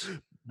Scorpions,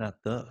 not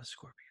the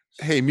Scorpions.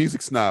 Hey,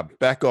 music snob,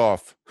 back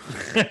off.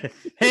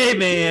 Hey,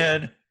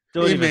 man.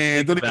 Don't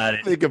even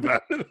think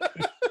about it.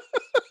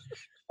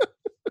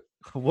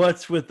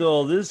 What's with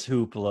all this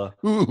hoopla?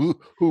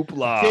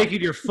 Hoopla.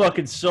 Taking your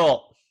fucking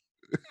salt.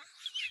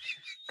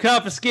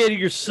 Confiscating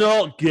your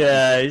salt,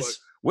 guys.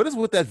 What is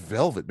with that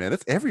velvet, man?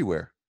 It's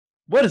everywhere.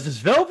 What is this,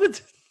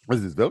 velvet? What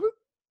is this, velvet?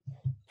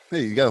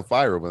 Hey, you got a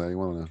fire over there. You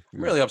want to?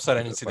 I'm really upset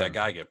I didn't see that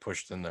guy get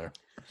pushed in there.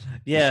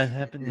 Yeah, it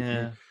happened.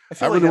 Yeah.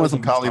 I really want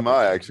some Kali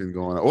Ma action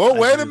going on. Oh,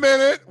 wait a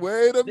minute.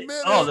 Wait a minute.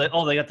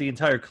 They got the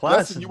entire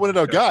class. You wanted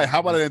a guy. How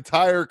about an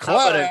entire class?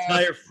 How about an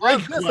entire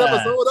French class? This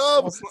episode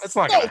of it's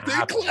not going to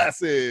happen.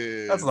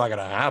 Classes. That's not going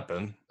to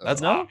happen.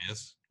 That's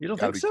obvious. You don't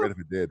think so? Great if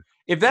it did.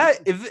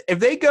 If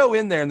they go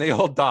in there and they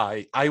all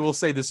die, I will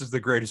say this is the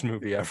greatest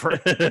movie ever.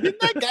 Didn't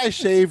that guy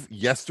shave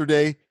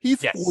yesterday? He's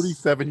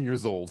 47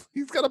 years old.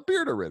 He's got a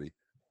beard already.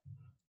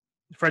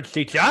 French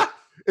teacher?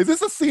 Is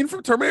this a scene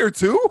from Terminator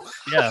 2?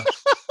 Yeah.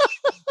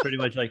 Pretty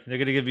much like they're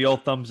gonna give you all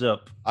thumbs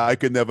up. I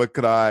could never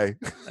cry.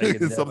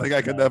 It's something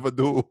I can never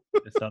do.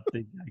 It's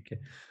something I can.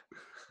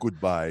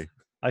 Goodbye.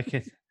 I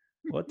can.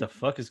 What the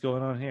fuck is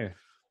going on here?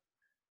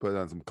 Put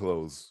on some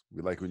clothes.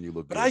 We like when you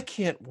look. But good. I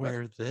can't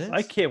wear this.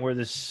 I can't wear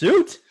this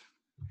suit.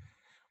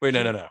 Wait,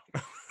 no.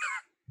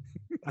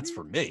 That's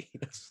for me.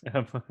 I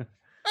haven't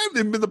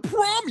even been to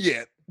prom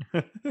yet.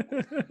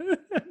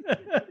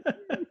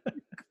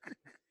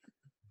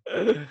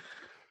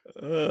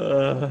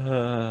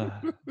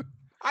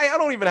 I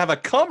don't even have a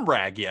cum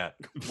rag yet.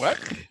 What?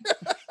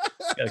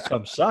 Got a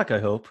cum sock, I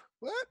hope.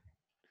 What?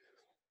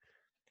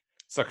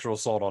 Sexual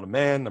assault on a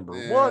man, number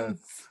 1.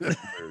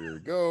 There you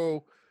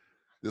go.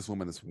 This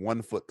woman is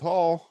 1 foot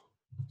tall.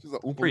 She's a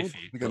 3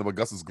 feet. Thinking of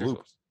Augustus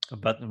Gloop.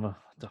 What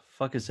the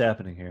fuck is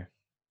happening here?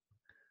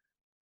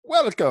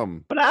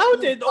 Welcome. But how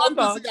did on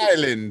this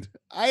island?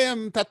 I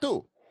am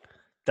Tattoo.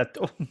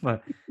 Tattoo.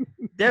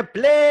 The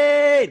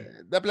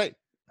plane. The plane.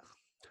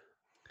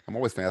 I'm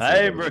always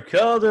fascinated. I'm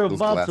Ricardo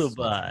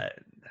Montalban.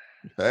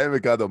 Hey,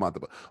 Ricardo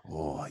Montalban.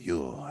 Oh,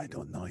 I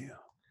don't know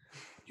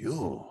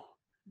you.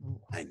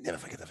 I never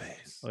forget the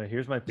face. Well,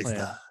 here's my plan.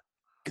 Mr.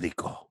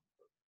 Grico.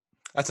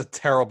 That's a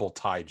terrible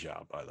tie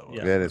job, by the way.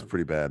 Yeah, it is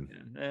pretty bad.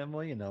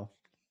 Well, you know.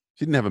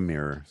 She didn't have a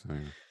mirror. So.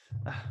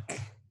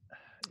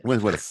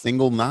 What, a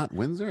single knot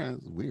Windsor?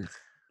 That's weird.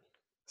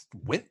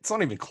 It's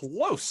not even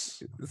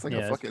close. It's like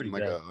a fucking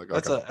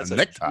that's a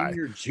necktie.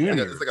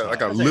 Junior. It's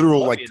like a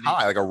literal like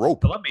tie, like a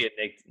rope. Columbia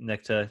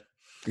necktie.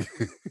 He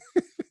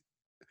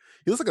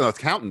looks like an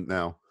accountant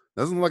now.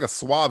 Doesn't look like a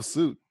suave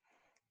suit.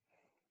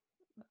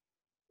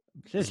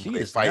 He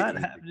is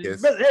fighting. not happy.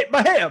 Hey,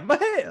 my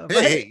hair.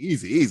 Hey,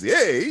 easy.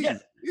 Hey, Yeah.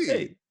 easy.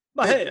 Hey,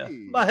 my hair.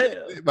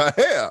 My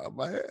hair.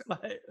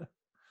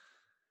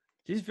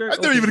 She's very.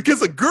 I've never even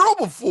kissed a girl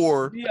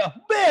before. Yeah,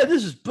 man,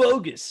 this is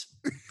bogus.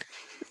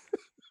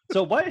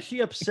 So why is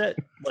she upset?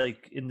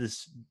 Like in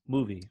this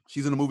movie,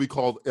 She's in a movie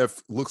called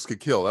If Looks Could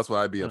Kill. That's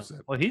why I'd be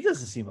upset. Well, he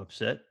doesn't seem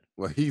upset.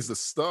 Well, he's the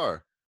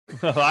star.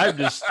 I'm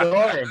the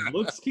star of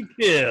Looks Can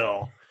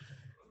Kill.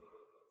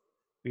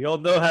 We all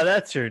know how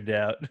that turned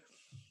out.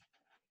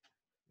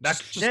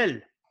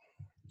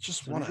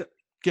 Just want to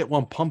get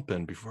one pump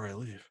in before I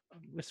leave.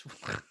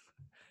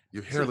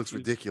 Your hair looks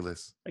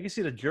ridiculous. I can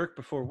see the jerk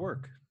before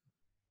work.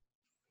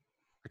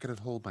 I couldn't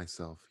hold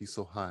myself. He's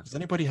so hot. Does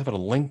anybody have a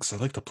Lynx?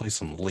 I'd like to play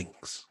some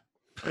Lynx.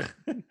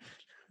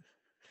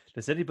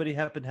 Does anybody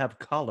happen to have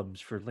columns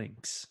for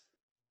links?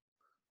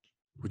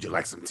 Would you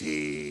like some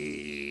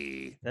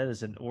tea? That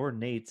is an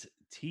ornate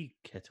tea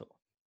kettle.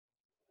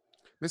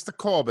 Mr.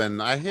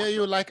 Corbin, I hear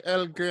you like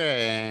Earl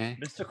Grey.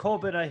 Mr.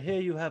 Corbin, I hear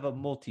you have a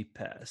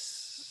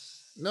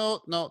multi-pass.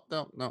 No.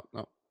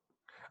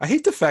 I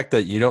hate the fact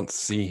that you don't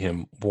see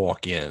him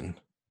walk in.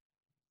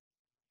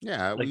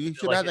 Yeah, well, you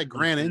should have that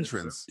grand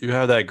entrance. You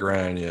have that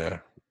grand, yeah.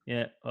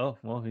 Yeah. Oh,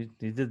 well, he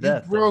did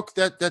that. You broke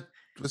that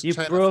was You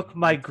China broke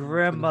my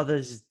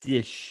grandmother's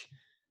dish.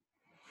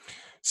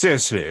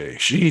 Seriously,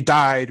 she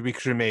died. We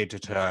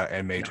cremated her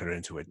and made her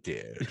into a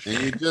dish.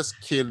 And you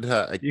just killed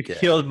her again. You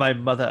killed my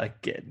mother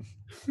again.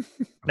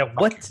 Now,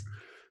 what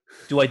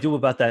do I do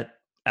about that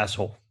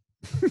asshole?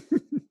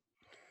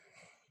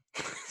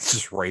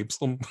 Just rapes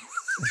them.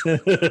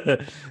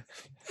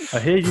 I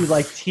hear you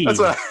like tea.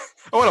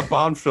 I want a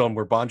Bond film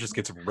where Bond just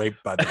gets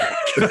raped by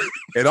the.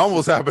 It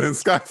almost happened in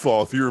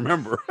Skyfall, if you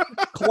remember.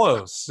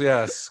 Close,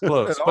 yes,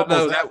 close. But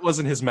no, that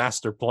wasn't his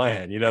master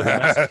plan. You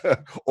know,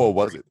 or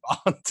was it?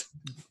 Bond.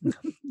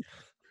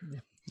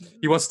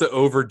 He wants to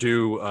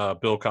overdo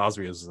Bill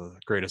Cosby as the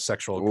greatest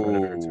sexual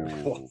predator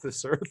to walk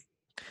this earth.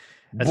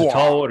 That's a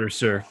tall order,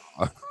 sir.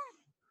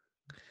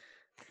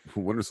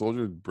 Winter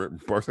Soldier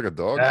barks like a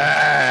dog.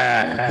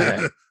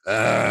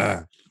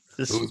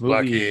 This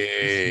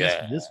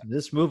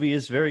movie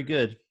is very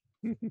good.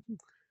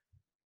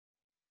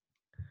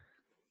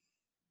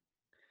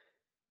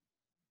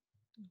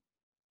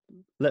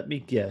 Let me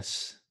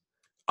guess.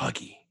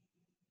 Uggy.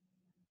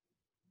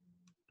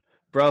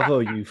 Bravo,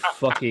 you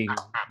fucking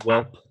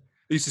whelp.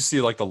 I used to see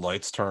like the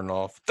lights turn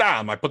off.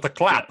 Damn, I put the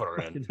clapper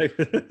in. I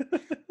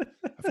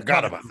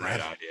forgot about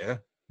that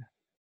idea.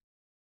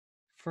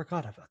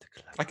 Forgot about the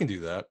clapper. I can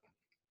do that.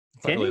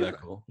 It's Can not really you?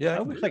 that cool. Yeah,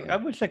 I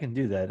wish I can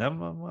do that.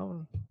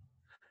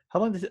 How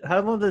long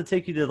did it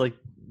take you to like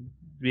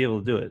be able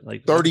to do it?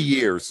 Like 30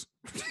 years.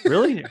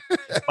 Really?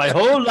 My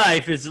whole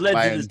life has led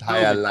My to this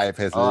entire moment. life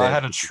has I led had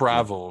to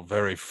travel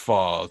very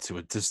far to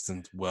a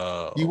distant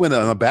world. You went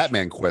on a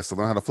Batman quest to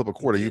learn how to flip a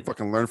quarter. You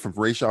fucking learned from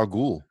Ra's al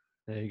Ghul.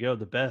 There you go,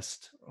 the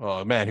best. Oh,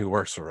 a man who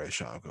works for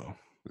Ra's al Ghul.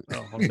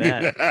 Oh, a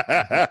man.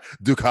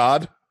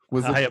 Ducard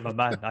was I am a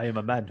man. I am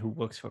a man who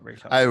works for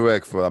Ra's al Ghul. I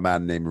work for a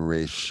man named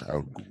Ra's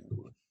al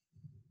Ghul.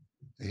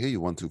 I hear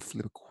you want to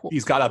flip a quarter.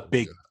 He's got a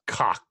big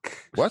cock.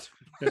 What?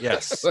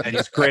 Yes, and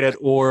he's great at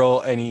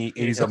oral, and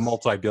he's a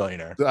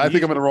multi-billionaire. I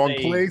think I'm in the wrong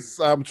place.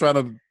 I'm trying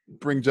to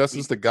bring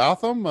justice to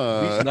Gotham.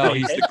 No,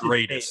 he's the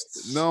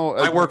greatest. No,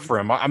 I work for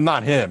him. I'm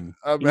not him.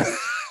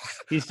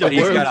 He's the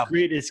world's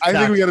greatest. I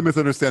think we got a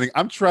misunderstanding.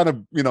 I'm trying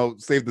to,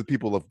 save the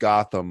people of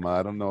Gotham.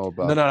 I don't know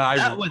about. No.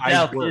 Not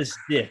without his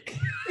dick.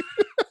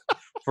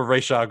 For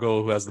Ra's al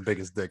Ghul, who has the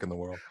biggest dick in the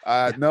world.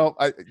 No,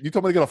 you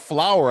told me to get a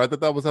flower. I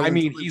thought that was. I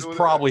mean, he's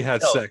probably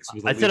had sex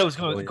with. I said I was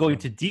going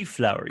to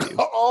deflower you.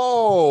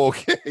 Oh,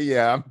 okay.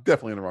 Yeah, I'm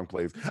definitely in the wrong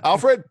place.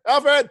 Alfred.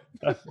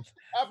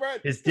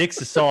 His dick's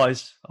the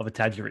size of a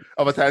tangerine.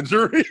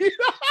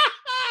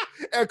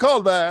 And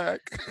call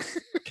back.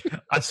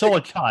 I saw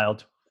a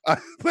child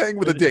playing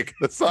with a dick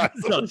the size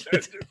of a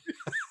tangerine.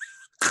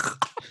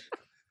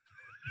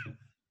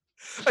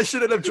 I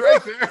shouldn't have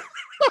drank there.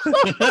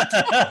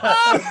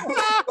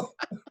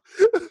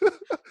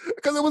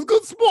 Because it was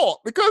good sport.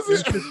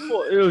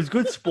 It was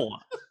good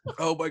sport.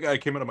 Oh my god,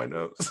 it came out of my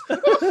nose.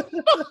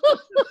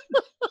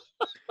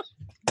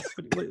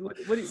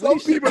 Some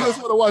people just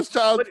want to watch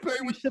child play.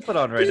 What are you sipping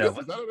on right now?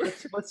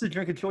 What's the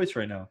drink of choice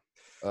right now?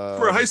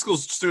 For a high school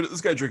student,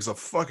 this guy drinks a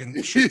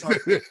fucking shit ton.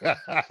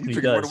 He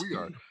does.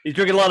 He's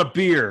drinking a lot of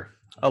beer.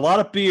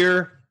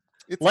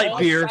 It's light all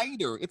beer.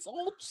 Cider. It's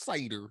all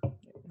cider.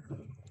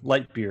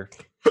 Light beer.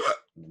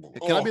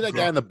 Can I be that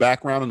guy in the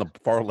background on the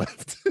far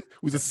left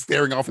who's just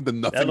staring off into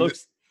nothing? That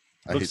looks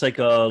like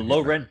a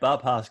low rent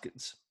Bob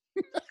Hoskins.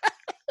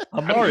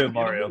 I'm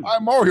Mario.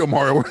 I'm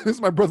Mario. This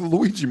is my brother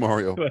Luigi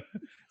Mario.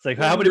 It's like,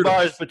 how many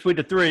Marios between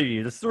the three of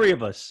you? There's three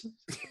of us.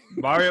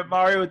 Mario,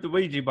 and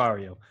Luigi,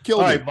 Mario. Kill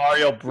All me. right,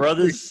 Mario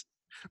brothers.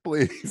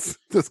 Please,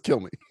 just kill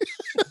me.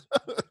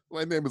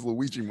 My name is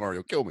Luigi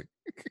Mario. Kill me.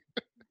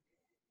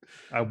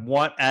 I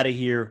want out of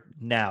here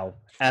now.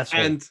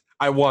 Asshole. And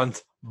I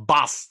want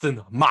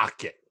Boston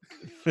Market.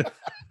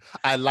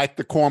 I like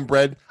the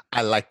cornbread.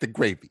 I like the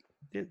gravy.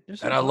 Dude,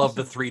 and I love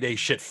the 3-day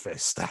shit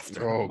fist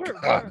after. Oh,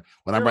 God.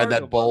 When I'm riding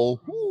that bowl.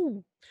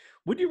 Woo.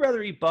 Would you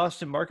rather eat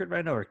Boston Market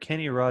right now or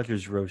Kenny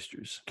Rogers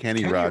Roasters?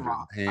 Kenny Rogers.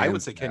 I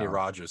would say Kenny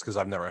Rogers because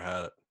I've never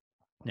had it.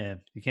 Yeah,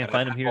 you can't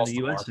find him here in the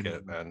U.S.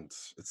 And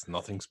it's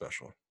nothing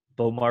special.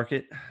 Bow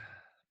Market?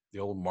 The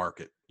old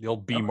market. The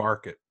old B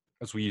market,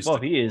 as we used to. Well,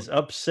 he is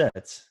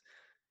upset.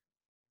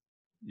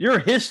 Your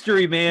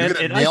history, man.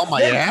 You're gonna nail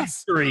my ass?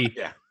 History.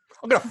 Yeah.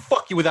 I'm going to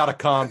fuck you without a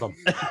condom.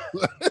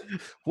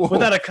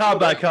 Without a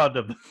combat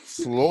condom.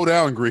 Slow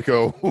down,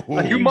 Greco.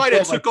 You might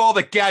have took all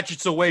the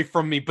gadgets away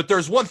from me, but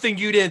there's one thing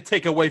you didn't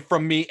take away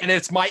from me, and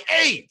it's my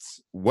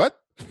AIDS. What?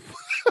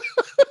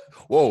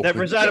 Whoa. That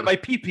resided my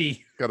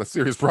pee-pee. Got a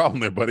serious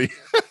problem there, buddy.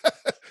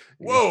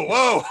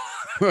 Whoa.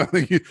 I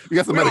think you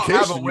got some medication.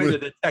 Have a way to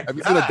detect have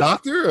you seen a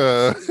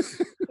doctor?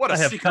 What a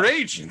secret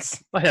agent.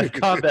 I have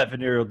combat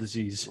venereal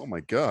disease. Oh my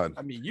God.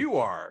 I mean, you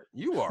are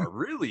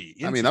really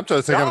I mean, I'm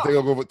trying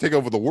to take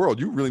over the world.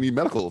 You really need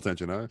medical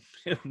attention, huh?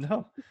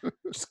 No.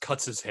 Just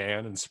cuts his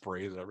hand and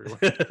sprays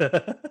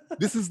everywhere.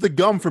 This is the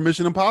gum from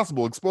Mission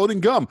Impossible, exploding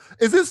gum.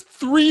 Is this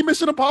 3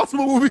 Mission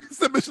Impossible movies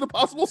that Mission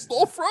Impossible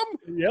stole from?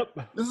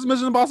 Yep. This is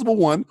Mission Impossible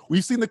 1.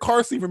 We've seen the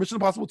car scene from Mission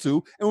Impossible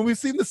 2, and we've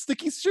seen the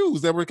sticky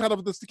shoes that were kind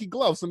of the sticky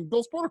gloves from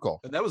Ghost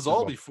Protocol. And that was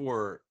all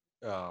before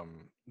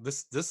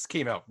this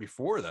came out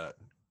before that.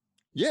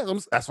 Yeah,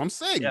 that's what I'm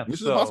saying. Yeah,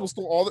 Mission Impossible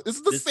stole all this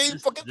is the same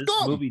fucking this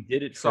gum. Movie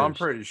did it So first. I'm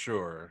pretty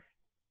sure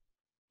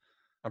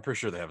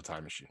they have a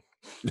time machine.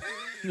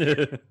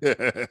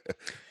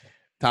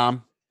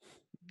 Tom,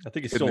 I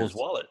think he stole his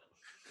wallet.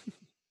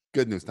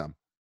 Good news, Tom.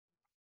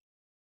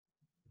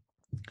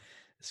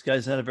 This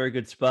guy's not a very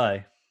good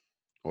spy.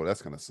 Oh,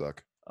 that's gonna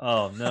suck.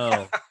 Oh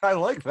no. I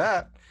like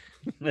that.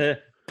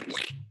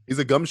 He's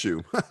a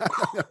gumshoe.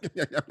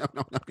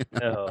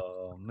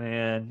 Oh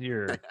man,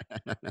 you're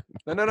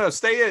No.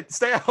 Stay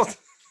out.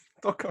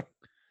 Don't come.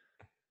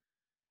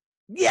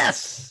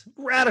 Yes,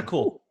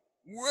 radical.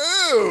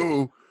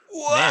 Whoa.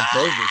 Man,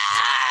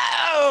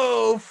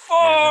 Wow,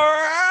 far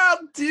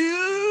out,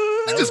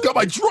 dude. I just got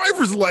my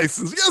driver's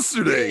license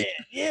yesterday.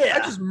 Yeah. I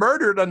just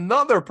murdered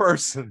another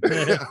person.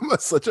 I'm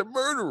such a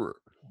murderer.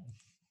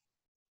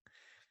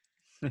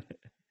 I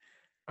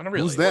don't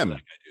really Who's know them? what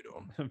that guy do to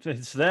him.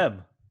 It's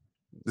them.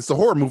 It's a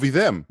horror movie.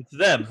 Them. It's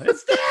them.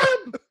 It's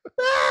them.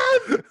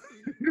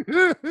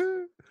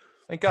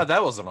 Thank God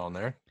that wasn't on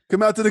there.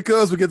 Come out to the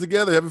coast. We get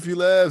together. Have a few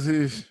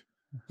laughs.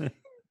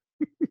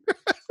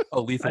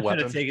 Oh, Lethal I should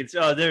Weapon. have taken.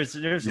 Oh, there's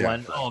Yeah.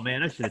 one. Oh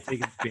man, I should have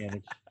taken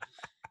Spanish.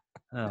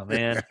 Oh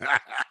man. I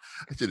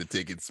should have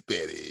taken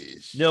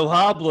Spanish. No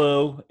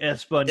hablo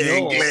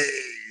español.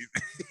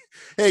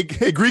 Hey,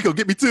 Greco,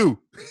 get me 2.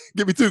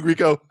 Get me 2,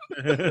 Greco.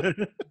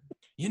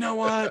 You know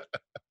what?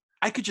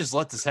 I could just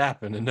let this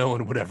happen and no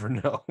one would ever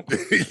know.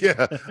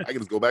 Yeah, I can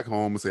just go back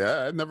home and say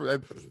I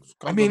never.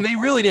 I mean, they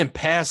really didn't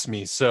pass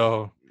me,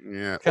 so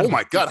yeah. Oh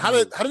my God, how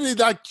did they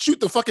not shoot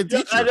the fucking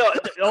teacher? I know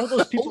all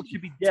those people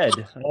should be dead.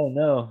 Oh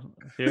no,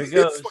 here it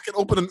goes. Fucking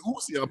open an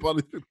Uzi up on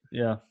it.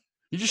 Yeah,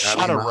 you just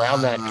shot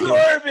around that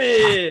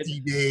kid.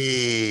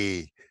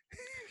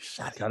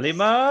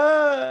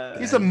 Kalima.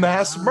 He's a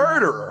mass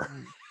murderer.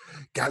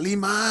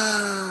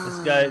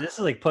 Kalima. This is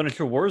like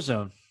Punisher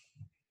Warzone.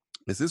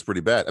 This is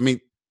pretty bad. I mean,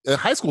 a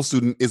high school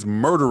student is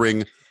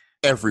murdering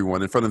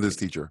everyone in front of this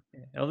teacher.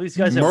 All these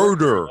guys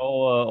murder.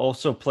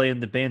 Also play in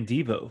the band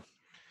Devo.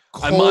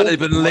 I might have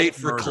been late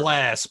for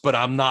class, but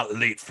I'm not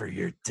late for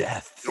your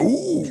death.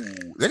 Ooh,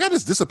 that guy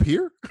just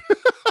disappear?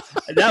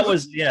 That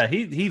was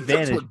he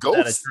vanished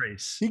without a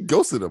trace. He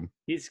ghosted him.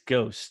 He's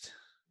ghost.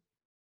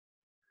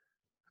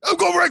 I'm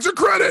going for extra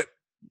credit.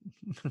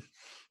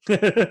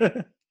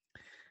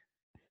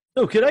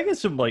 Oh, could I get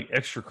some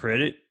extra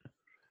credit?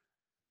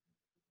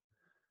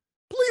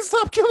 Please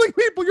stop killing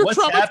people. You're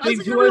What's happening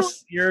to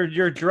us?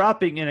 You're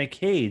dropping in a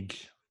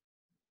cage.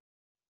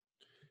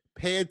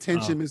 Pay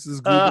attention,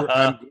 Mrs. Goober.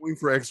 I'm going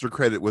for extra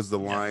credit was the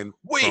line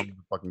from the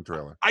fucking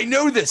trailer. I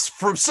know this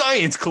from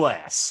science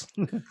class.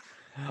 If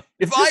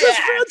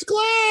French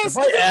class. If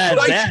I add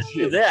that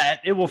to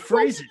that, it will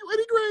freeze it.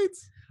 Any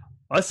grades?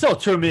 I saw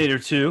Terminator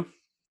 2.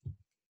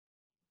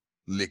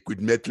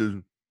 Liquid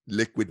metal.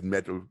 Terminator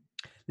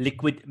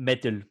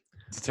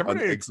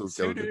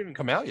 2 didn't even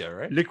come out yet,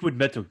 right? Liquid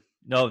metal.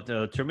 No,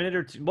 the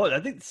Terminator 2. Well, I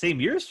think the same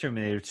year as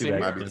Terminator 2.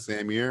 Might be the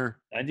same year.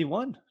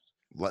 91.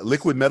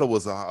 Liquid metal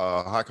was a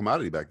hot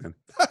commodity back then.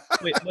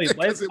 Wait.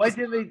 Why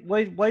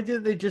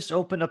didn't they just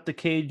open up the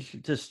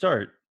cage to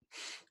start?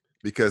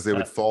 Because they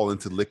would fall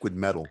into liquid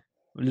metal.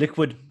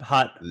 Liquid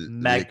hot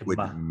magma. Liquid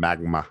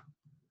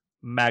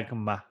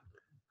Magma.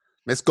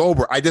 Miss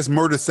Goldberg, I just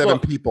murdered 7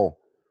 people.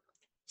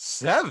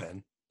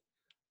 7?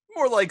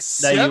 More like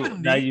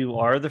 7. Now you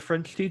are the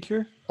French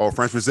teacher? Oh,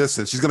 French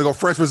resistance. She's gonna go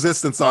French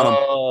resistance on him.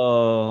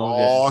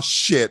 Oh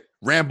shit.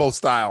 Rambo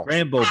style.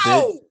 Rambo,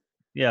 bitch.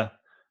 Yeah.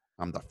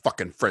 I'm the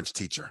fucking French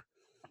teacher.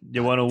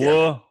 You want a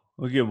war?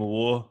 We'll give him a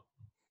war.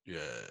 Yeah.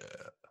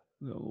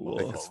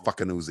 Take his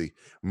fucking Uzi.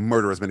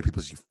 Murder as many people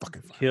as you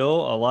fucking find.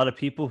 Kill a lot of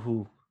people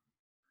who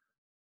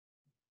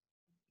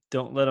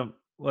don't let them.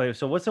 Wait,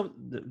 so what's up?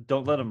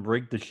 Don't let them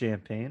rig the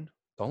champagne.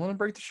 Don't let him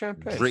break the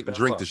champagne. Drink the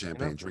You know?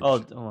 champagne. Drink Oh,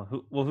 the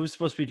champagne. who's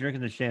supposed to be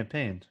drinking the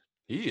champagne?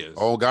 He is.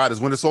 Oh God, it's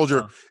Winter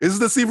Soldier. This is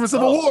the scene from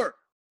Civil War.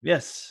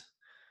 Yes,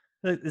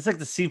 it's like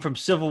the scene from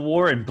Civil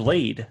War and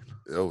Blade.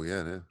 Oh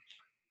yeah, yeah.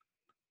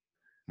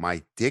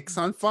 My dick's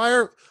on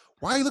fire.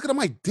 Why are you looking at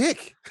my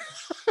dick?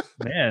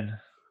 Man,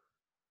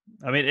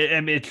 I mean,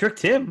 it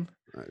tricked him.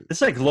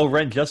 It's like low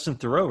rent Justin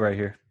Theroux right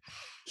here.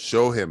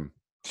 Show him.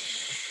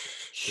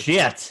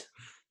 Shit.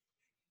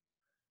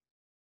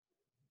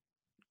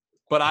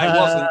 But I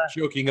wasn't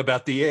joking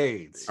about the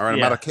AIDS. All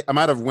right, I'm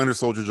out of Winter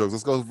Soldier jokes.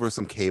 Let's go for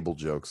some Cable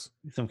jokes.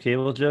 Some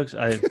Cable jokes.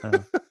 I'll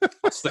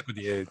stick with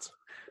the AIDS.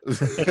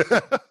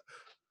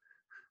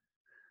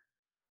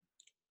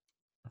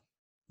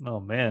 Oh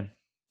man.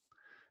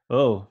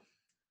 Oh.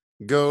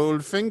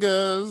 Gold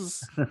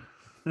fingers.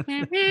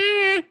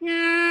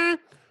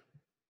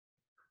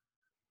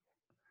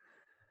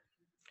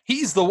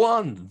 He's the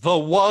one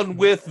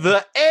with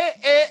the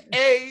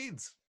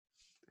AIDS.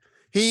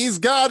 He's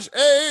got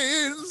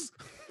AIDS.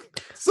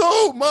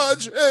 So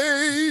much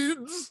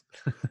AIDS.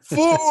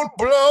 Full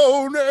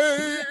blown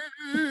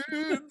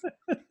AIDS.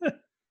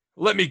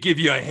 Let me give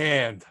you a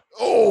hand.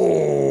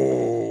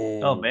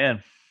 Oh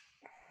man.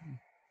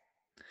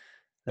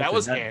 That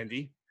was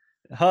handy.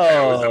 Oh,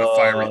 that was in a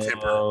fiery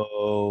temper.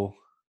 Oh.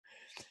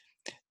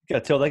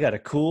 Gotta tell that guy to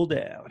cool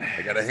down.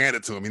 I gotta hand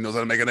it to him. He knows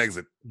how to make an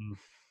exit. He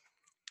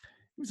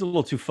was a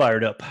little too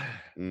fired up.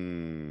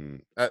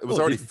 It was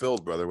already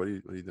filled, brother. What are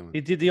you doing?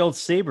 He did the old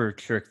saber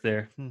trick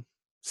there.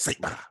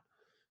 Saber.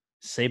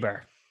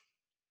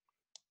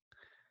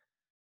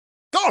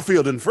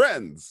 Garfield and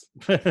Friends.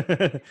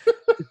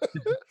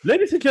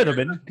 Ladies and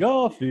gentlemen,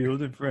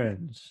 Garfield and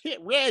Friends.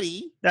 Get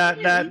ready. Da,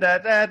 da, da,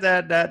 da,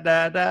 da, da,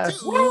 da, da.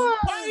 To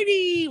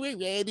party. We're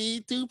ready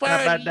to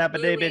party.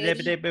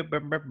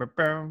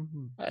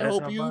 I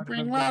hope you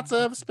bring lots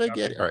of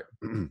spaghetti. All right.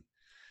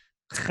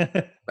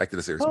 Back to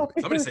the series.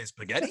 Somebody say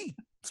spaghetti.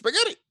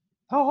 Spaghetti.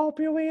 I hope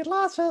you eat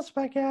lots of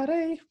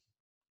spaghetti.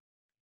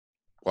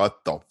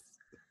 What the?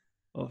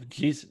 Oh,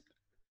 jeez.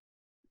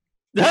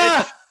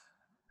 Ah!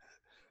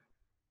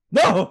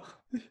 No.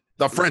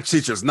 The French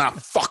teacher's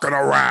not fucking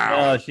around.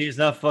 No, she's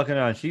not fucking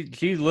around.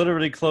 She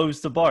literally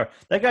closed the bar.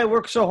 That guy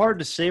worked so hard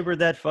to saber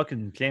that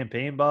fucking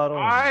champagne bottle.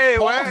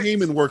 Paul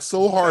Heyman worked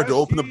so hard to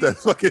open up that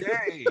fucking.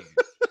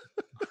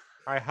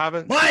 I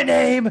haven't. My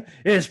name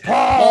is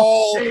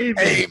Paul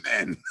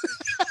Heyman.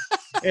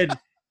 And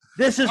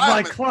this is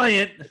my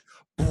client,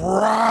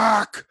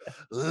 Brock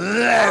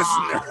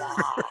Lesnar.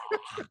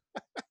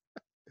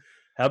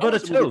 How about a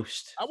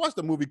toast? I watched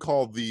a movie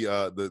called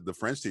the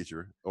French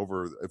Teacher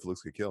over If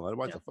Looks Could Kill. I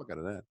watched the fuck out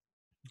of that.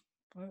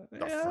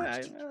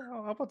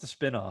 How about the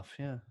spinoff?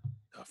 Yeah.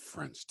 The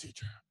French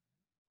Teacher.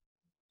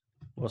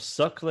 Well,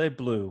 suck les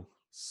blue.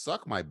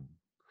 Suck my.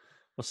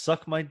 Well,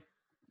 suck my.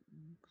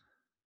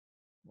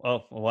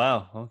 Oh,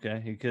 wow.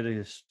 Okay. He could have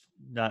just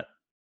not.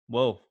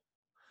 Whoa.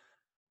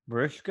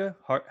 Mariska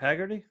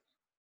Haggerty?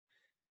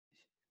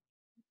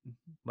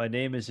 My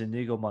name is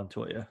Inigo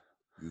Montoya.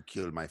 You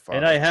killed my father.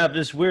 And I have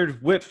this weird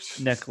whip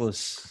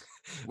necklace.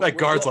 That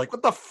guard's like,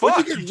 what the fuck?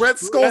 Where'd you get Red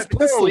Skull's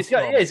pistol? He's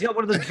got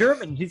one of the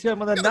German. He's got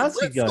one of the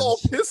Nazi Red guns. Skull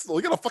pistol.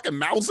 You got a fucking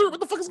Mauser?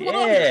 What the fuck is going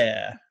on?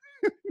 Yeah.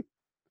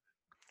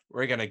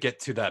 We're gonna get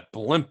to that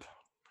blimp.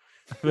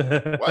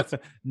 What?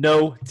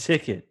 No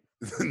ticket.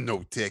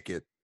 No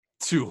ticket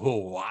to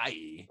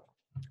Hawaii.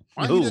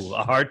 Ooh,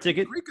 a hard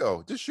ticket.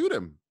 Grieco, just shoot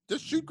him.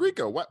 Just shoot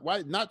Grieco.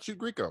 Why not shoot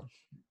Grieco?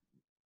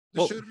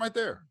 Just shoot him right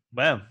there.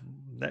 Wow.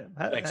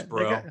 Thanks,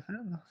 bro.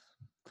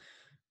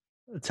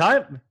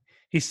 Time.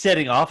 He's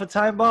setting off a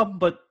time bomb,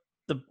 but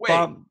the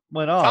bomb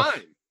went off.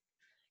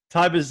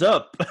 Time is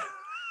up.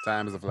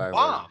 Time is a flag.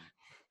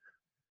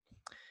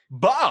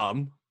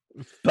 Bomb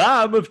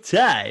of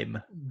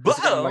time.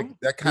 Bomb. Like,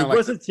 that kind of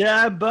was a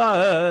time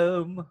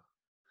bomb.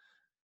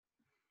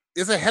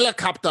 It's a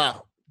helicopter.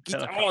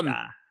 Get on.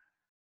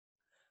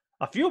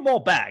 A few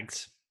more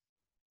bags.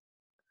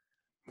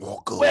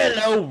 More gold. Well,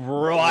 all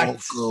right. More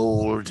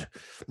gold.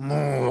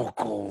 More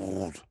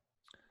gold.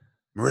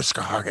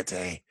 Mariska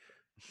Hargitay.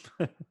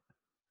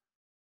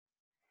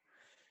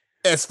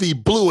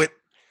 SV blew it.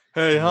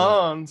 Hey,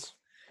 Hans.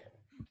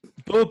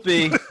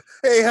 Boopy.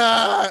 Hey,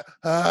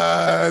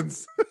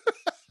 Hans.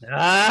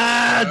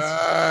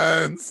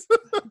 Hans.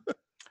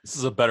 This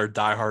is a better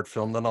Die Hard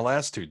film than the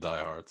last two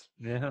Die Hards.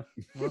 Yeah.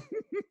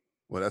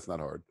 Well, that's not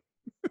hard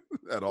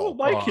at all. Oh,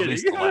 my kidding.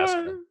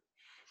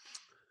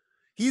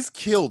 He's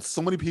killed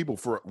so many people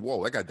for.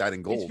 Whoa, that guy died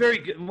in gold. He's very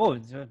good. Whoa,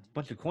 a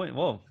bunch of coin.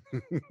 Whoa.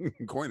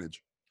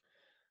 Coinage.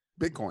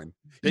 Bitcoin.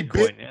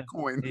 Bitcoin. Yeah.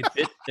 Coin. He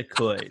bit the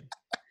coin.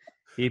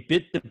 He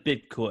bit the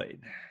Bitcoin.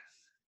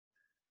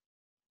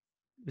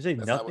 You say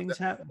nothing's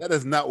happened? That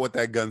is not what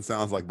that gun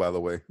sounds like, by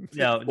the way.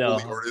 No.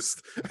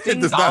 Artist. Ding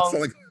it does dong. not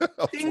sound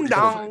like. Ding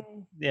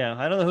dong. Yeah,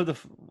 I don't know who the.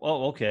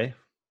 Oh, okay.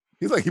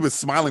 He's like he was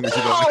smiling when she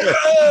goes.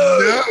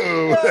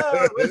 No,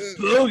 it's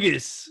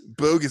bogus.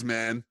 Bogus,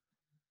 man.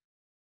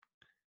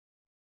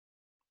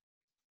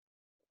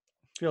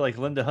 I feel like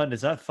Linda Hunt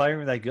is not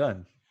firing that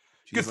gun.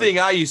 Good thing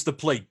I used to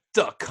play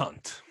Duck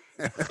Hunt.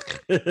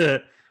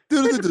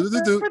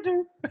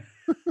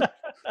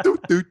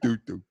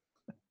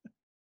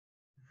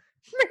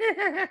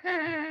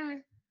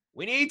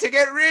 We need to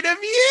get rid of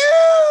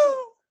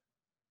you.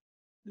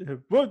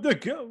 What the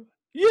go?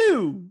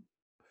 You?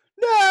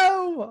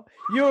 No,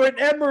 you're an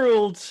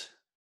emerald.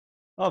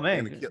 Oh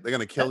man, they're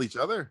gonna kill each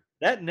other.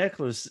 That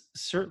necklace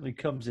certainly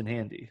comes in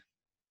handy.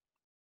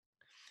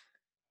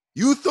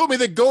 You throw me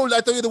the gold,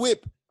 I throw you the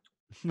whip.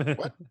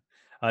 What?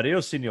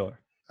 Adios, senor.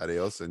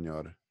 Adios,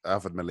 senor.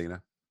 Alfred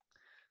Molina.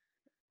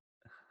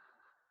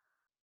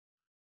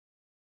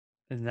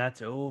 And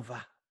that's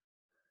over.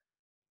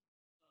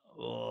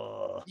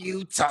 Oh.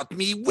 You taught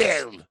me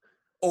well,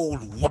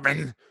 old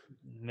woman.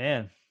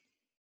 Man.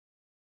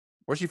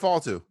 Where'd she fall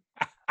to?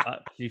 I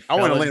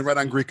want to land right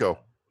on Grieco.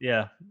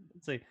 Yeah.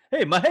 It's like,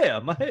 hey, my hair.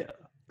 My hair.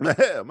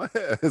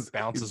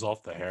 Bounces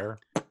off the hair.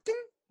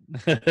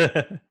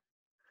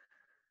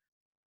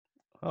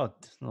 Oh,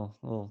 no.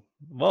 Whoa.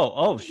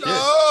 Oh, shit.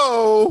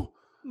 No!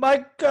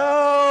 My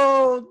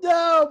gold.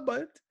 No,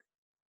 but.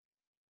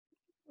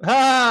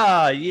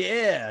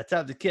 Yeah.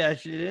 Time to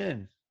cash it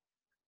in.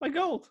 My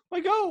gold.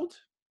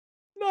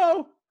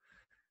 No.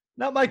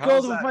 Not my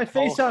gold with my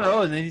face on.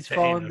 Oh, and then he's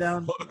falling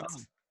down.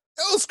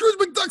 Oh, Scrooge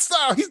McDuck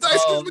style. He's died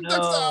Scrooge McDuck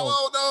style.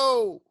 Oh,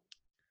 no.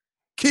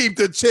 Keep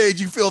the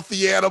change, you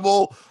filthy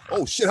animal.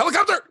 Oh, shit.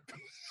 Helicopter.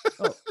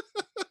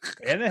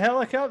 And a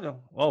helicopter.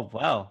 Oh,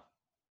 wow.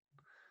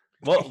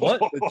 What?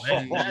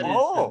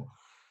 Whoa.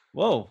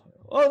 Whoa.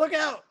 Oh, look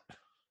out.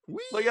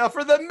 Look out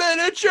for the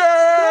miniature.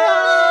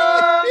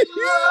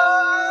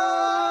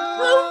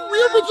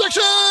 Rear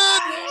projection.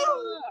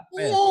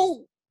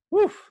 Whoa.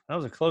 Woof. That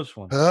was a close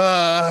one.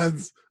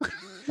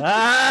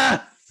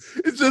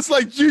 It's just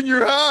like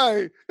junior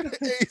high.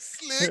 Hey,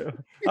 Slick.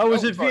 I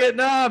was in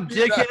Vietnam,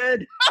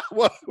 dickhead.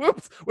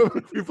 Whoops.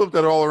 We flipped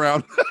that all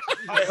around.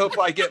 I hope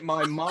I get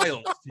my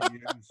miles to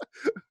use.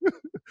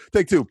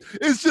 Take two.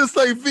 It's just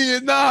like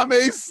Vietnam,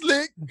 eh,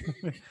 Slick?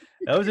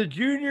 That was a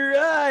junior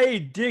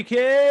high,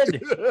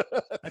 dickhead.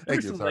 I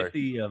Thank you, sorry. like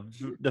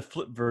the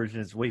flip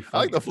version is way I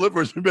funnier. like the flip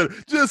version better.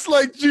 Just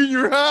like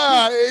junior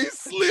high, eh,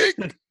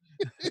 Slick?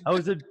 I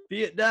was in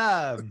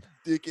Vietnam.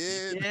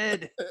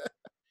 Dickhead.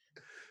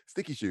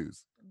 Sticky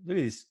shoes. Look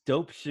at these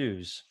dope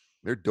shoes.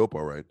 They're dope,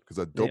 all right. Because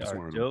I dope They are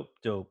sworn them.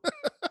 dope.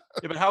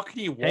 Yeah, but how can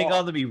you walk? Hang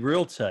on to be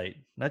real tight.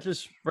 Not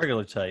just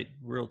regular tight,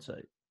 real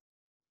tight.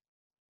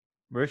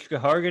 Mariska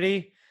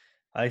Hargitay,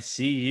 I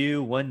see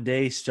you one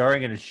day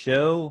starring in a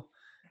show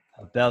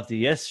about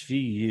the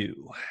SVU.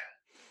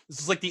 This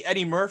is like the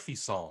Eddie Murphy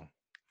song.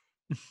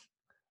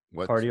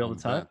 What Party all song the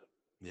is time?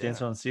 that?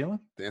 Dance on the ceiling?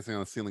 Dancing on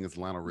the ceiling is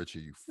Lionel Richie,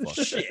 you fuck.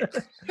 Shit.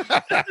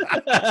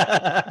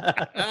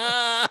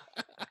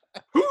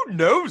 Who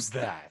knows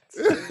that?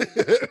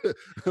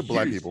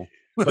 Black people.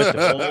 But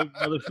the old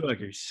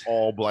motherfuckers.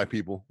 All black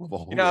people.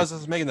 You know, I was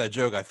just making that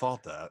joke. I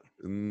thought that.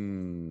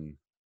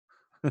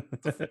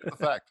 It's a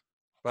fact.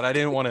 But I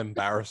didn't want to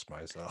embarrass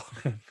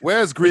myself.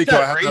 Where's Grieco? It's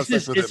not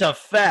racist, it's a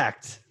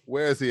fact.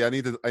 Where is he? I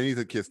need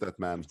to kiss that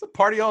man. It's a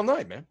party all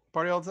night, man.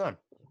 Party all the time.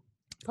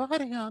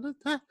 Party all the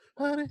time.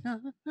 Party all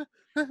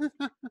the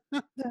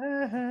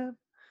time.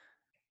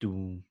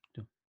 Doom.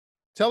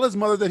 Tell his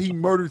mother that he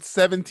murdered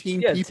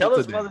 17 people tell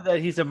his today. mother that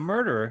he's a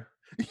murderer.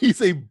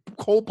 He's a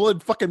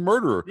cold-blooded fucking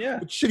murderer. Yeah.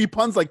 With shitty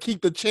puns like keep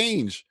the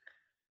change.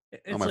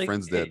 It's my like,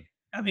 friend's dead.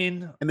 I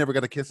mean, I never got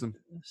to kiss him.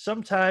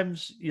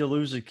 sometimes you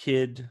lose a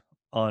kid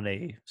on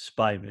a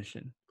spy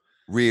mission.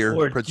 Rear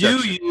Or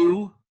projection. do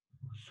you?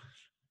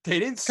 They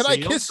didn't Can see I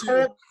him kiss you?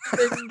 In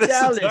this entire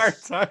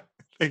Dallas. time.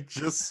 They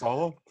just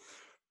saw him.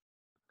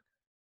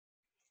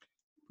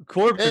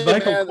 Corbin, Hey,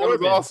 Michael man, that was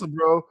Corbin. awesome,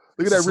 bro.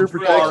 Look at that rear Far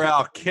projection.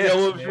 out You kiss.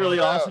 know what was really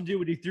Yeah. awesome, dude?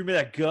 When he threw me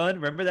that gun.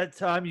 Remember that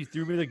time you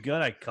threw me the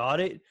gun? I caught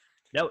it.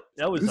 That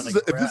was If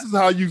like this is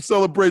how you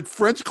celebrate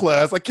French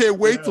class, I can't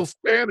wait till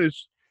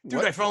Spanish. Dude,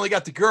 What? I finally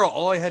got the girl.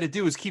 All I had to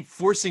do was keep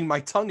forcing my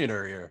tongue in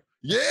her ear.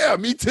 Yeah,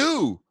 me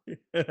too.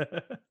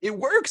 It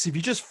works. If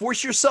you just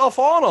force yourself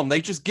on them, they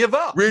just give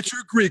up.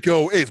 Richard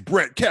Grieco is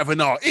Brett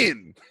Kavanaugh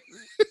in.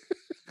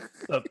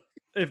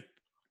 if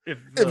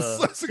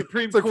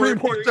Supreme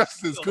Court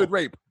Justice could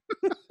rape.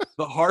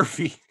 The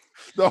Harvey.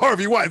 The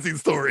Harvey Weinstein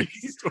story.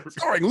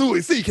 Starring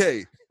Louis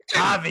C.K.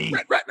 Harvey.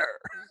 Brett Ratner.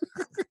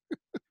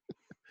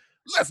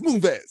 Les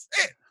Moonves.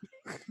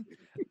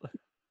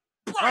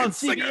 on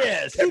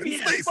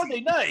CBS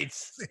Monday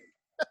nights.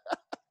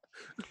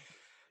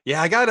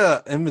 Yeah, I got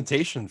an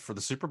invitation for the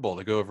Super Bowl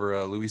to go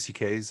over Louis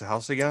C.K.'s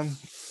house again.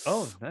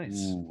 Oh, nice.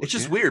 Ooh, It's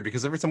just weird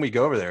because every time we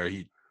go over there,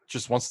 he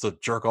just wants to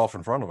jerk off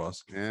in front of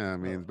us. Yeah, I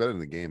mean, it's better than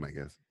the game, I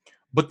guess.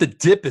 But the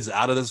dip is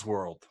out of this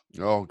world.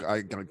 Oh,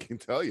 I can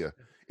tell you.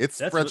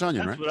 It's French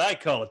onion, right? That's what I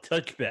call a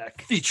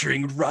touchback.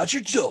 Featuring Roger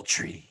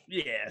Daltrey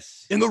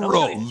Yes. in the I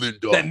role like-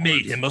 that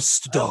made him a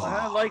star.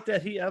 I like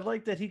that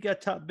he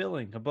got top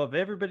billing above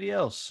everybody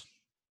else.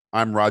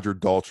 I'm Roger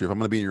Daltrey. If I'm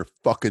gonna be in your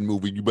fucking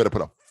movie, you better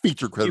put a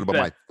feature credit above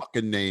my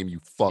fucking name, you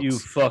fucks. You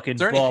fucking Is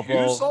there any ball.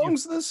 Who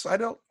songs this? I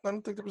don't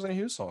think there was any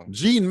Who songs.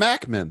 Gene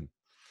Mackman.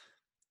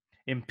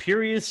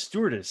 Imperious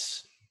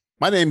Stewardess.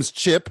 My name's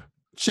Chip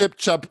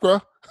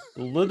Chupra.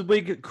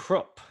 Ludwig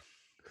Krupp.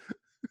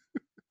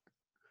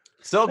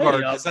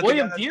 Stelgard. Hey,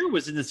 William Deere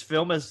was in this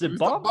film as the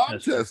bomb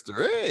tester.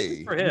 Hey,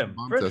 good for him.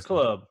 French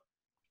Club.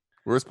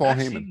 Where's Paul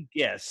Heyman?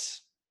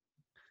 Yes.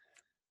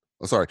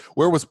 Oh, sorry.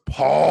 Where was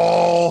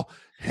Paul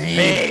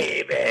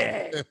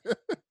Heyman?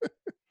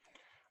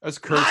 That's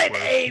Kurt's My worth.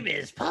 name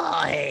is Paul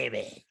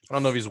Heyman. I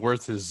don't know if he's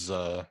worth his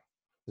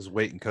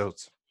weight in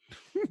coats.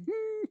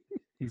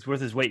 He's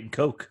worth his weight in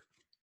coke.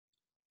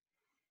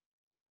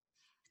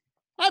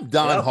 I'm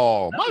Don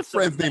Hall. My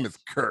friend's so name is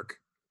Kirk.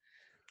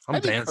 I'm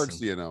dancing.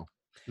 dancing. You know.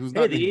 Who's Hey,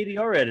 not the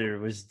ADR editor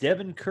was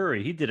Devin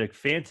Curry. He did a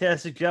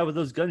fantastic job with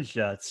those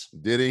gunshots.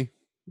 Did he?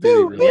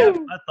 Yeah,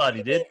 I thought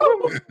he did.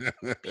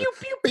 Pew,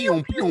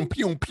 pew,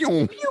 pew,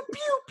 pew.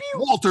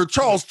 Walter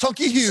Charles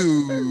Chunky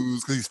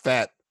Hughes, because he's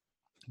fat.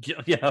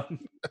 Yeah.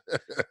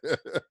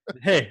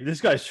 Hey,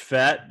 this guy's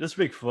fat. Let's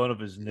make fun of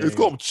his name. It's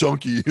called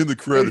Chunky in the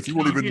credits. You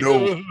won't even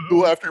know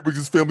until after he brings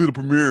his family to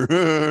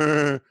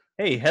premiere.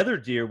 Hey, Heather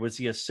Deer was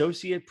the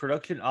associate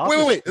production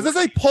officer. Wait. Is this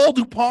like Paul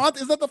DuPont?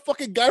 Is that the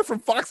fucking guy from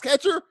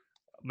Foxcatcher?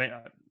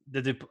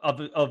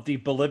 Of the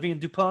Bolivian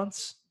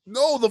DuPonts?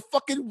 No, the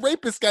fucking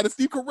rapist guy that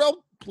Steve Carell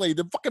played,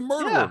 the fucking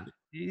murderer.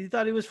 Yeah, he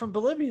thought he was from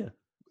Bolivia.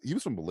 He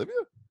was from Bolivia?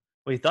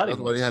 Well, he thought That's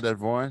he why was. he had that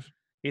voice?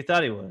 He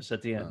thought he was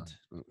at the end.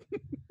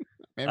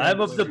 Maybe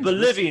I'm of the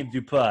Bolivian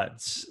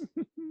DuPonts.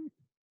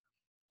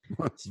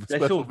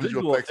 Special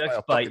visual effects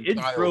by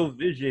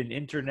Introvision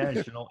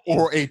International.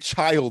 Or a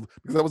child,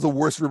 because that was the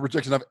worst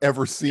reprojection I've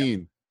ever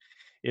seen.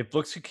 If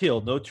Looks Could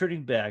Kill, No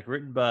Turning Back,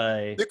 written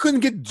by... They couldn't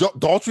get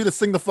Daltrey to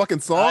sing the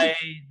fucking song?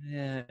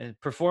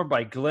 Performed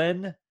by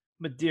Glenn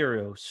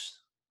Medeiros.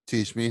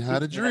 Teach Me How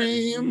to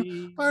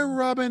Dream by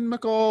Robin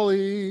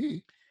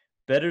McAuley.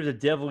 Better the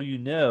Devil You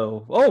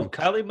Know. Oh,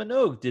 Kylie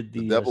Minogue did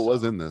the devil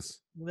was in this.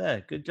 Yeah,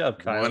 good job,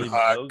 Kylie One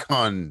hot Minogue.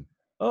 con.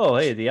 Oh,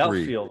 hey, the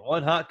outfield.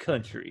 One Hot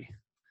Country.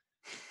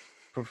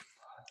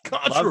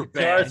 Country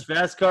Cars,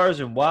 Fast Cars,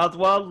 and Wild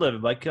Wild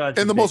Living by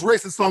Country. And the most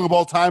racist song of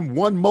all time,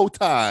 One Mo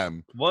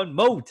Time. One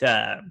Mo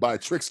Time. By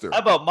Trickster. How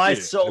about My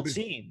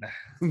Saltine?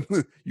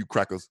 You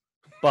crackers.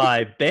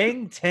 By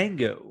Bang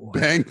Tango.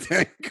 Bang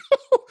Tango.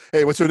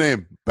 Hey, what's your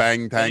name?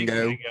 Bang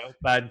Tango.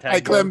 Bang Tango.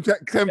 Hey, Clem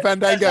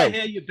Fandango. Yes, I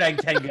hear you, Bang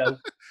Tango.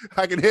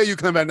 I can hear you,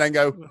 Clem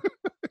Fandango.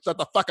 Shut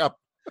the fuck up.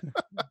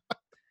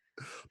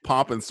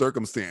 Pomp and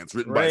Circumstance,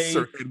 written by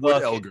Sir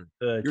Edward Elgar.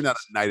 You're not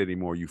a knight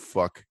anymore, you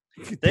fuck.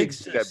 Thanks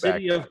to the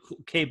city of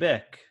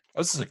Quebec.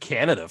 This is a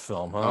Canada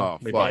film, huh?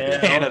 Oh,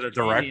 fuck. Canada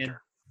director.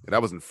 Yeah,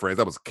 that wasn't France.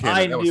 That was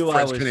Canada. I knew was I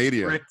French was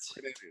Canadian. tricked.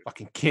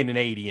 Fucking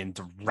Canadian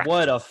director.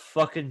 What a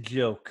fucking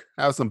joke.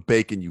 Have some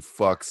bacon, you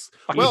fucks.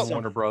 Fucking Well,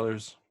 Warner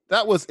Brothers.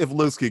 that was If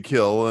Looks Could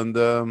Kill, and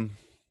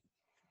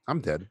I'm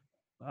dead.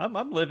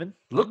 I'm living.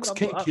 Looks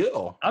can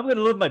kill. I'm going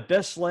to live my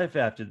best life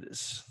after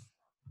this.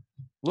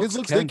 Looks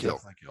can can kill.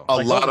 definitely kill. A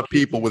Like lot all of the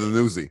people with an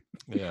Uzi.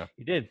 Yeah.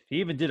 He did. He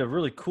even did a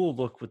really cool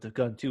look with the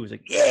gun, too. He was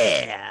like,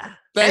 yeah.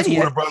 Thanks, And he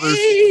Warner had Brothers.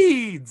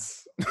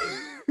 AIDS.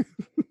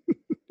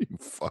 You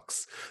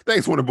fucks.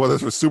 Thanks, Warner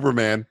Brothers, for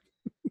Superman,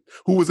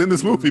 who was in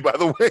this movie, by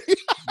the way.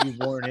 You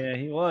warned, yeah,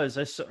 he was.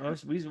 I saw.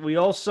 We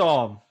all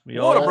saw him. We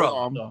Warner all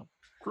Brothers. saw him.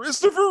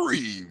 Christopher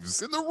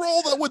Reeves in the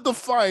role that would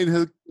define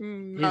his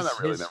not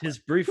really, never his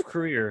brief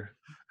career.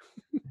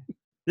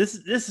 This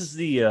is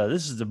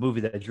the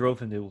movie that drove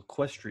him to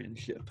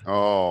equestrianship.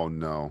 Oh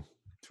no,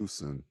 too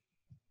soon.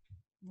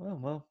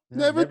 Well,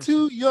 Never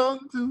too young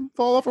to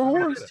fall off a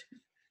horse.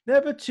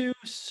 Never too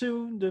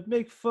soon to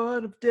make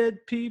fun of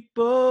dead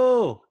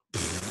people.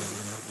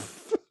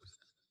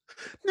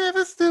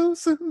 Never too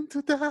soon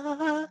to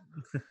die.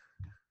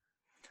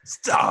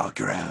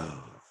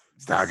 Stargrove.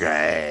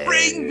 Stargrove.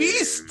 Bring me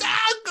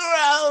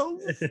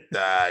Stargrove.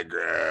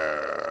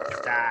 Stargrove.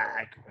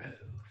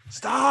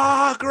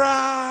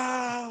 Stargrove.